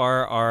 W's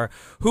are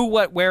who,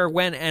 what, where,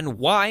 when, and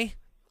why.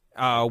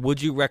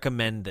 Would you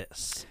recommend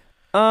this?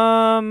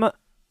 I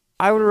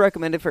would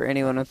recommend it for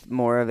anyone with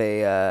more of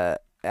a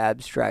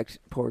abstract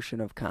portion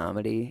of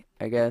comedy,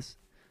 I guess.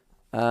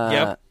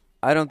 Yep.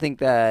 I don't think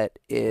that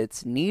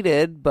it's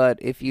needed, but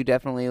if you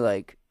definitely,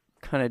 like,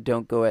 kind of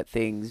don't go at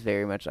things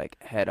very much, like,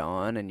 head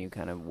on, and you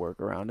kind of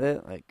work around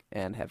it, like,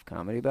 and have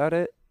comedy about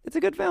it, it's a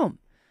good film.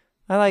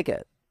 I like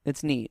it.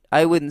 It's neat.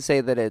 I wouldn't say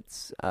that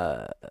it's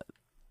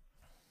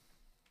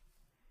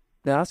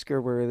Oscar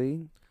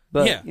worthy.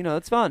 But, you know,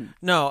 it's fun.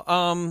 No,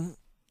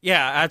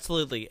 yeah,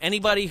 absolutely.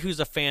 Anybody who's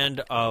a fan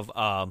of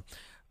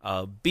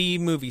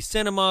B-movie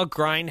cinema,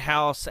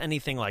 Grindhouse,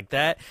 anything like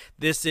that,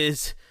 this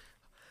is...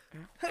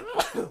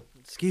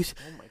 Excuse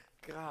me. Oh, my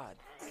God.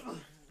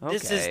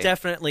 This is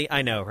definitely...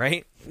 I know,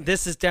 right?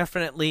 This is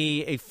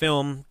definitely a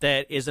film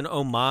that is an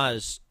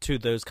homage to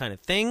those kind of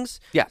things.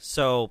 Yeah.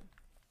 So,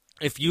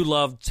 if you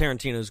loved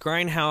Tarantino's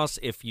Grindhouse,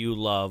 if you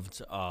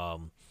loved...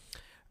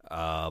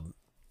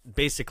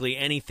 basically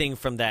anything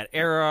from that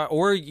era,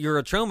 or you're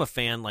a Troma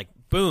fan, like,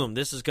 boom,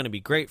 this is going to be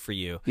great for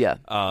you. Yeah.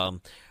 I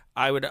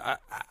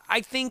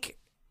think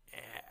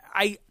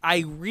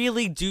I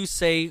really do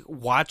say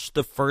watch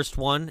the first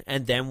one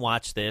and then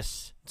watch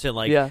this to,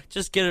 like,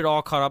 just get it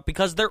all caught up,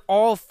 because they're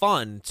all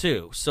fun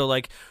too. So,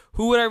 like,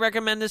 who would I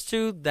recommend this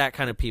to? That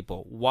kind of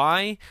people.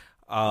 Why?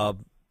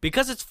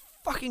 Because it's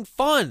fucking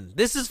fun.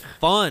 This is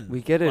fun.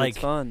 We get it. Like,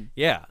 it's fun.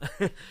 Yeah.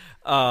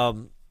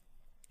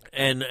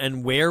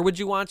 And where would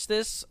you watch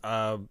this?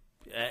 At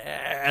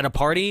a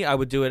party? I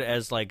would do it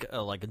as like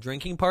a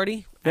drinking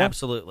party. Yeah.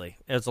 Absolutely,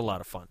 it's a lot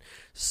of fun.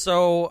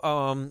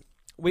 So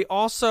we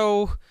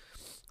also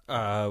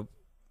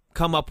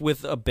come up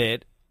with a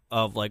bit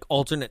of, like,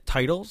 alternate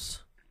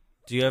titles.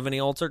 Do you have any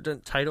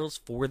alternate titles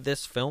for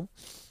this film?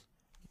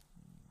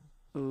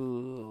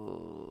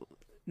 Ooh.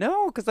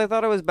 No, because I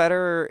thought it was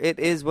better. It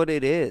is what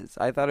it is.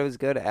 I thought it was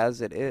good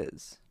as it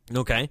is.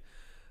 Okay.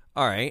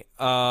 All right.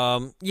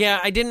 Yeah,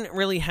 I didn't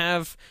really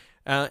have,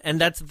 and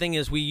that's the thing,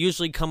 is we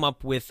usually come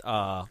up with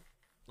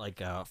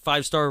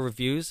 5-star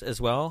reviews as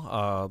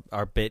well.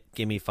 Our bit,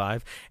 Gimme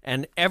 5,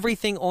 and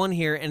everything on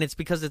here, and it's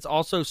because it's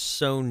also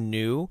so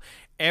new.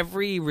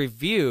 Every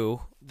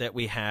review that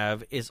we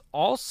have is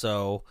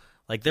also,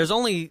 like, there's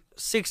only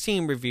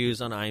 16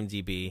 reviews on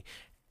IMDb,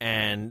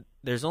 and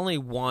there's only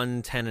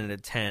 1 10 and a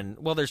 10.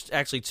 Well, there's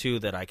actually 2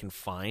 that I can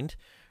find,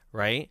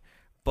 right?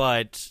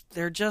 But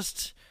they're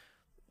just...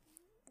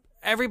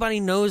 everybody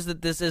knows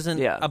that this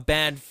isn't a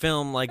bad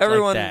film like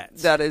everyone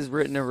that has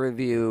written a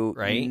review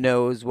right?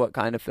 knows what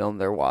kind of film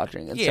they're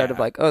watching instead of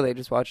like, oh, they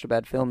just watched a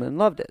bad film and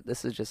loved it.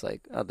 This is just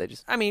like, oh, they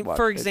just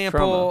for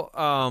example,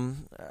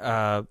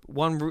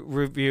 one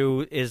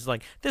review is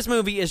like, this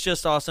movie is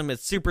just awesome.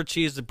 It's super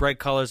cheesy with bright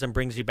colors and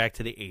brings you back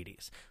to the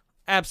 80s.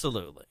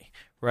 Absolutely.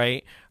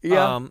 Right?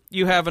 Yeah.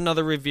 You have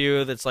another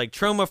review that's like,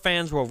 Troma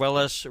fans will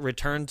relish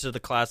Return to the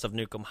Class of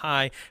Nukem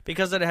High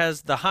because it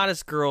has the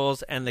hottest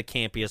girls and the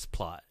campiest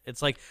plot.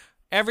 It's like,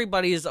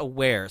 everybody is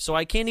aware. So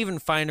I can't even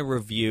find a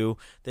review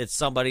that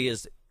somebody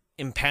is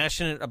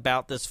impassionate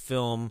about this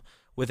film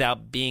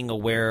without being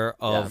aware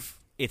of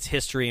its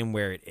history and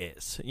where it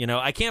is. You know,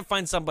 I can't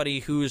find somebody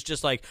who's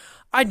just like,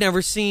 I'd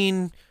never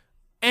seen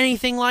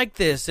anything like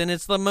this, and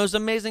it's the most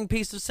amazing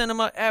piece of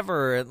cinema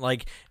ever. And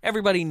like,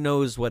 everybody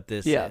knows what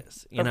this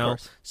is, you know.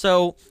 Course.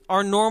 So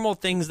our normal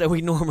things that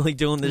we normally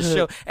do on this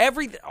show,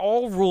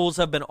 all rules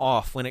have been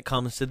off when it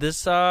comes to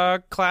this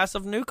Class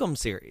of Nukem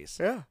series.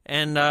 Yeah,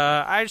 and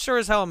I sure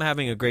as hell am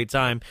having a great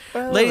time,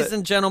 ladies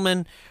and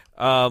gentlemen.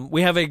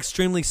 We have an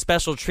extremely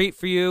special treat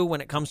for you when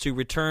it comes to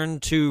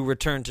Return to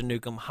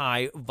Nukem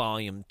High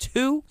Volume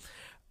 2.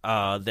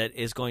 That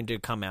is going to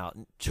come out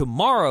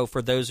tomorrow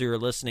for those who are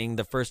listening,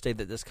 the first day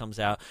that this comes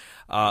out.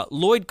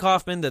 Lloyd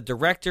Kaufman, the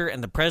director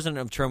and the president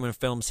of Troma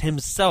Films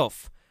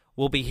himself,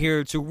 will be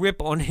here to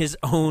rip on his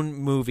own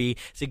movie,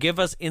 to give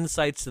us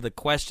insights to the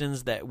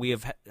questions that we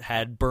have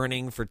had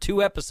burning for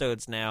 2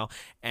 episodes now,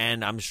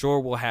 and I'm sure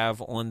we'll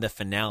have on the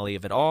finale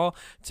of it all,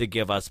 to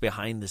give us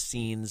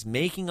behind-the-scenes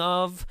making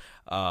of,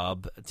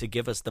 to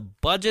give us the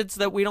budgets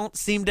that we don't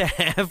seem to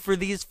have for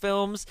these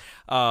films,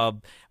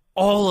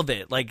 all of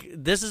it. Like,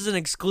 this is an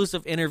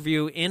exclusive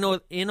interview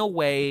in a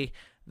way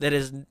that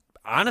is,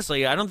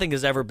 honestly, I don't think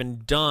has ever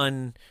been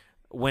done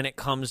when it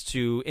comes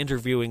to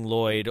interviewing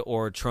Lloyd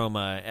or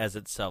Troma as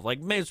itself.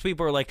 Like, most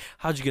people are like,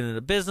 how'd you get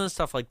into business,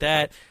 stuff like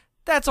that.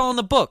 That's all in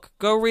the book.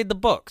 Go read the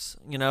books,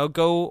 you know,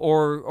 go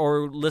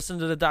or listen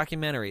to the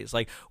documentaries.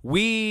 Like,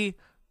 we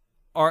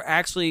are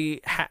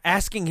actually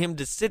asking him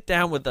to sit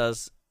down with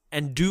us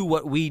and do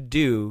what we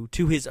do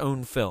to his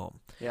own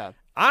film. Yeah.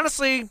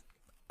 Honestly,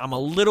 I'm a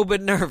little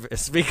bit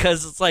nervous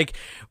because it's like,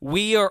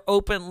 we are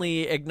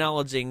openly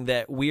acknowledging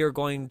that we are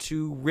going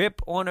to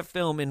rip on a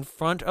film in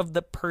front of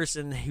the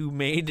person who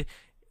made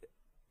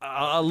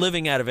a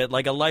living out of it,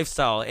 like a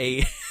lifestyle,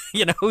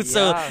 you know.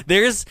 So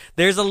there's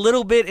a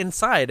little bit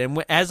inside,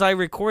 and as I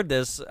record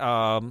this,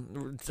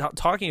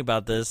 talking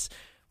about this,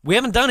 we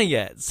haven't done it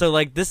yet. So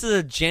like, this is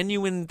a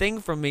genuine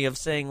thing from me of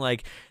saying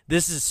like,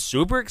 this is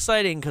super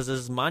exciting because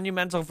it's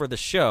monumental for the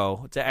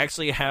show to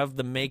actually have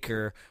the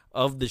maker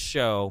of the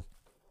show,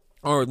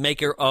 or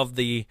maker of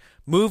the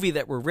movie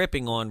that we're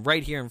ripping on,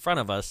 right here in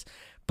front of us,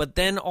 but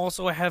then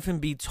also have him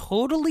be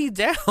totally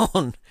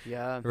down.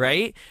 Yeah.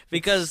 Right?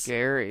 Because it's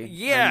scary.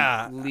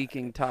 Yeah. I'm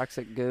leaking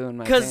toxic goo in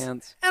my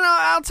pants. And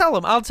I'll tell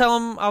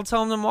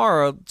him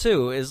tomorrow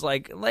too, is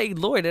like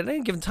Lloyd, at any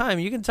given time,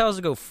 you can tell us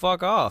to go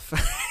fuck off.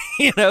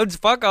 You know,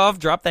 just fuck off,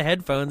 drop the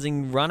headphones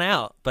and run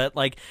out. But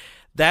like,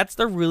 that's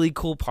the really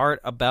cool part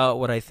about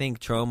what I think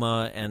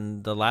Troma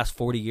and the last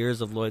 40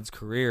 years of Lloyd's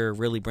career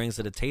really brings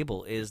to the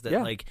table, is that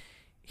like,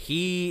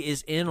 he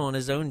is in on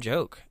his own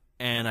joke.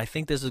 And I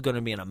think this is going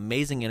to be an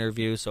amazing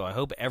interview, so I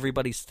hope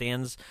everybody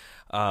stays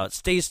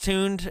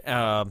tuned.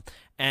 And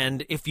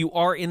if you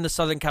are in the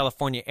Southern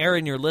California area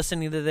and you're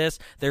listening to this,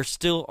 there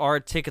still are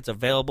tickets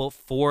available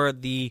for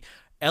the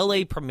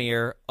LA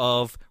premiere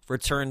of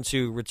Return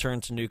to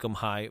Nukem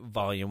High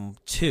Volume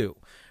 2.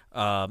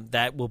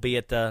 That will be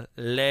at the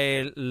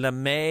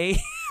LaMmle.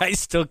 I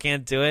still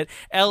can't do it.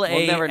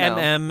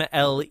 LaMmle.com.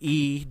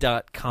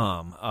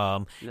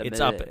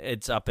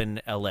 It's up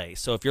in LA.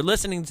 So if you're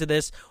listening to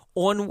this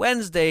on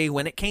Wednesday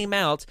when it came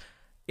out,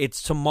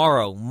 it's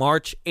tomorrow,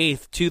 March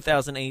 8th,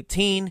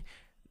 2018.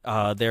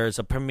 There's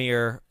a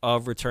premiere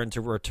of Return to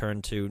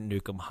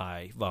Nukem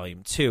High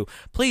Volume 2.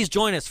 Please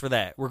join us for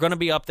that. We're going to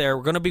be up there.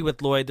 We're going to be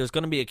with Lloyd. There's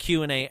going to be a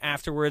Q&A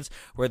afterwards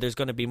where there's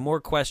going to be more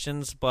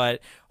questions,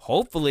 but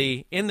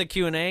hopefully in the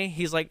Q&A,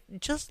 he's like,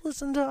 just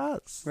listen to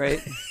us.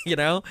 Right. You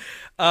know?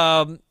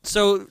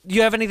 So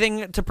you have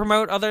anything to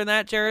promote other than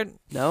that, Jared?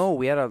 No,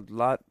 we had a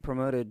lot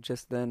promoted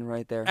just then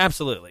right there.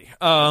 Absolutely.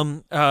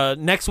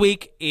 Next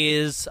week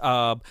is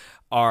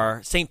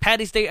our St.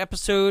 Paddy's Day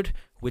episode,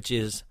 which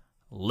is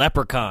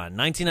Leprechaun,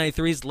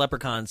 1993's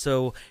Leprechaun.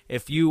 So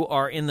if you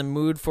are in the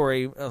mood for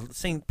a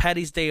St.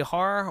 Paddy's Day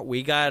horror,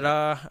 we got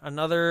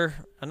another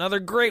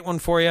great one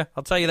for you.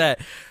 I'll tell you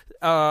that.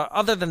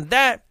 Other than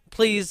that,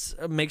 please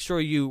make sure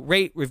you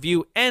rate,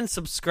 review, and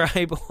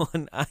subscribe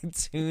on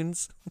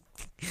iTunes.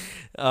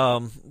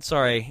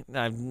 Sorry,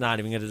 I'm not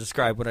even going to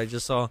describe what I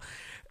just saw.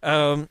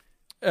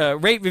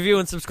 Rate, review,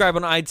 and subscribe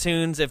on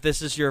iTunes if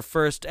this is your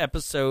first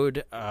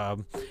episode.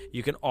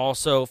 You can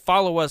also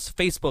follow us,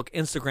 Facebook,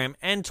 Instagram,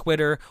 and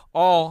Twitter,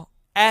 all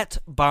at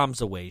Bombs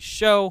Away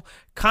Show.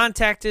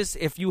 Contact us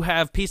if you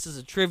have pieces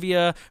of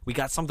trivia. We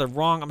got something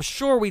wrong. I'm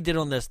sure we did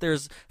on this.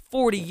 There's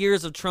 40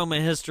 years of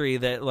trauma history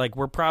that like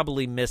we're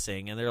probably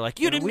missing, and they're like,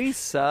 we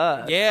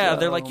suck. Yeah,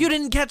 they're like, you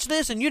didn't catch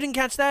this and you didn't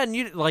catch that, and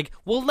you like,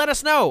 well, let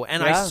us know.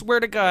 And I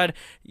swear to God,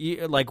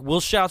 we'll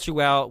shout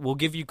you out. We'll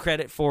give you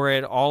credit for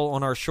it all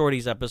on our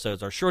Shorties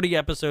episodes. Our Shorty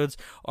episodes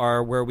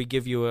are where we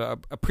give you a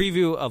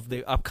preview of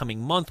the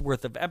upcoming month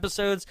worth of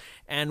episodes,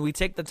 and we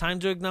take the time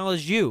to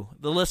acknowledge you,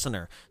 the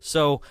listener.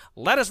 So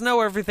let us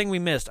know everything we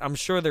missed. I'm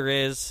sure there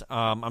is.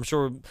 I'm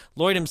sure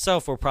Lloyd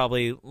himself will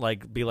probably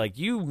be like,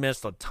 you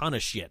missed a ton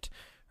of shit,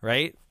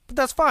 right? But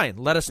that's fine.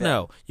 Let us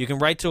know. You can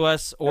write to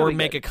us or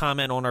make a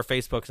comment on our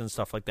Facebooks and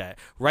stuff like that.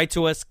 Write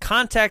to us,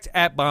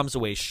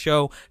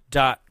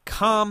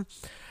 contact@bombsawayshow.com.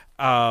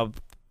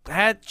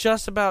 That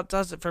just about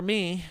does it for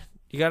me.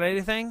 You got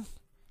anything?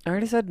 I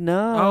already said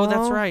no. Oh,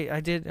 that's right. I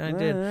did.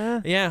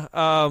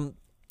 Yeah.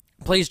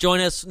 Please join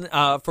us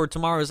for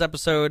tomorrow's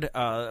episode.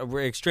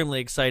 We're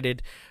extremely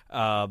excited.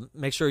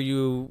 Make sure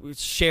you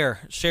share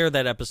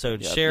that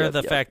episode. Share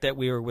the fact that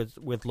we were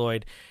with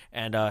Lloyd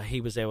and he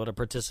was able to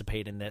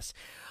participate in this.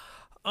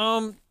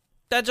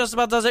 That just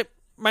about does it.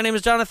 My name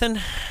is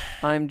Jonathan.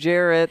 I'm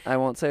Jarrett. I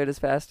won't say it as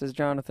fast as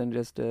Jonathan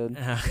just did.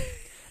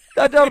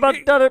 Scatting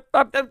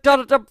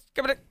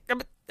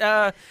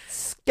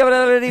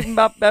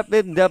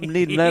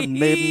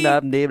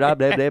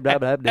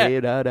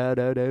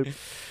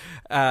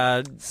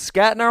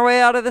our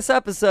way out of this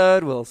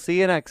episode. We'll see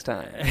you next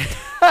time.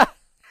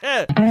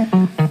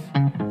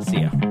 See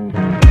ya.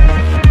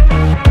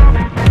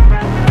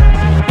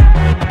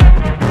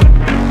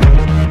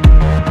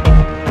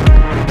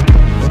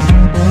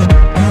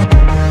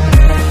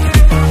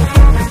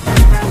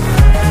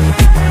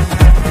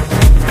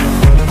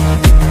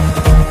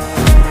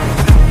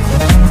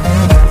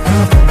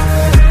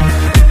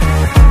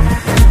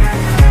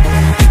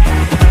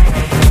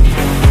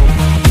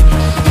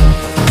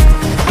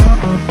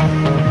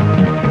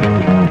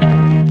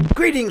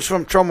 Greetings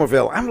from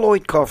Tromaville. I'm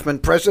Lloyd Kaufman,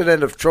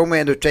 president of Troma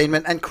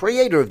Entertainment and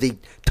creator of the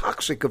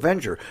Toxic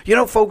Avenger. You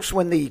know, folks,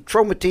 when the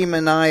Troma team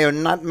and I are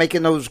not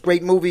making those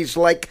great movies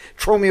like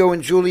Tromeo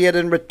and Juliet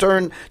and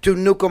Return to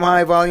Nukem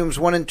High Volumes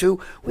 1 and 2,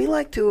 we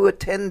like to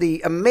attend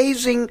the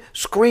amazing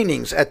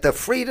screenings at the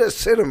Frida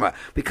Cinema,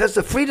 because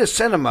the Frida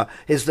Cinema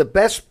is the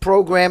best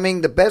programming,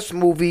 the best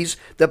movies,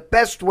 the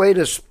best way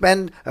to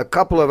spend a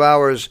couple of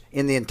hours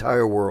in the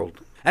entire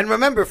world. And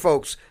remember,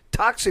 folks,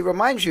 Toxie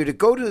reminds you to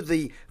go to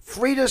the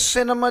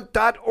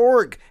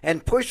FridaCinema.org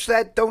and push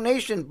that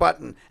donation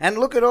button and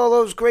look at all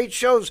those great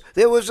shows.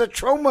 There was a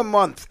Troma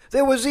month.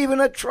 There was even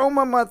a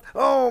Troma month.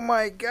 Oh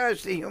my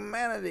gosh, the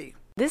humanity.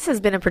 This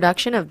has been a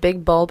production of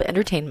Big Bulb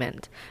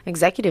Entertainment,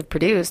 executive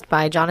produced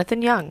by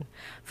Jonathan Young.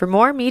 For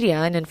more media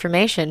and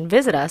information,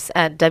 visit us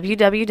at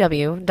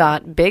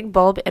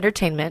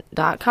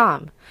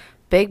www.bigbulbentertainment.com.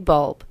 Big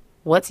Bulb,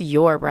 what's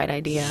your bright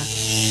idea?